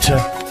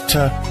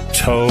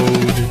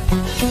 toad.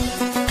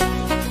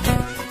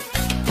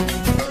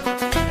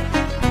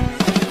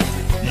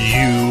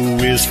 U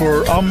is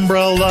for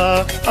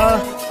umbrella,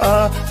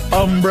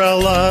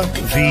 umbrella.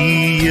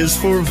 V is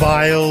for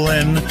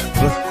violin,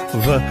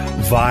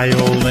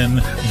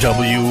 violin.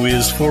 W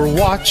is for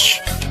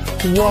watch,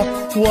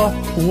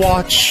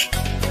 watch.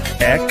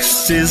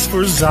 X is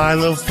for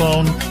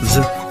xylophone,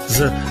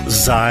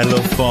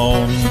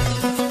 xylophone.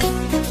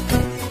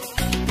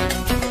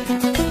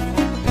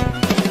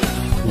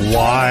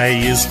 Y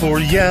is for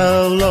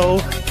yellow,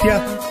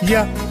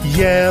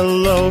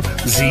 yellow.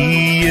 Z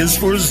is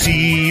for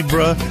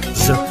zebra,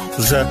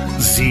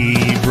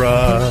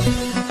 zebra.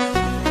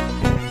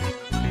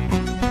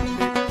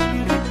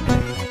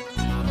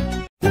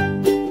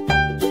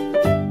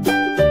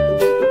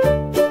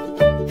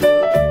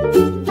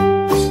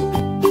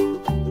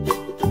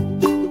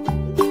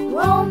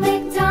 Old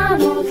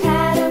MacDonald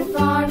had a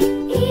farm,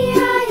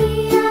 E-I-E.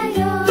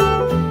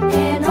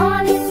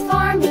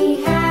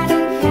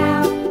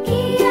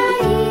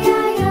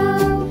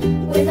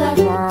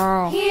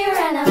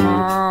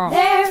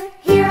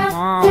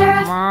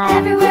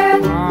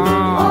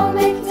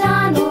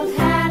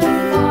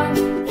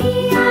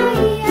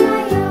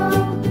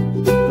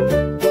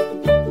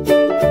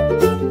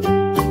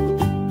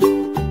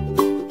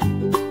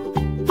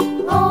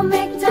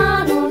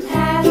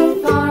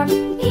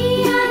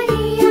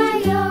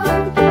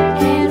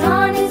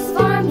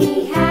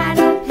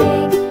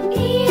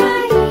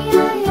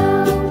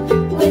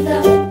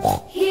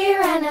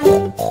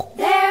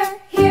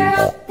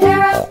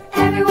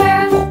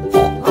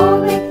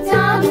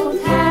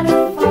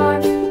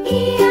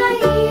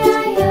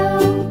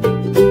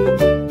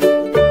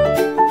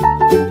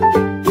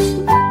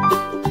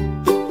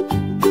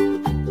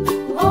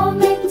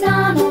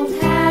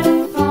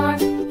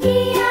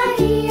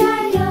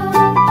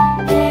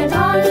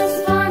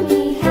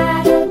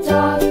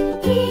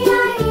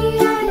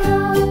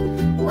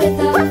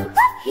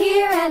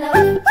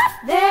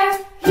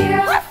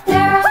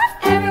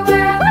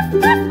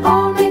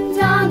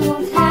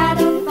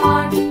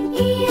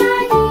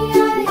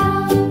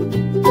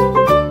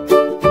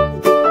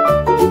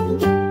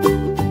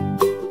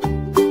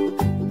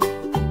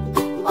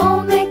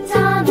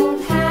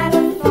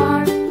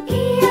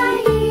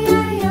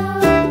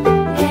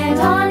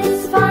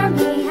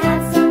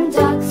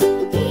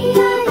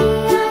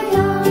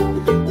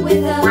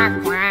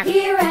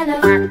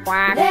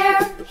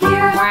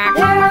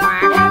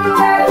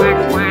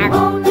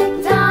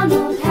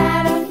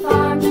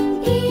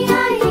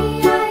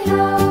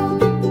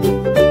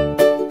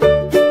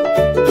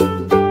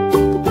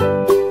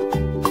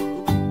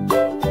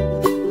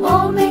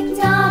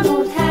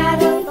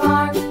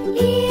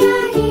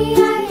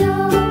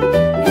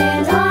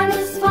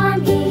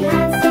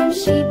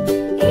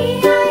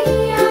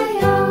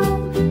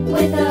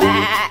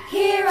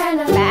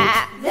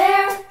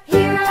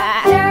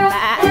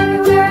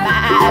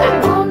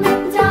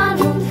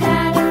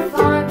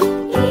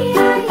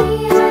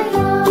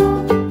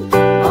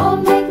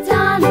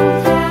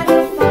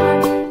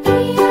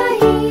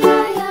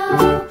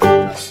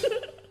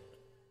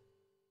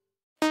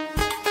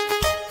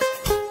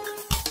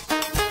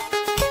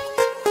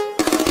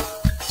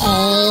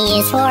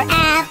 for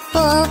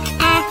apple,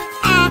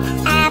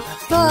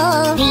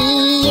 apple. B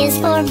is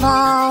for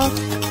ball,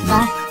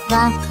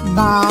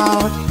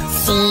 ball.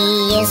 C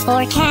is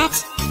for cat,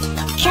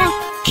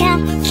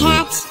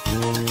 cat.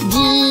 D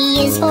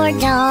is for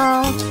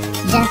doll,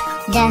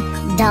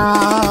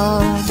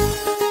 doll.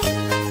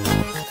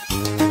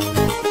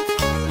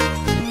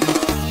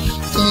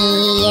 E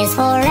is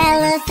for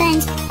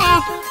elephant,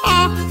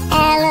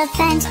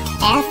 elephant.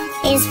 F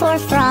is for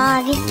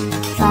frog,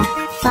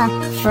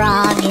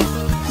 frog.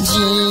 G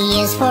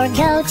is for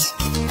goat,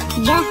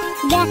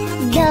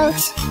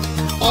 goat.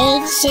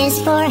 H is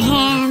for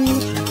hand,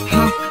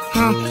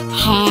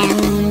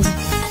 hand.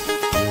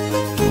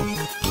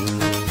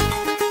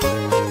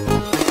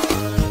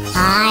 I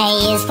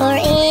is for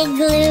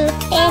igloo,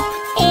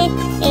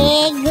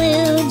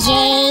 igloo. J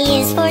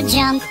is for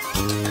jump,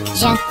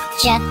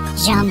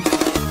 jump.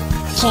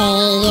 K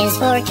is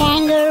for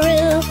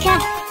kangaroo,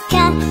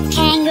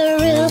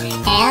 kangaroo.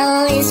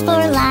 L is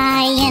for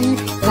lion,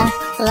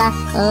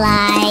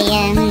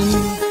 lion.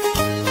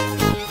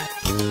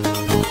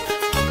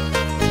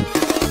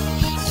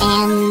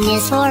 N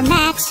is for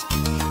mat,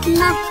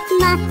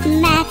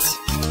 mat.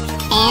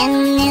 N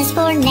is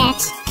for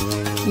net,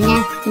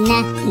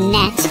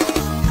 net.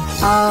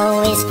 O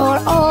is for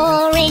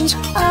orange,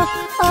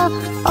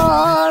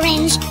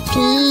 orange. P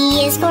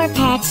is for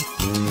pet,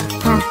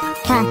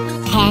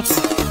 pet.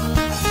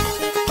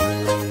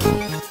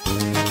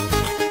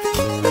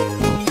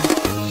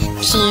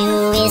 Q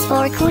is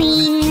for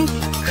queen,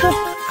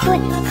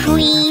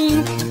 queen.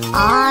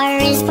 R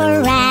is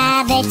for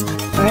rabbit,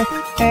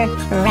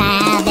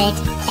 rabbit.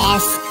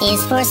 S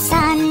is for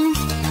sun,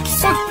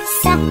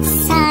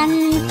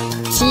 sun.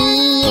 T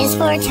is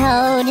for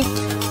toad,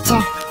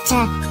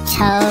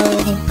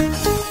 toad.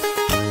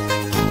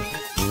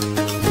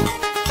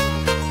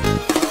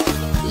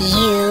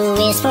 U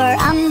is for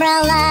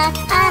umbrella,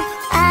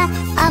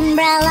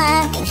 umbrella.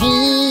 V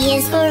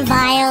is for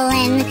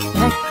violin,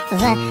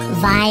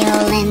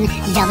 violin.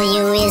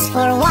 W is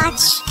for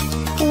watch,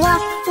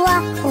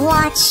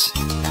 watch.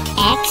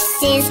 X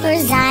is for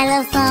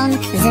xylophone,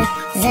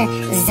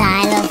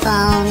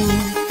 xylophone.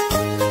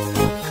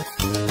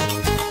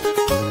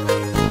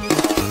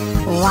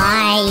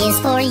 Y is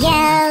for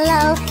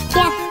yellow,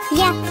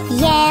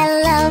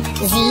 yellow.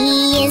 Z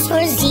is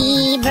for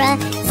zebra,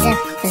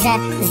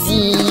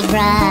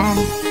 zebra.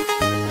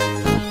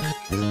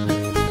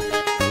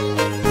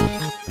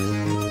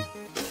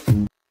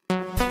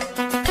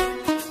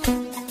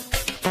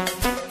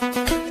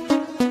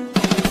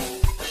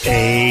 A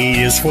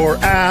is for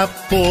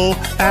apple,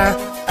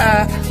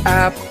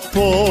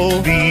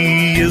 apple. B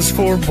is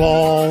for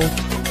ball,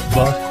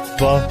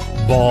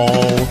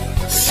 ball.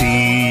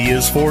 C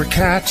is for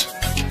cat,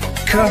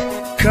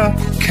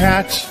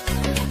 cat.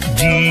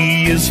 D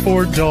is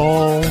for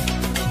doll,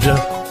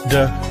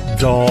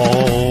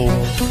 doll.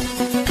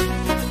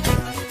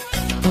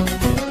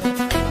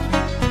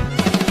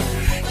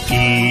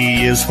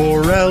 E is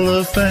for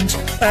elephant,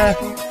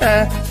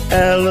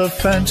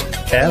 elephant.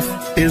 F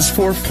is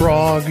for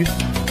frog,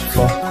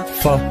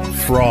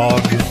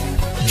 frog.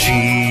 G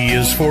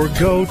is for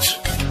goat,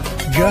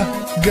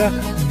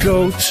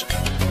 goat.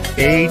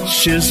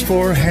 H is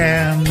for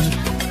hand,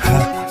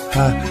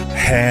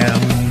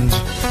 hand.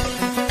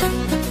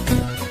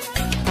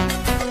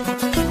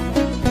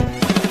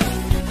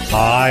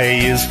 I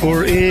is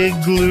for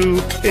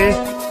igloo,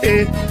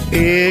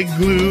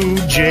 igloo.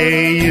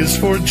 J is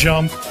for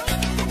jump,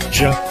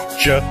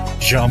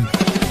 jump.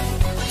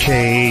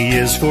 K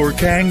is for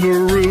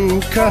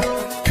kangaroo,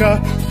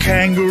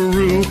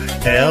 kangaroo.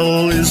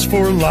 L is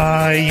for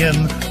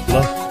lion,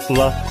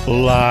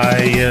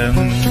 lion.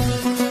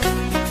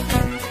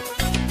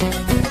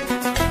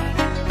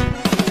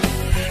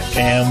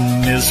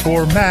 M is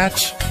for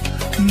mat,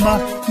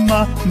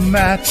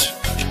 mat.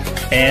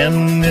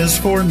 N is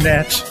for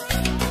net,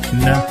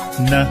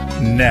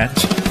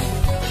 net.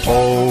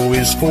 O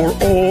is for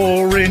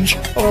orange,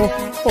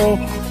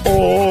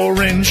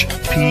 orange.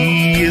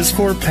 P is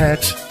for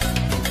pet,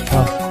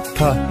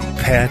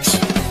 pet.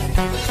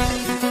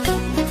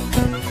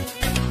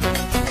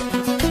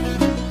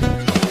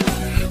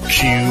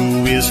 Q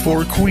is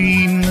for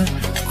queen,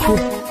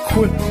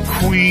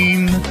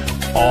 queen.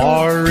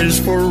 R is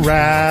for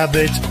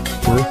rabbit,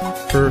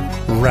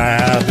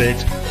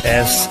 rabbit.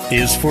 S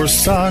is for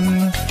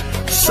sun,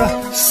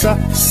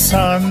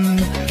 sun.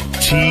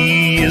 T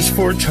is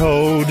for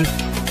toad,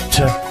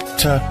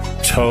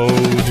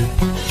 toad.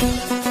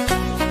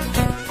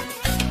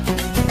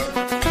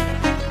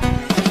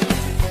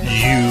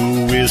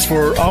 U is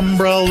for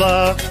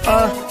umbrella,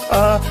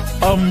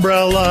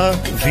 umbrella.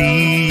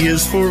 V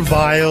is for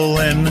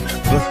violin,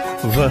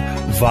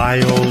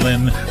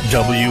 violin.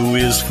 W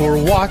is for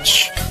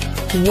watch,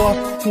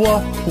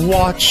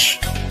 watch.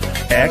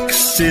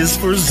 X is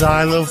for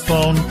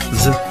xylophone,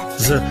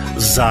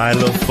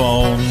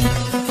 xylophone.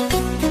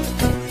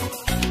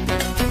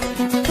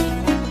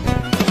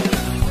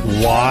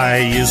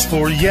 Y is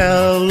for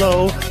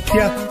yellow,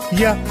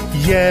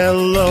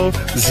 yellow.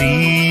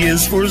 Z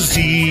is for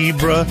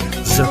zebra.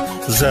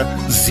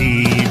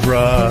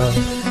 Zebra.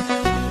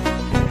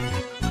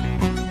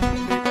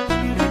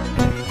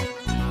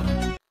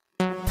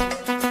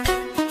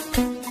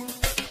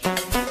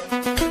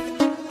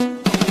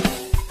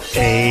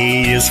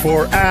 A is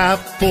for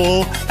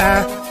apple.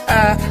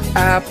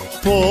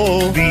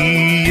 Apple. B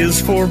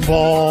is for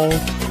ball.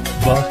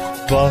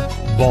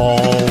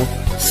 Ball.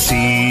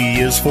 C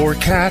is for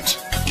cat.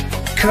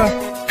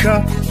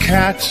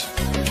 Cat.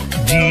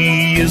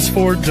 D is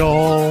for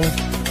doll.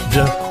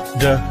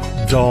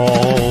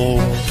 Doll.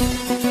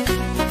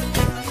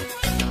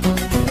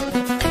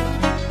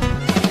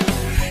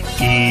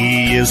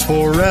 E is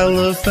for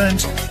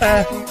elephant.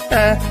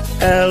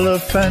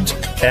 Elephant.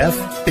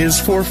 F is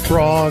for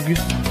frog.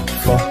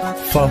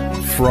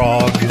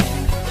 Frog.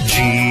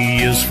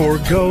 G is for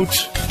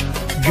goat.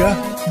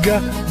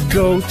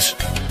 Goat.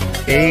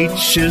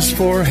 H is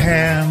for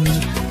hand.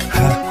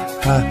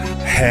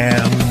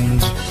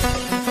 Hand.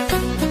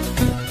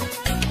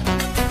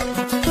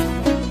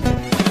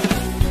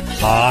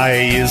 I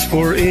is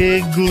for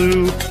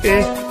igloo.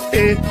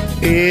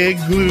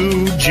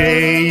 Igloo.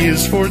 J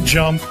is for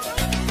jump.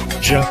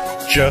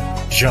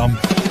 Jump.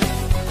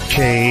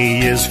 K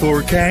is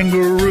for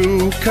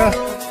kangaroo.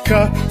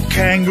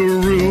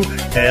 Kangaroo.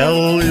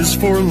 L is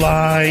for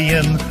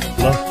lion.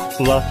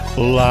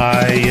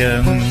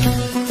 Lion.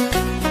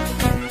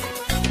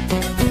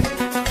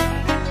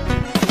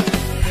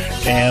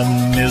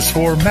 M is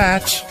for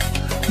mat.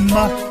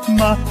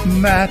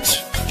 Mat.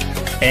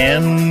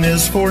 N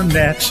is for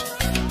net.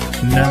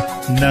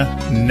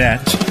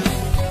 Net.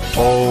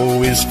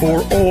 O is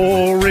for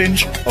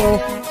orange.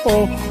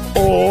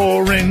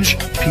 Orange.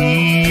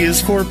 P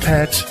is for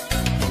pet.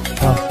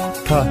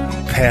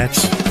 Pet.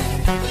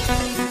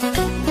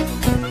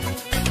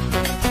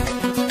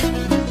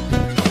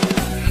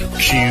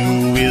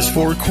 Q is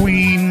for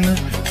queen.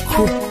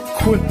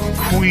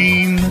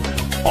 Queen.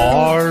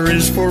 R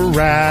is for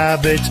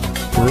rabbit.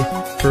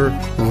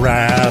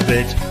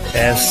 Rabbit.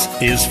 S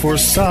is for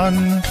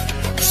sun.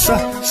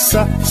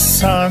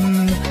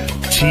 Sun.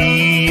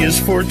 T is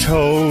for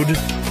toad.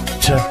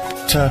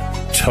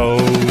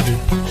 Toad.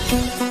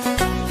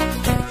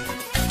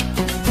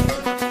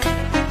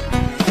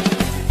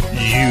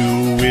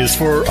 U is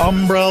for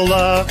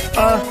umbrella.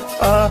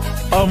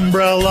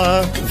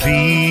 Umbrella.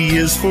 V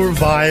is for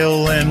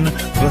violin.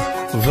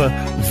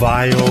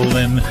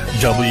 Violin.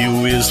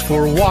 W is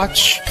for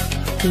watch.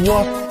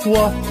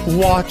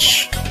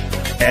 Watch.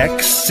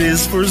 X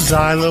is for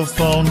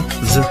xylophone.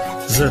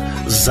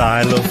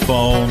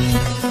 Xylophone.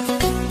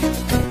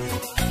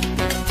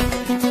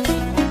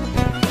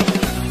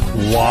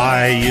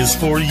 Y is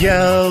for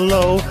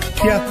yellow.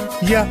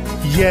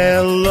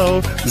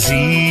 Yellow.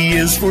 Z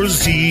is for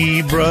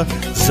zebra.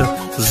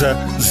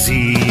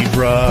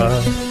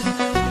 Zebra.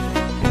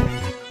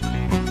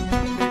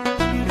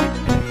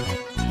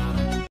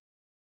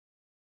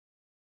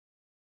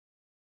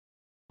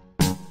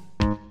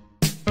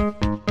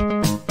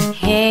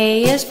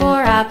 A is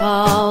for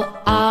apple.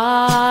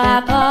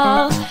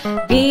 Apple.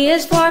 B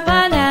is for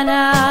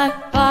banana.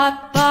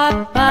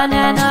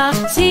 Banana.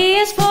 C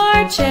is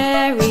for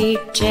cherry.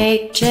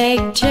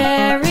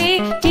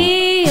 Cherry.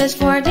 D is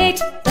for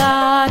date.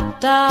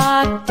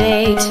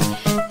 Date.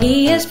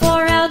 E is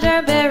for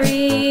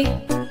elderberry.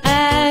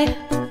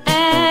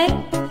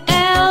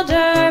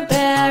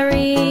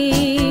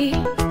 Elderberry.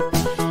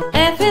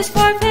 F is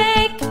for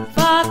fig.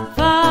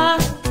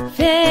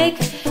 Fig.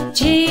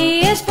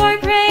 G is for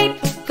grape.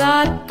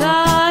 Got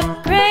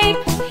grape.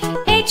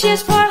 H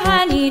is for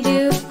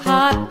honeydew.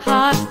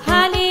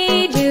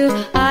 Honeydew.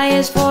 I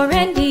is for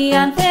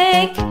Indian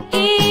fig.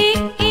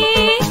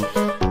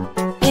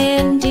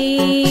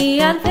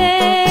 Indian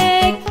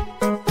fig.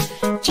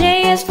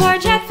 J is for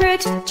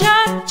jackfruit.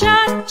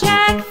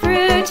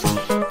 Jackfruit.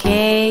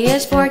 K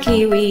is for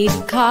kiwi.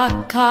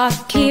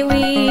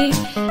 Kiwi.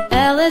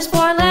 L is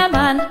for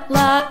lemon.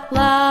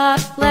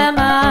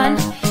 Lemon.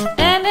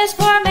 M is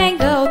for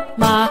mango.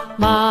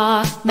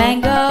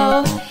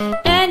 Mango.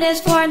 N is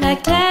for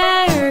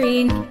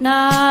nectarine.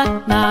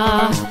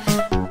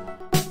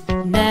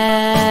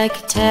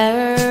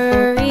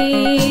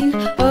 Nectarine.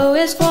 O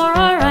is for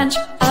orange.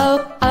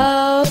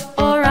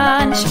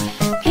 Orange.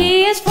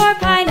 P is for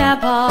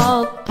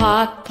pineapple.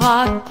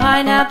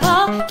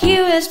 Pineapple.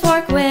 Q is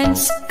for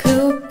quince.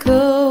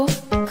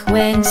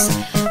 Quince.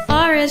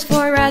 R is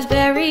for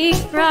raspberry.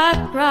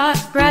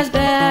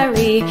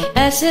 Raspberry.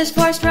 S is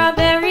for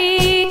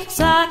strawberry.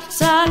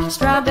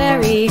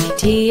 Strawberry.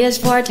 T is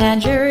for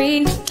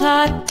tangerine.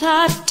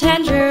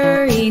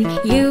 Tangerine.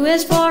 U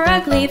is for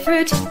ugly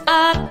fruit.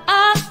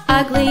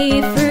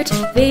 Ugly fruit.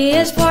 V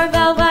is for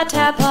velvet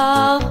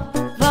apple.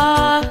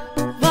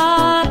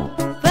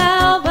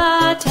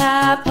 Velvet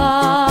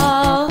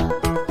apple.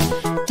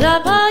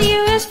 W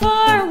is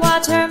for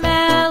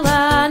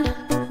watermelon.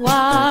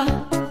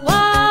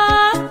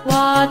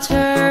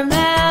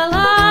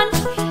 Watermelon.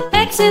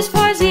 X is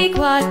for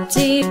zebra.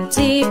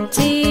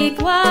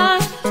 Zebra.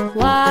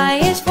 Y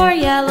is for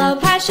yellow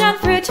passion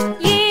fruit.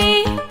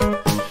 Yee.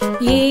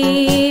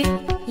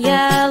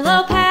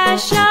 yellow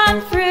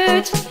passion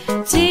fruit.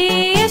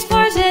 T is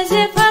for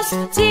Sisyphus,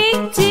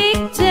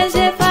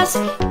 Sisyphus.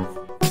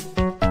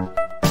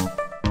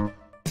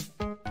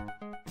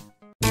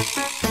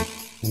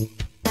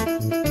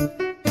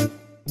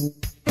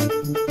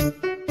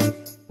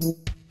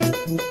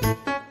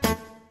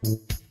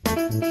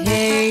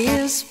 K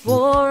is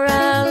for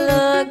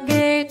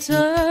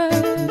alligator,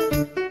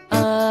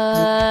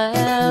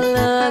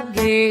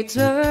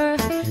 alligator.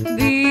 B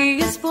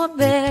is for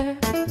bear,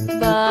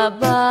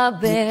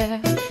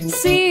 bear.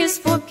 C is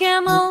for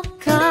camel,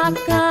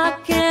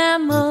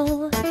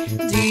 camel.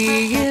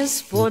 D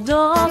is for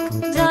dog,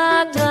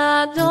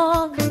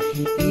 dog.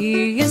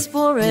 E is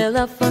for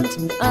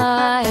elephant,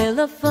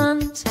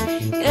 elephant.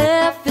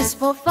 F is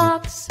for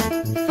fox,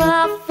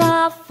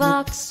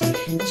 fox.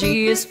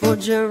 G is for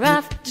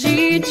giraffe,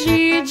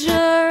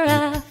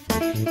 giraffe.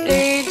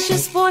 H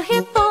is for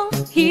hippo,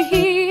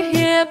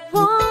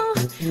 hippo.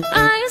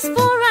 I is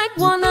for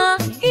iguana,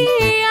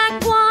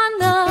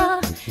 iguana.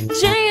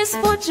 J is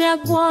for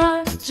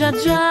jaguar,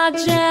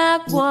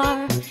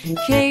 jaguar.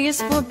 K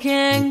is for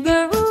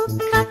kangaroo,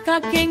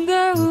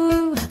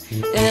 kangaroo.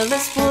 L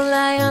is for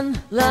lion,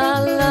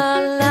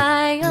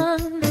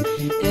 lion.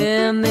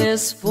 M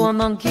is for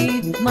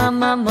monkey,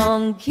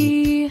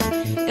 monkey.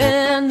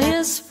 N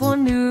is for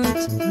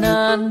newt,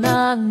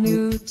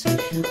 newt.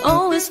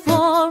 O is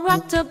for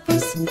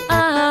octopus,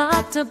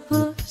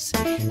 octopus.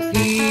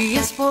 P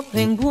is for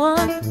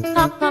penguin,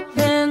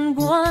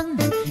 penguin.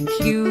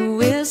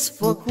 Q is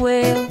for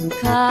quail,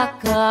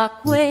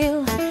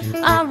 quail.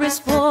 R is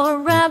for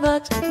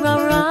rabbit,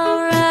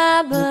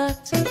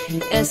 rabbit.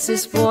 S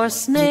is for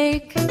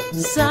snake,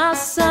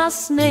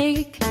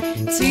 snake.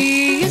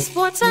 T is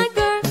for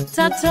tiger,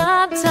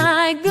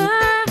 tiger.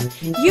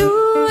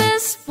 U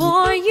is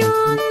for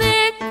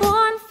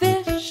unicorn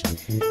fish,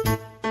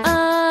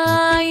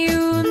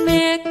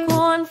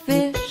 unicorn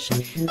fish.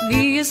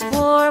 V is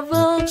for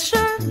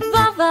vulture,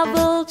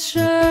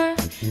 vulture.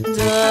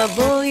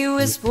 W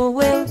is for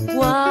whale,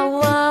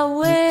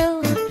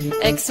 whale.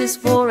 X is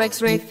for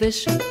X-ray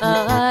fish,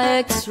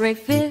 X-ray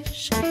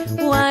fish.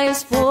 Y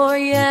is for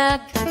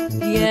yak,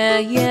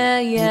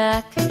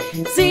 yak.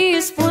 Z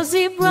is for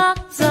zebra,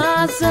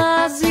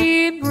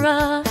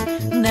 zebra.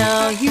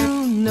 Now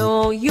you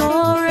know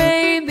your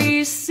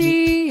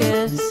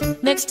ABCs.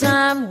 Next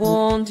time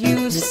won't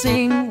you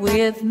sing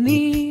with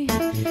me?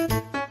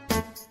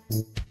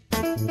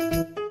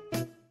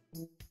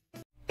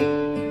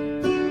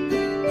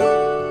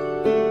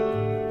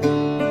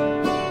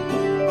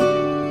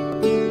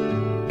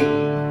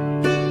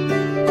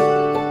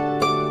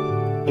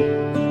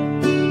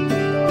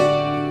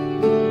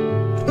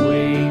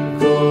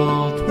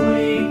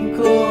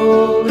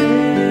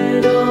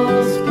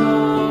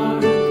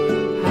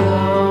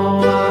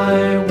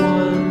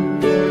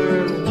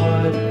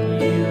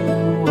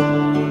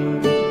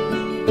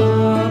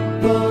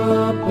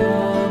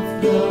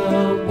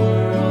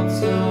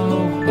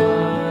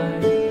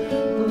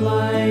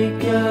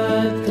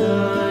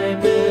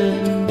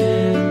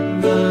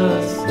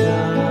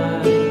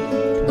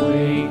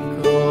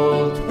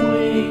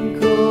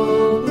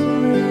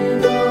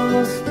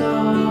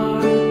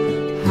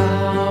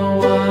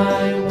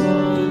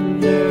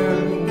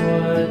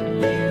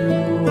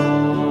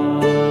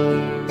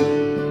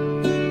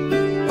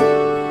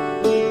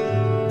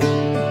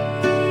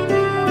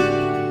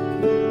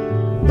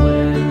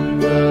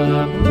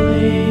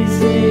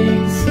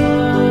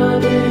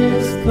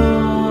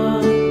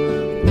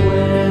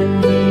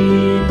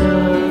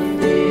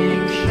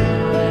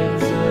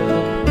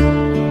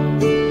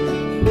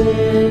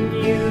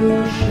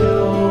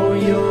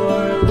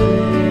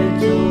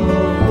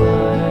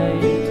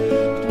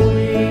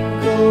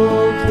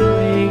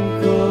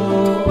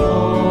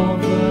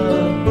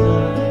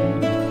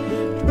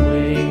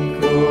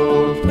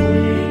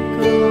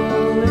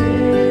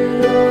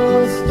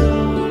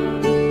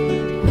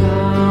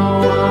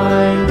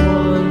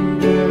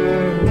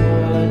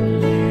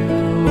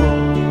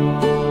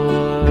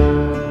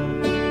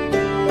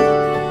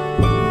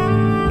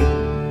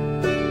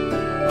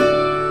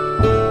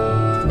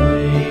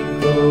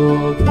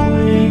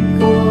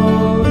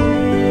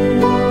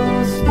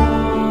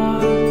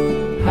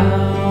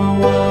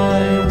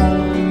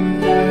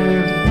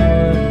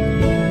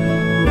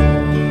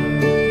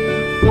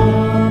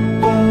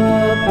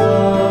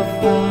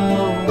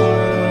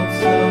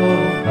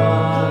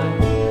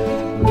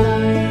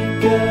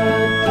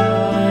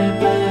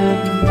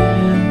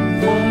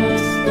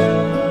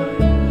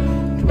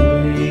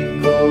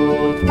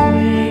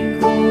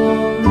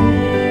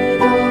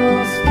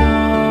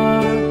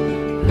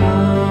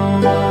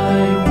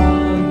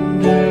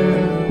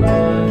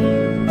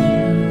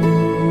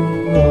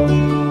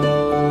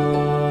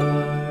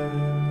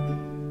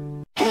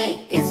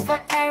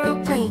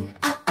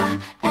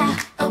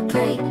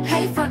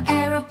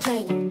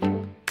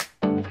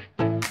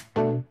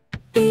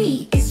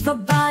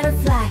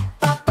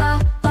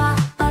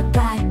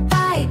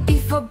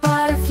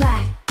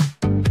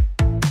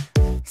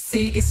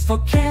 C is for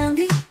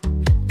candy,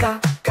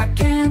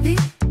 candy.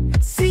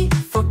 C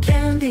for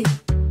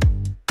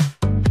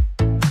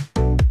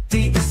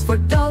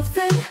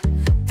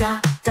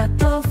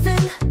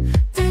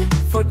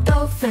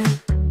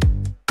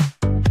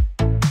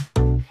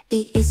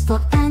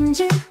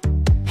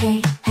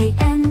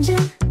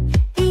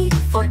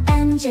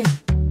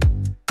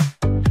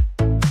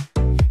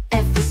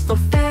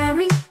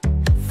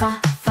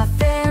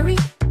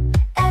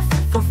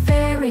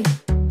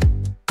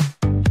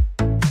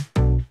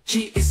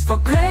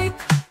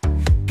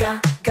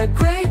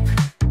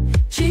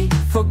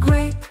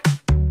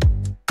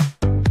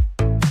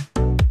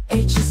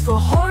for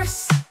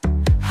horse,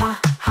 ha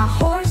ha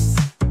horse.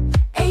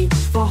 H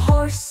for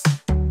horse.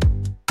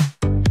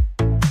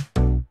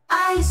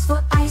 I is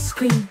for ice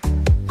cream,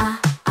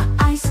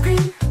 ice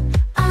cream.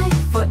 I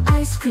for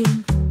ice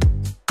cream.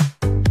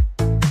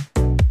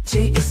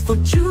 J is for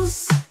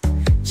juice,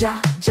 ja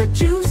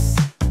juice.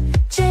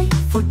 J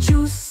for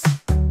juice.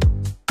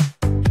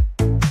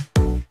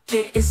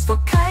 K is for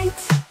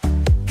kite,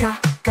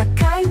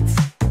 kite.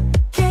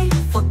 K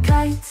for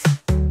kite.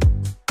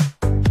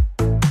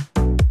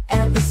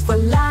 L is for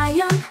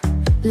lion,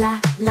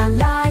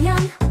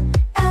 lion.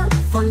 L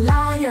for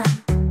lion.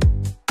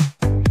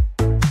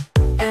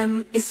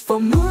 M is for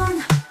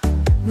moon,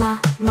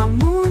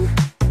 moon.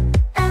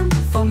 M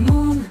for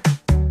moon.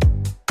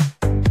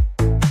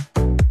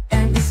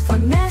 N is for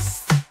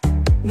nest,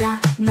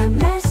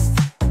 nest.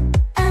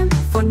 M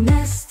for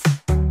nest.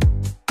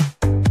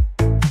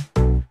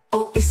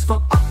 O is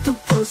for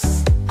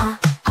octopus,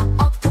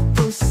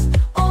 octopus.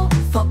 O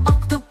for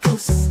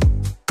octopus.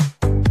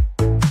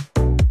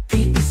 P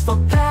is for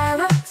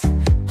parrot,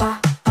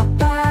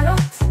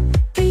 parrot.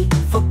 P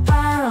for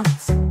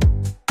parrot.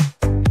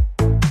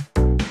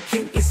 Q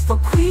is for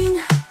queen,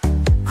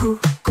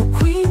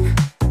 queen.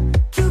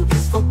 Q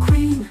is for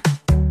queen.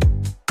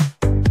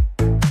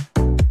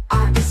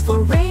 R is for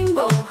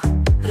rainbow,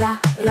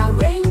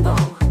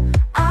 rainbow.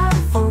 R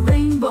for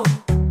rainbow.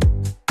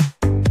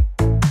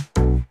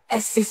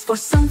 S is for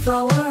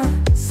sunflower,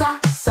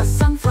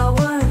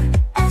 sunflower.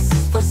 S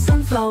for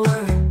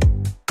sunflower.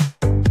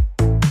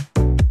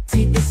 T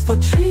is for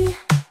tree,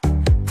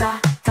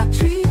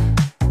 tree.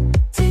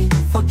 T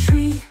for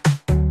tree.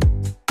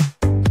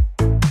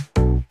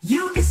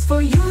 U is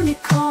for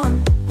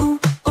unicorn,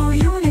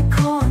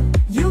 unicorn.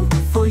 U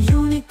for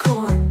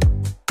unicorn.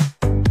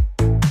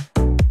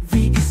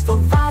 V is for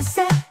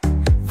vase,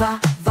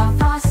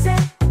 vase.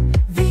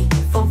 V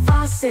for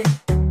vase.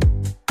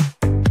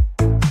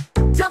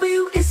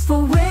 W is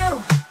for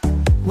whale,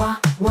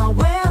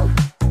 whale.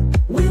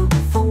 Wheel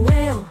for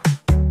whale.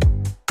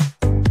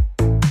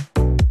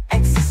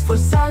 X is for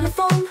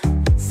xylophone,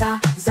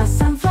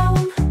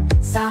 xylophone.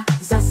 Za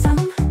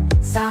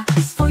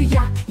is for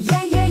ya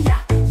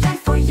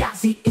for ya.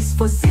 Z is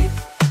for zip,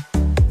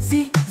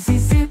 zip.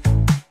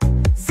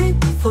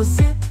 Zip for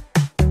zip.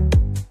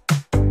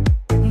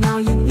 Now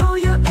you know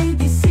your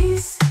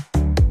ABCs.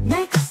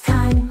 Next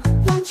time,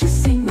 won't you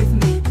sing with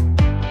me?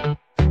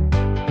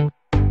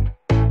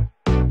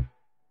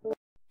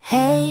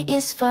 Hey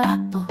is for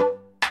apple,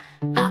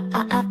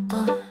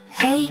 apple.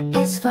 Hey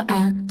is for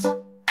ant,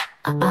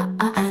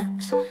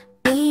 ant.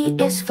 B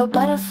is for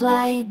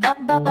butterfly,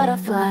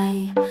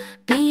 butterfly.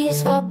 B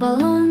is for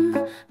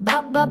balloon,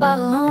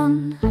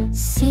 balloon.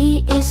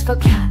 C is for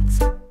cat,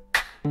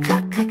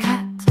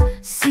 cat.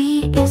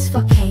 C is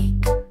for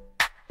cake,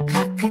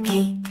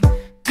 cake.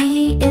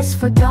 D is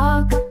for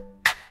dog,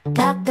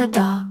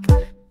 dog.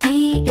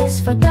 D is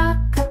for duck,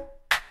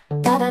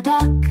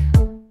 duck.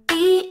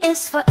 E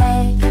is for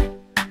egg,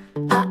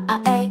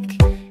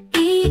 egg.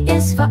 E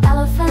is for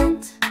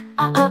elephant,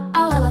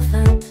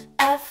 elephant.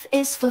 F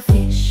is for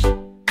fish,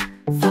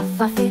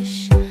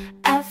 fish.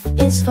 F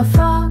is for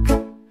frog,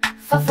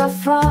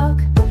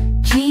 frog.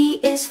 G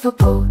is for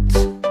goat,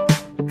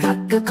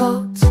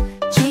 goat.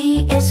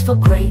 G is for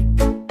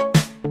grape,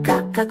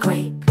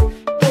 grape.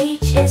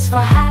 H is for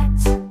hat,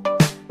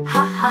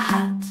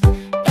 hat.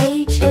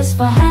 H is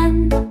for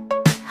hen,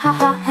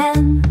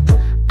 hen.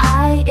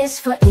 I is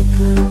for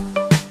igloo,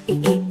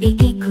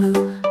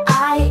 igloo.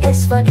 I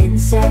is for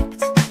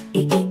insect,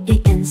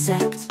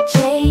 insect.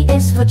 J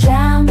is for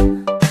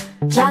jam,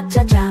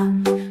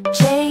 jam.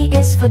 J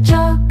is for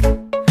jug,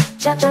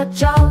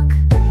 jug.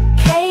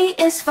 K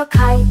is for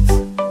kite,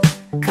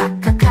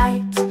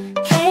 kite.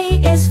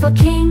 K is for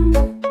king,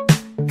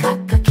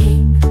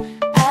 king.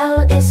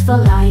 L is for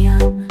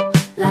lion,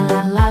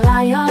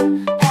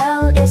 lion.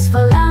 L is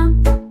for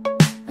lamp,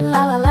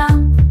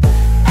 lamp.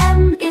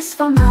 M is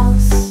for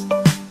mouse,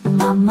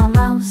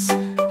 mouse.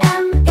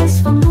 M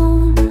is for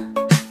moon,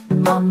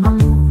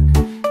 moon.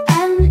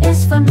 N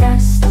is for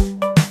nest,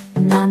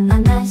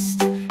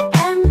 nest.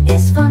 M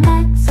is for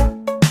net,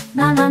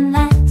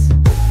 net.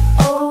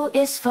 O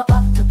is for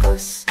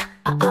octopus,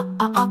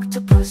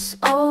 octopus.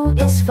 O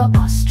is for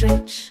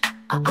ostrich,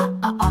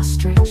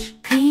 ostrich.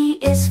 P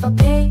is for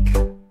pig,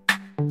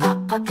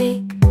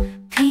 pig.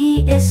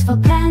 P is for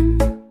pen,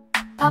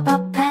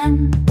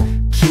 pen.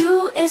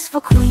 Q is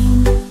for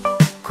queen,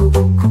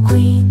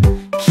 queen.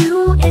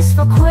 Q is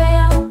for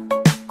quail,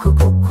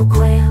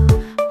 quail.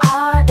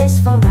 R is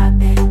for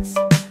rabbit,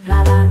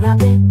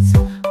 rabbit.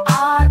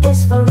 R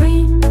is for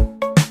ring,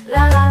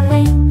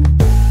 ring.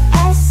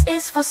 S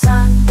is for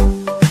sun,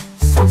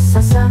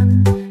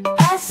 sun.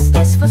 S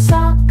is for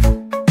sock,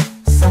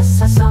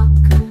 sock.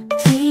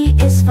 T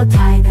is for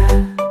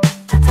tiger,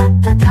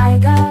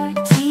 tiger.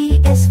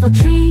 T is for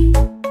tree,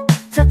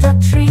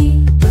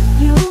 tree.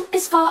 U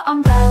is for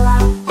umbrella,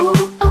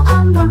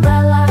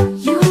 umbrella.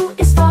 U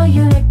is for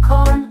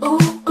unicorn,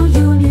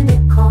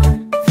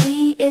 unicorn.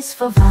 V is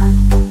for van,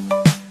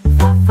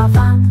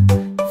 van.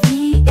 V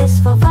is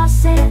for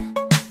vase,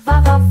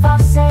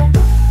 vase.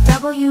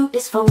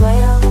 is for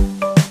whale,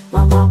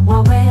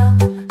 whale.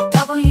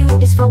 W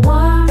is for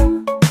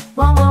worm,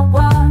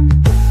 worm.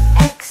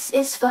 X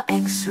is for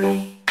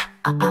X-ray,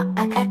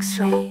 an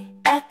X-ray.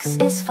 X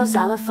is for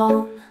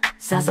xylophone,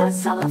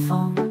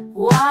 xylophone.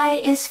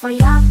 Y is for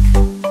yak,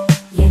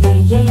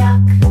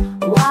 yak.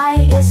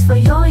 Y is for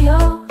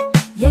yo-yo,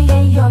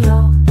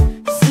 yo-yo.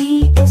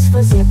 Z is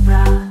for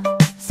zebra,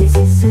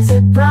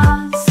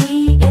 zebra.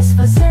 Z is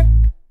for zip,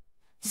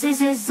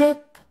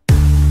 zip.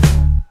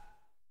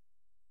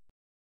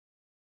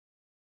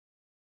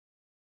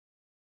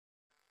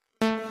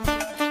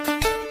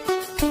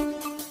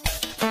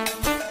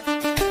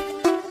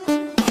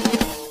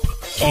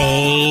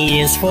 A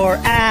is for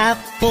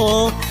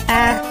apple,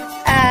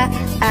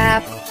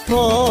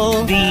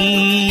 apple.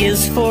 B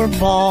is for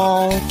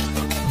ball,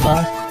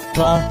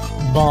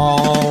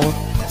 ball.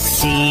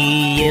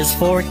 C is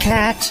for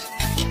cat,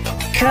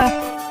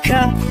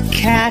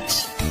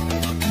 cat.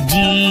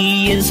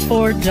 D is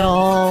for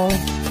doll,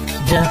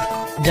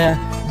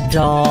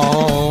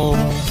 doll.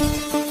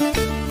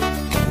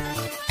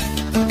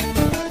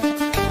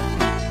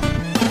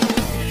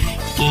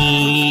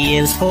 E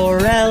is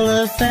for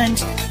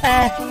elephant,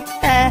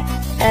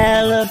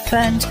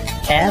 elephant.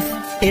 F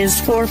is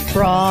for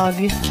frog,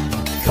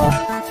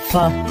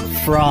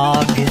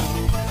 frog.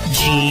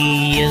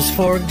 G is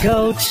for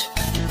goat,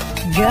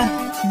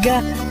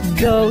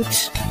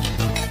 goat.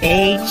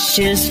 H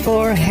is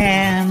for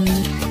hand,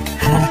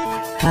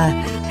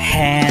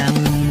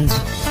 hand.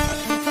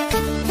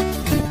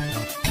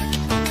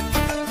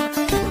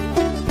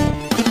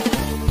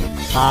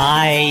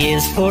 I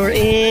is for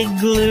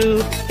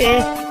igloo,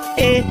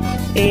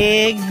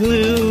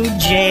 igloo.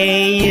 J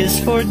is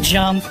for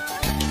jump,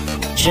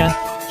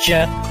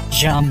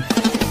 jump.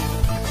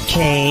 K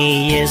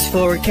is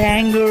for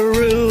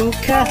kangaroo,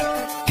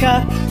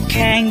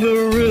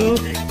 kangaroo.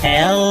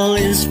 L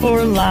is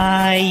for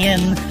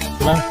lion,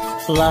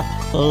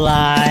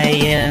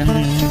 lion.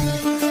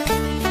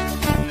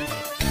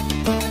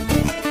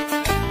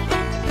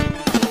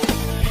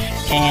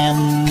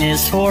 M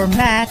is for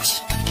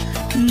mat,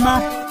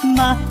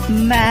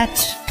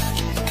 mat.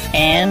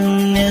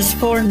 N is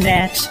for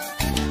net,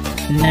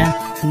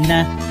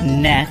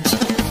 net.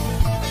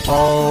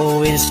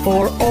 O is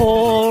for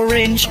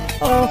orange,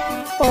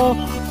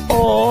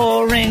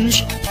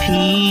 orange.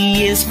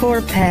 P is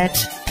for pet,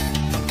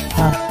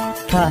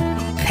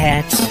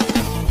 pet.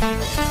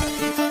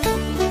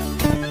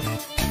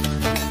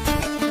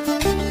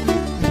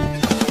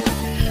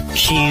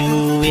 Q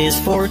is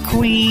for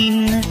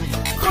queen,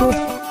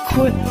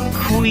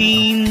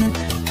 queen.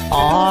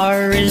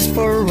 R is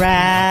for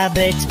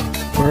rabbit,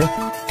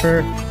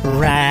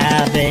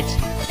 rabbit.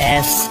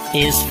 S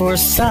is for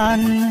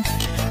sun,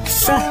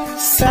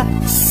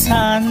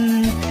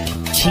 sun.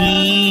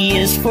 T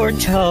is for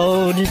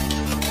toad,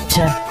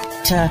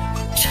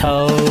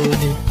 toad.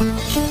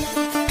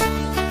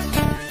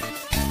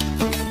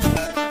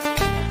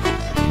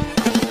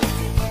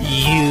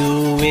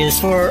 U is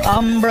for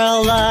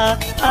umbrella,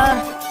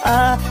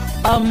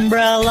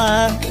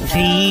 umbrella.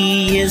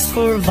 V is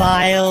for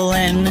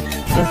violin,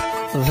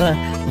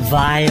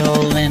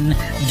 violin.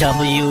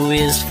 W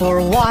is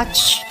for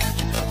watch,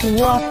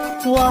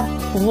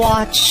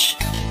 watch.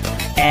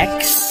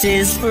 X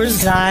is for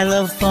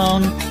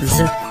xylophone,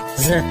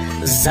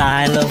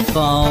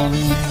 xylophone.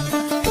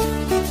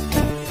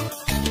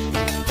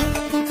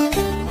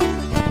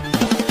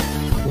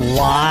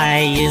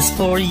 Y is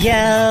for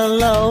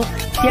yellow,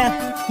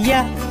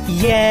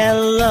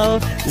 yellow.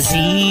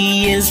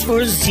 Z is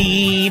for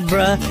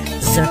zebra,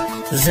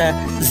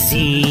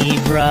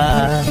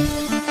 zebra.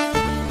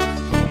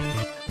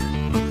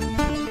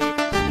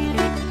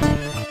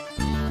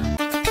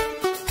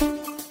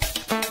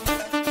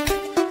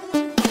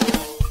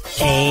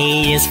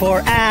 A is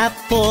for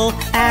apple,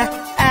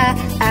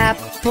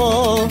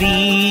 apple. B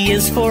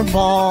is for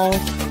ball,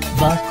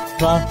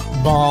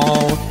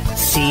 ball.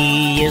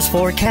 C is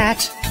for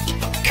cat,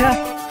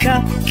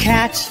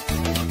 cat.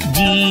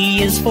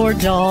 D is for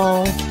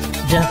doll,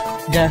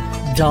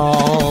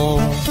 doll.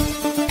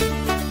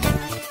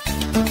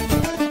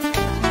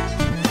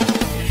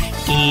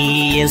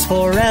 E is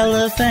for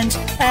elephant,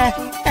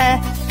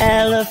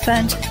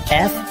 elephant.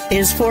 F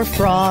is for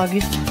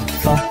frog,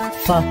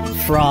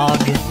 frog.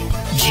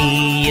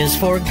 G is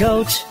for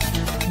goat,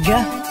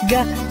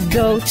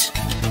 goat.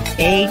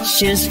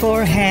 H is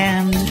for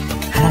hand,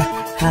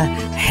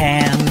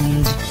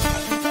 hand.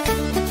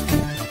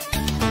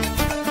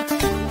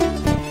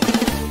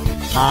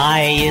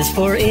 I is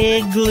for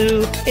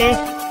igloo,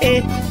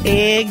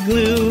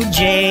 igloo.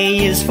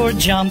 J is for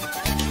jump,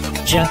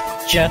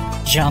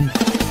 jump.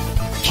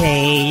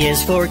 K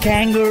is for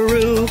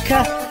kangaroo,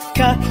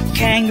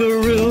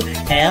 kangaroo.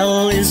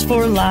 L is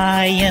for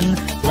lion,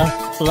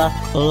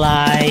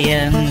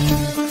 lion.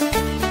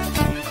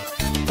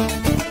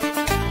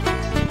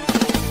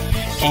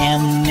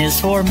 M is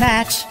for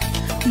mat,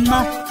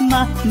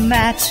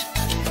 mat.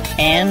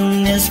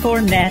 N is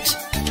for net,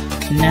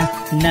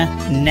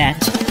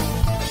 net.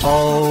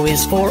 O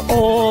is for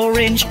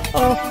orange,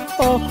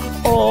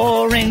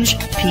 orange.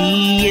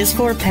 P is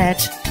for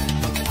pet,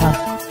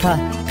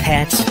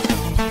 pet.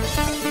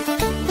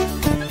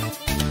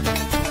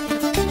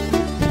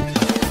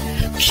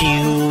 Q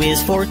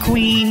is for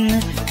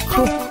queen,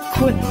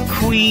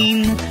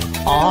 queen.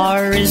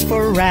 R is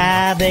for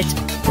rabbit,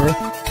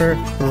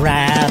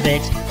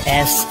 rabbit.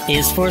 S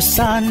is for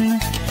sun,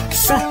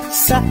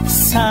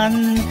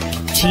 sun.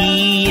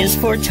 T is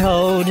for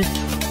toad,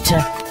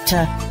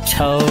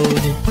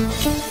 toad.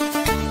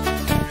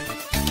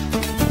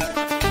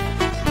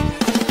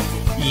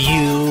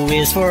 U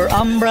is for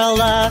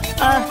umbrella,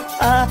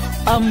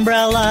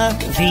 umbrella.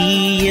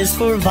 V is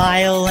for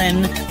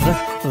violin,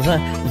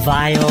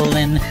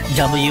 violin.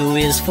 W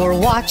is for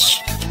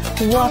watch,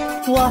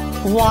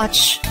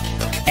 watch.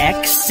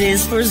 X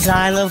is for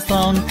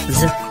xylophone,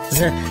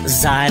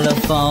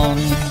 xylophone.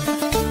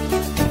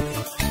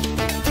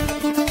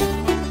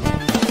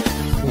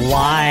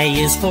 Y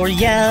is for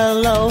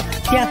yellow,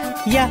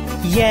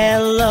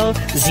 yellow.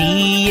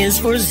 Z is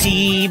for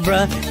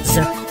zebra,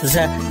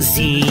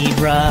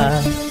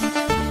 zebra.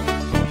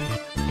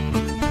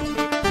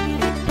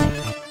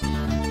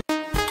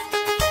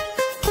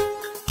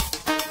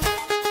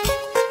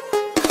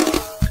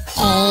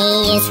 A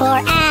is for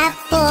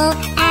apple,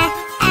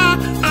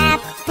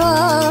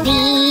 apple. B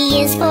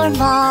is for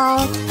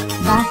ball,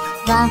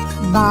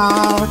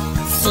 ball.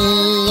 C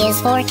is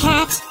for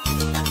cat,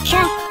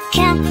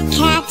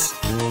 cat.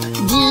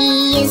 D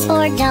is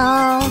for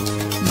doll,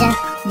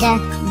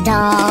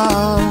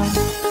 doll.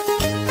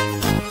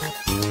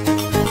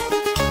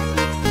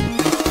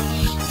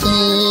 E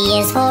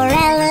is for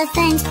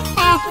elephant,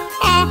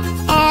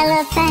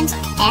 elephant.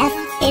 F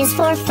is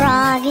for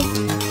frog,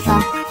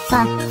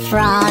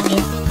 frog.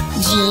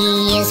 G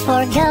is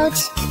for goat,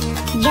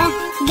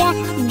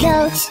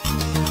 goat.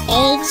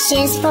 H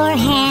is for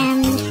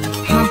hand,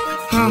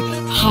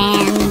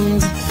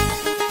 hand.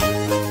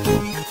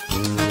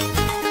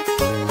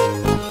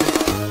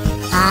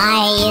 I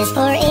is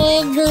for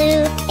igloo,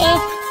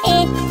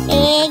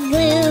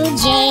 igloo.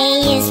 J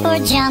is for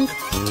jump,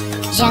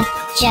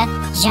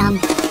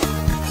 jump.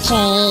 K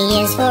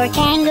is for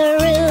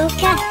kangaroo,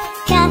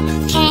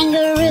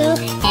 kangaroo.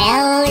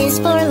 L is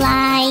for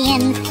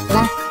lion,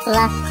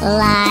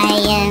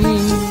 lion.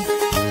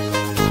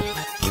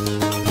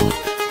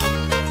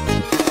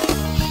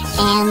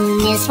 N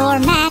is for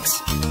mat,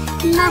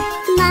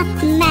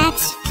 mat.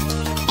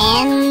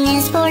 N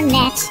is for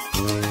net,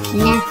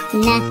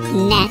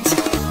 net.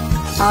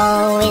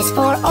 O is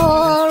for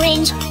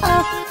orange,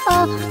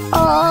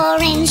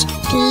 orange.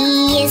 P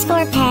is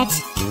for pet,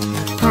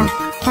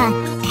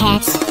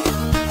 pet.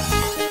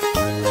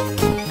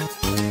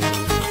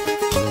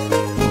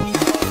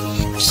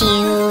 Q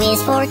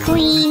is for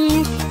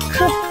queen,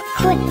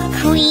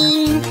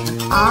 queen.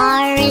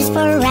 R is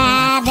for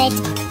rabbit,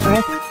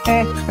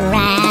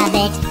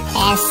 rabbit.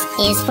 S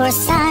is for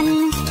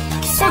sun,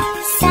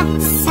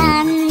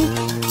 sun.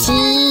 T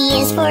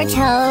is for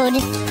toad,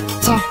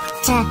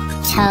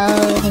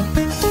 toad.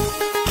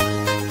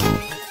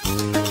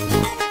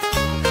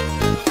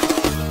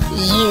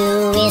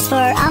 U is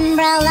for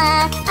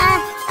umbrella,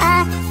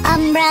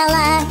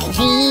 umbrella. V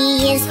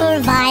is for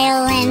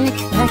violin,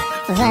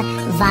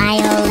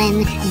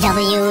 violin.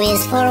 W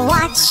is for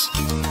watch,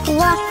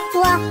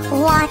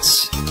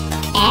 watch.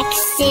 X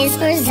is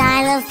for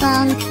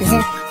xylophone,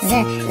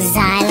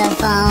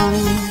 xylophone.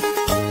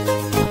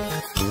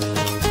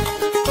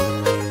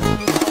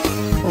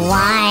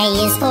 Y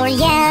is for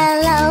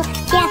yellow,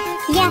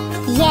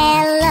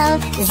 yellow.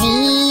 Z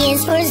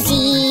is for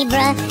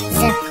zebra,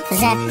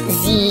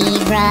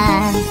 zebra.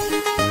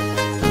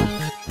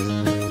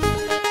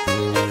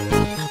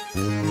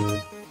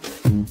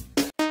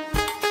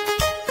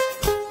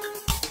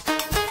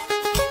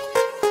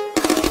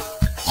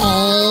 A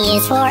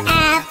is for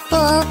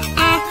apple,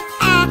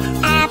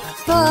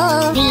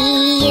 apple. B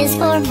is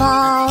for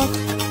ball,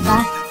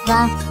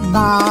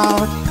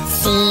 ball. C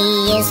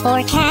is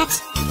for cat,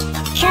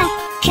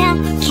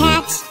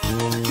 cat.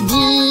 D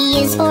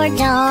is for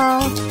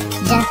doll,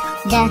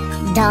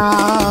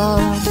 doll.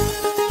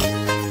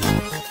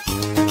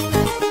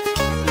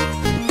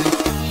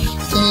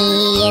 E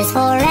is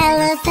for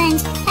elephant,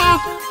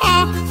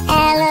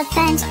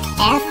 elephant.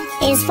 F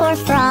is for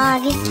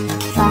frog,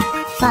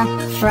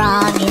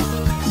 frog.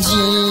 G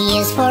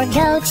is for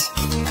goat,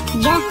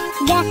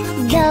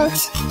 goat.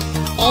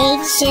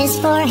 H is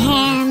for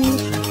hand,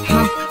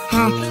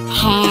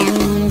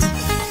 hand.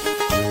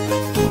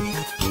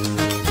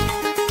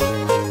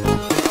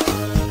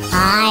 I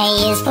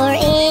is for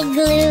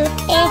igloo,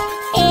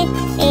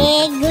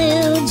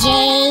 igloo. J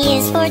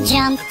is for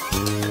jump,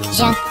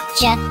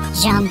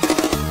 jump.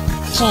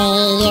 K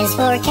is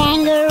for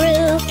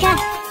kangaroo,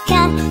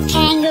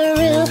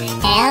 kangaroo.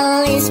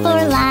 L is for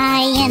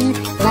lion,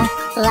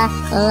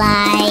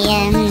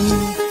 lion.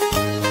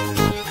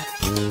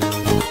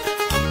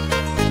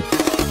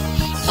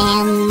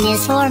 N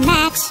is for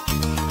mat,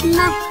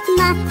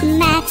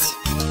 mat.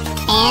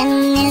 N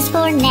is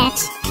for net,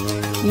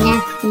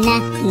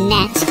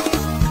 net.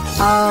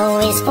 O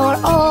is for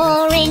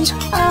orange,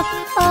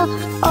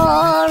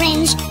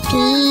 orange. P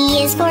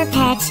is for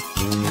pet,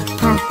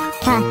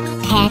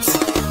 pet.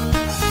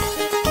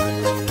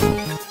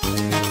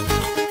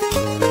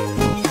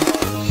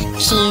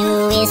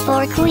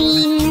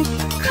 queen,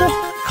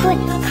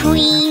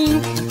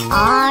 queen.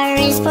 R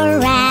is for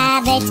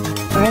rabbit,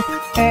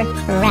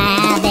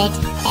 rabbit.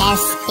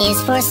 S is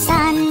for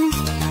sun,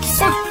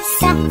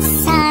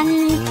 sun.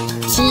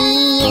 T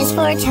is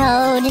for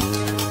toad,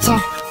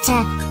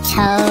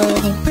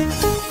 toad.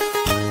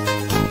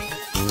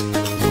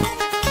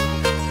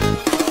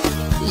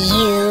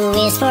 U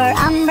is for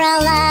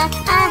umbrella,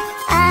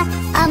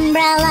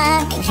 umbrella.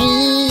 V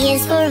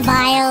is for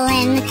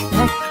violin,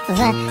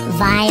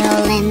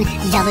 violin.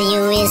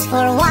 W is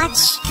for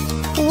watch,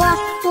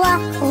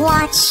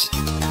 watch.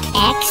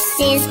 X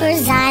is for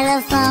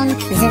xylophone,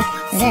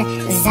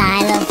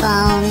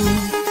 xylophone.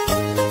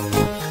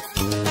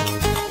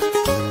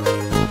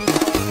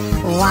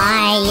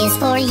 Y is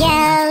for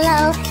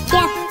yellow,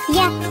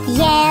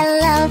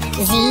 yellow.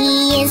 Z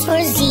is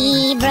for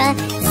zebra,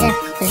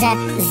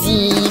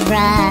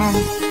 zebra.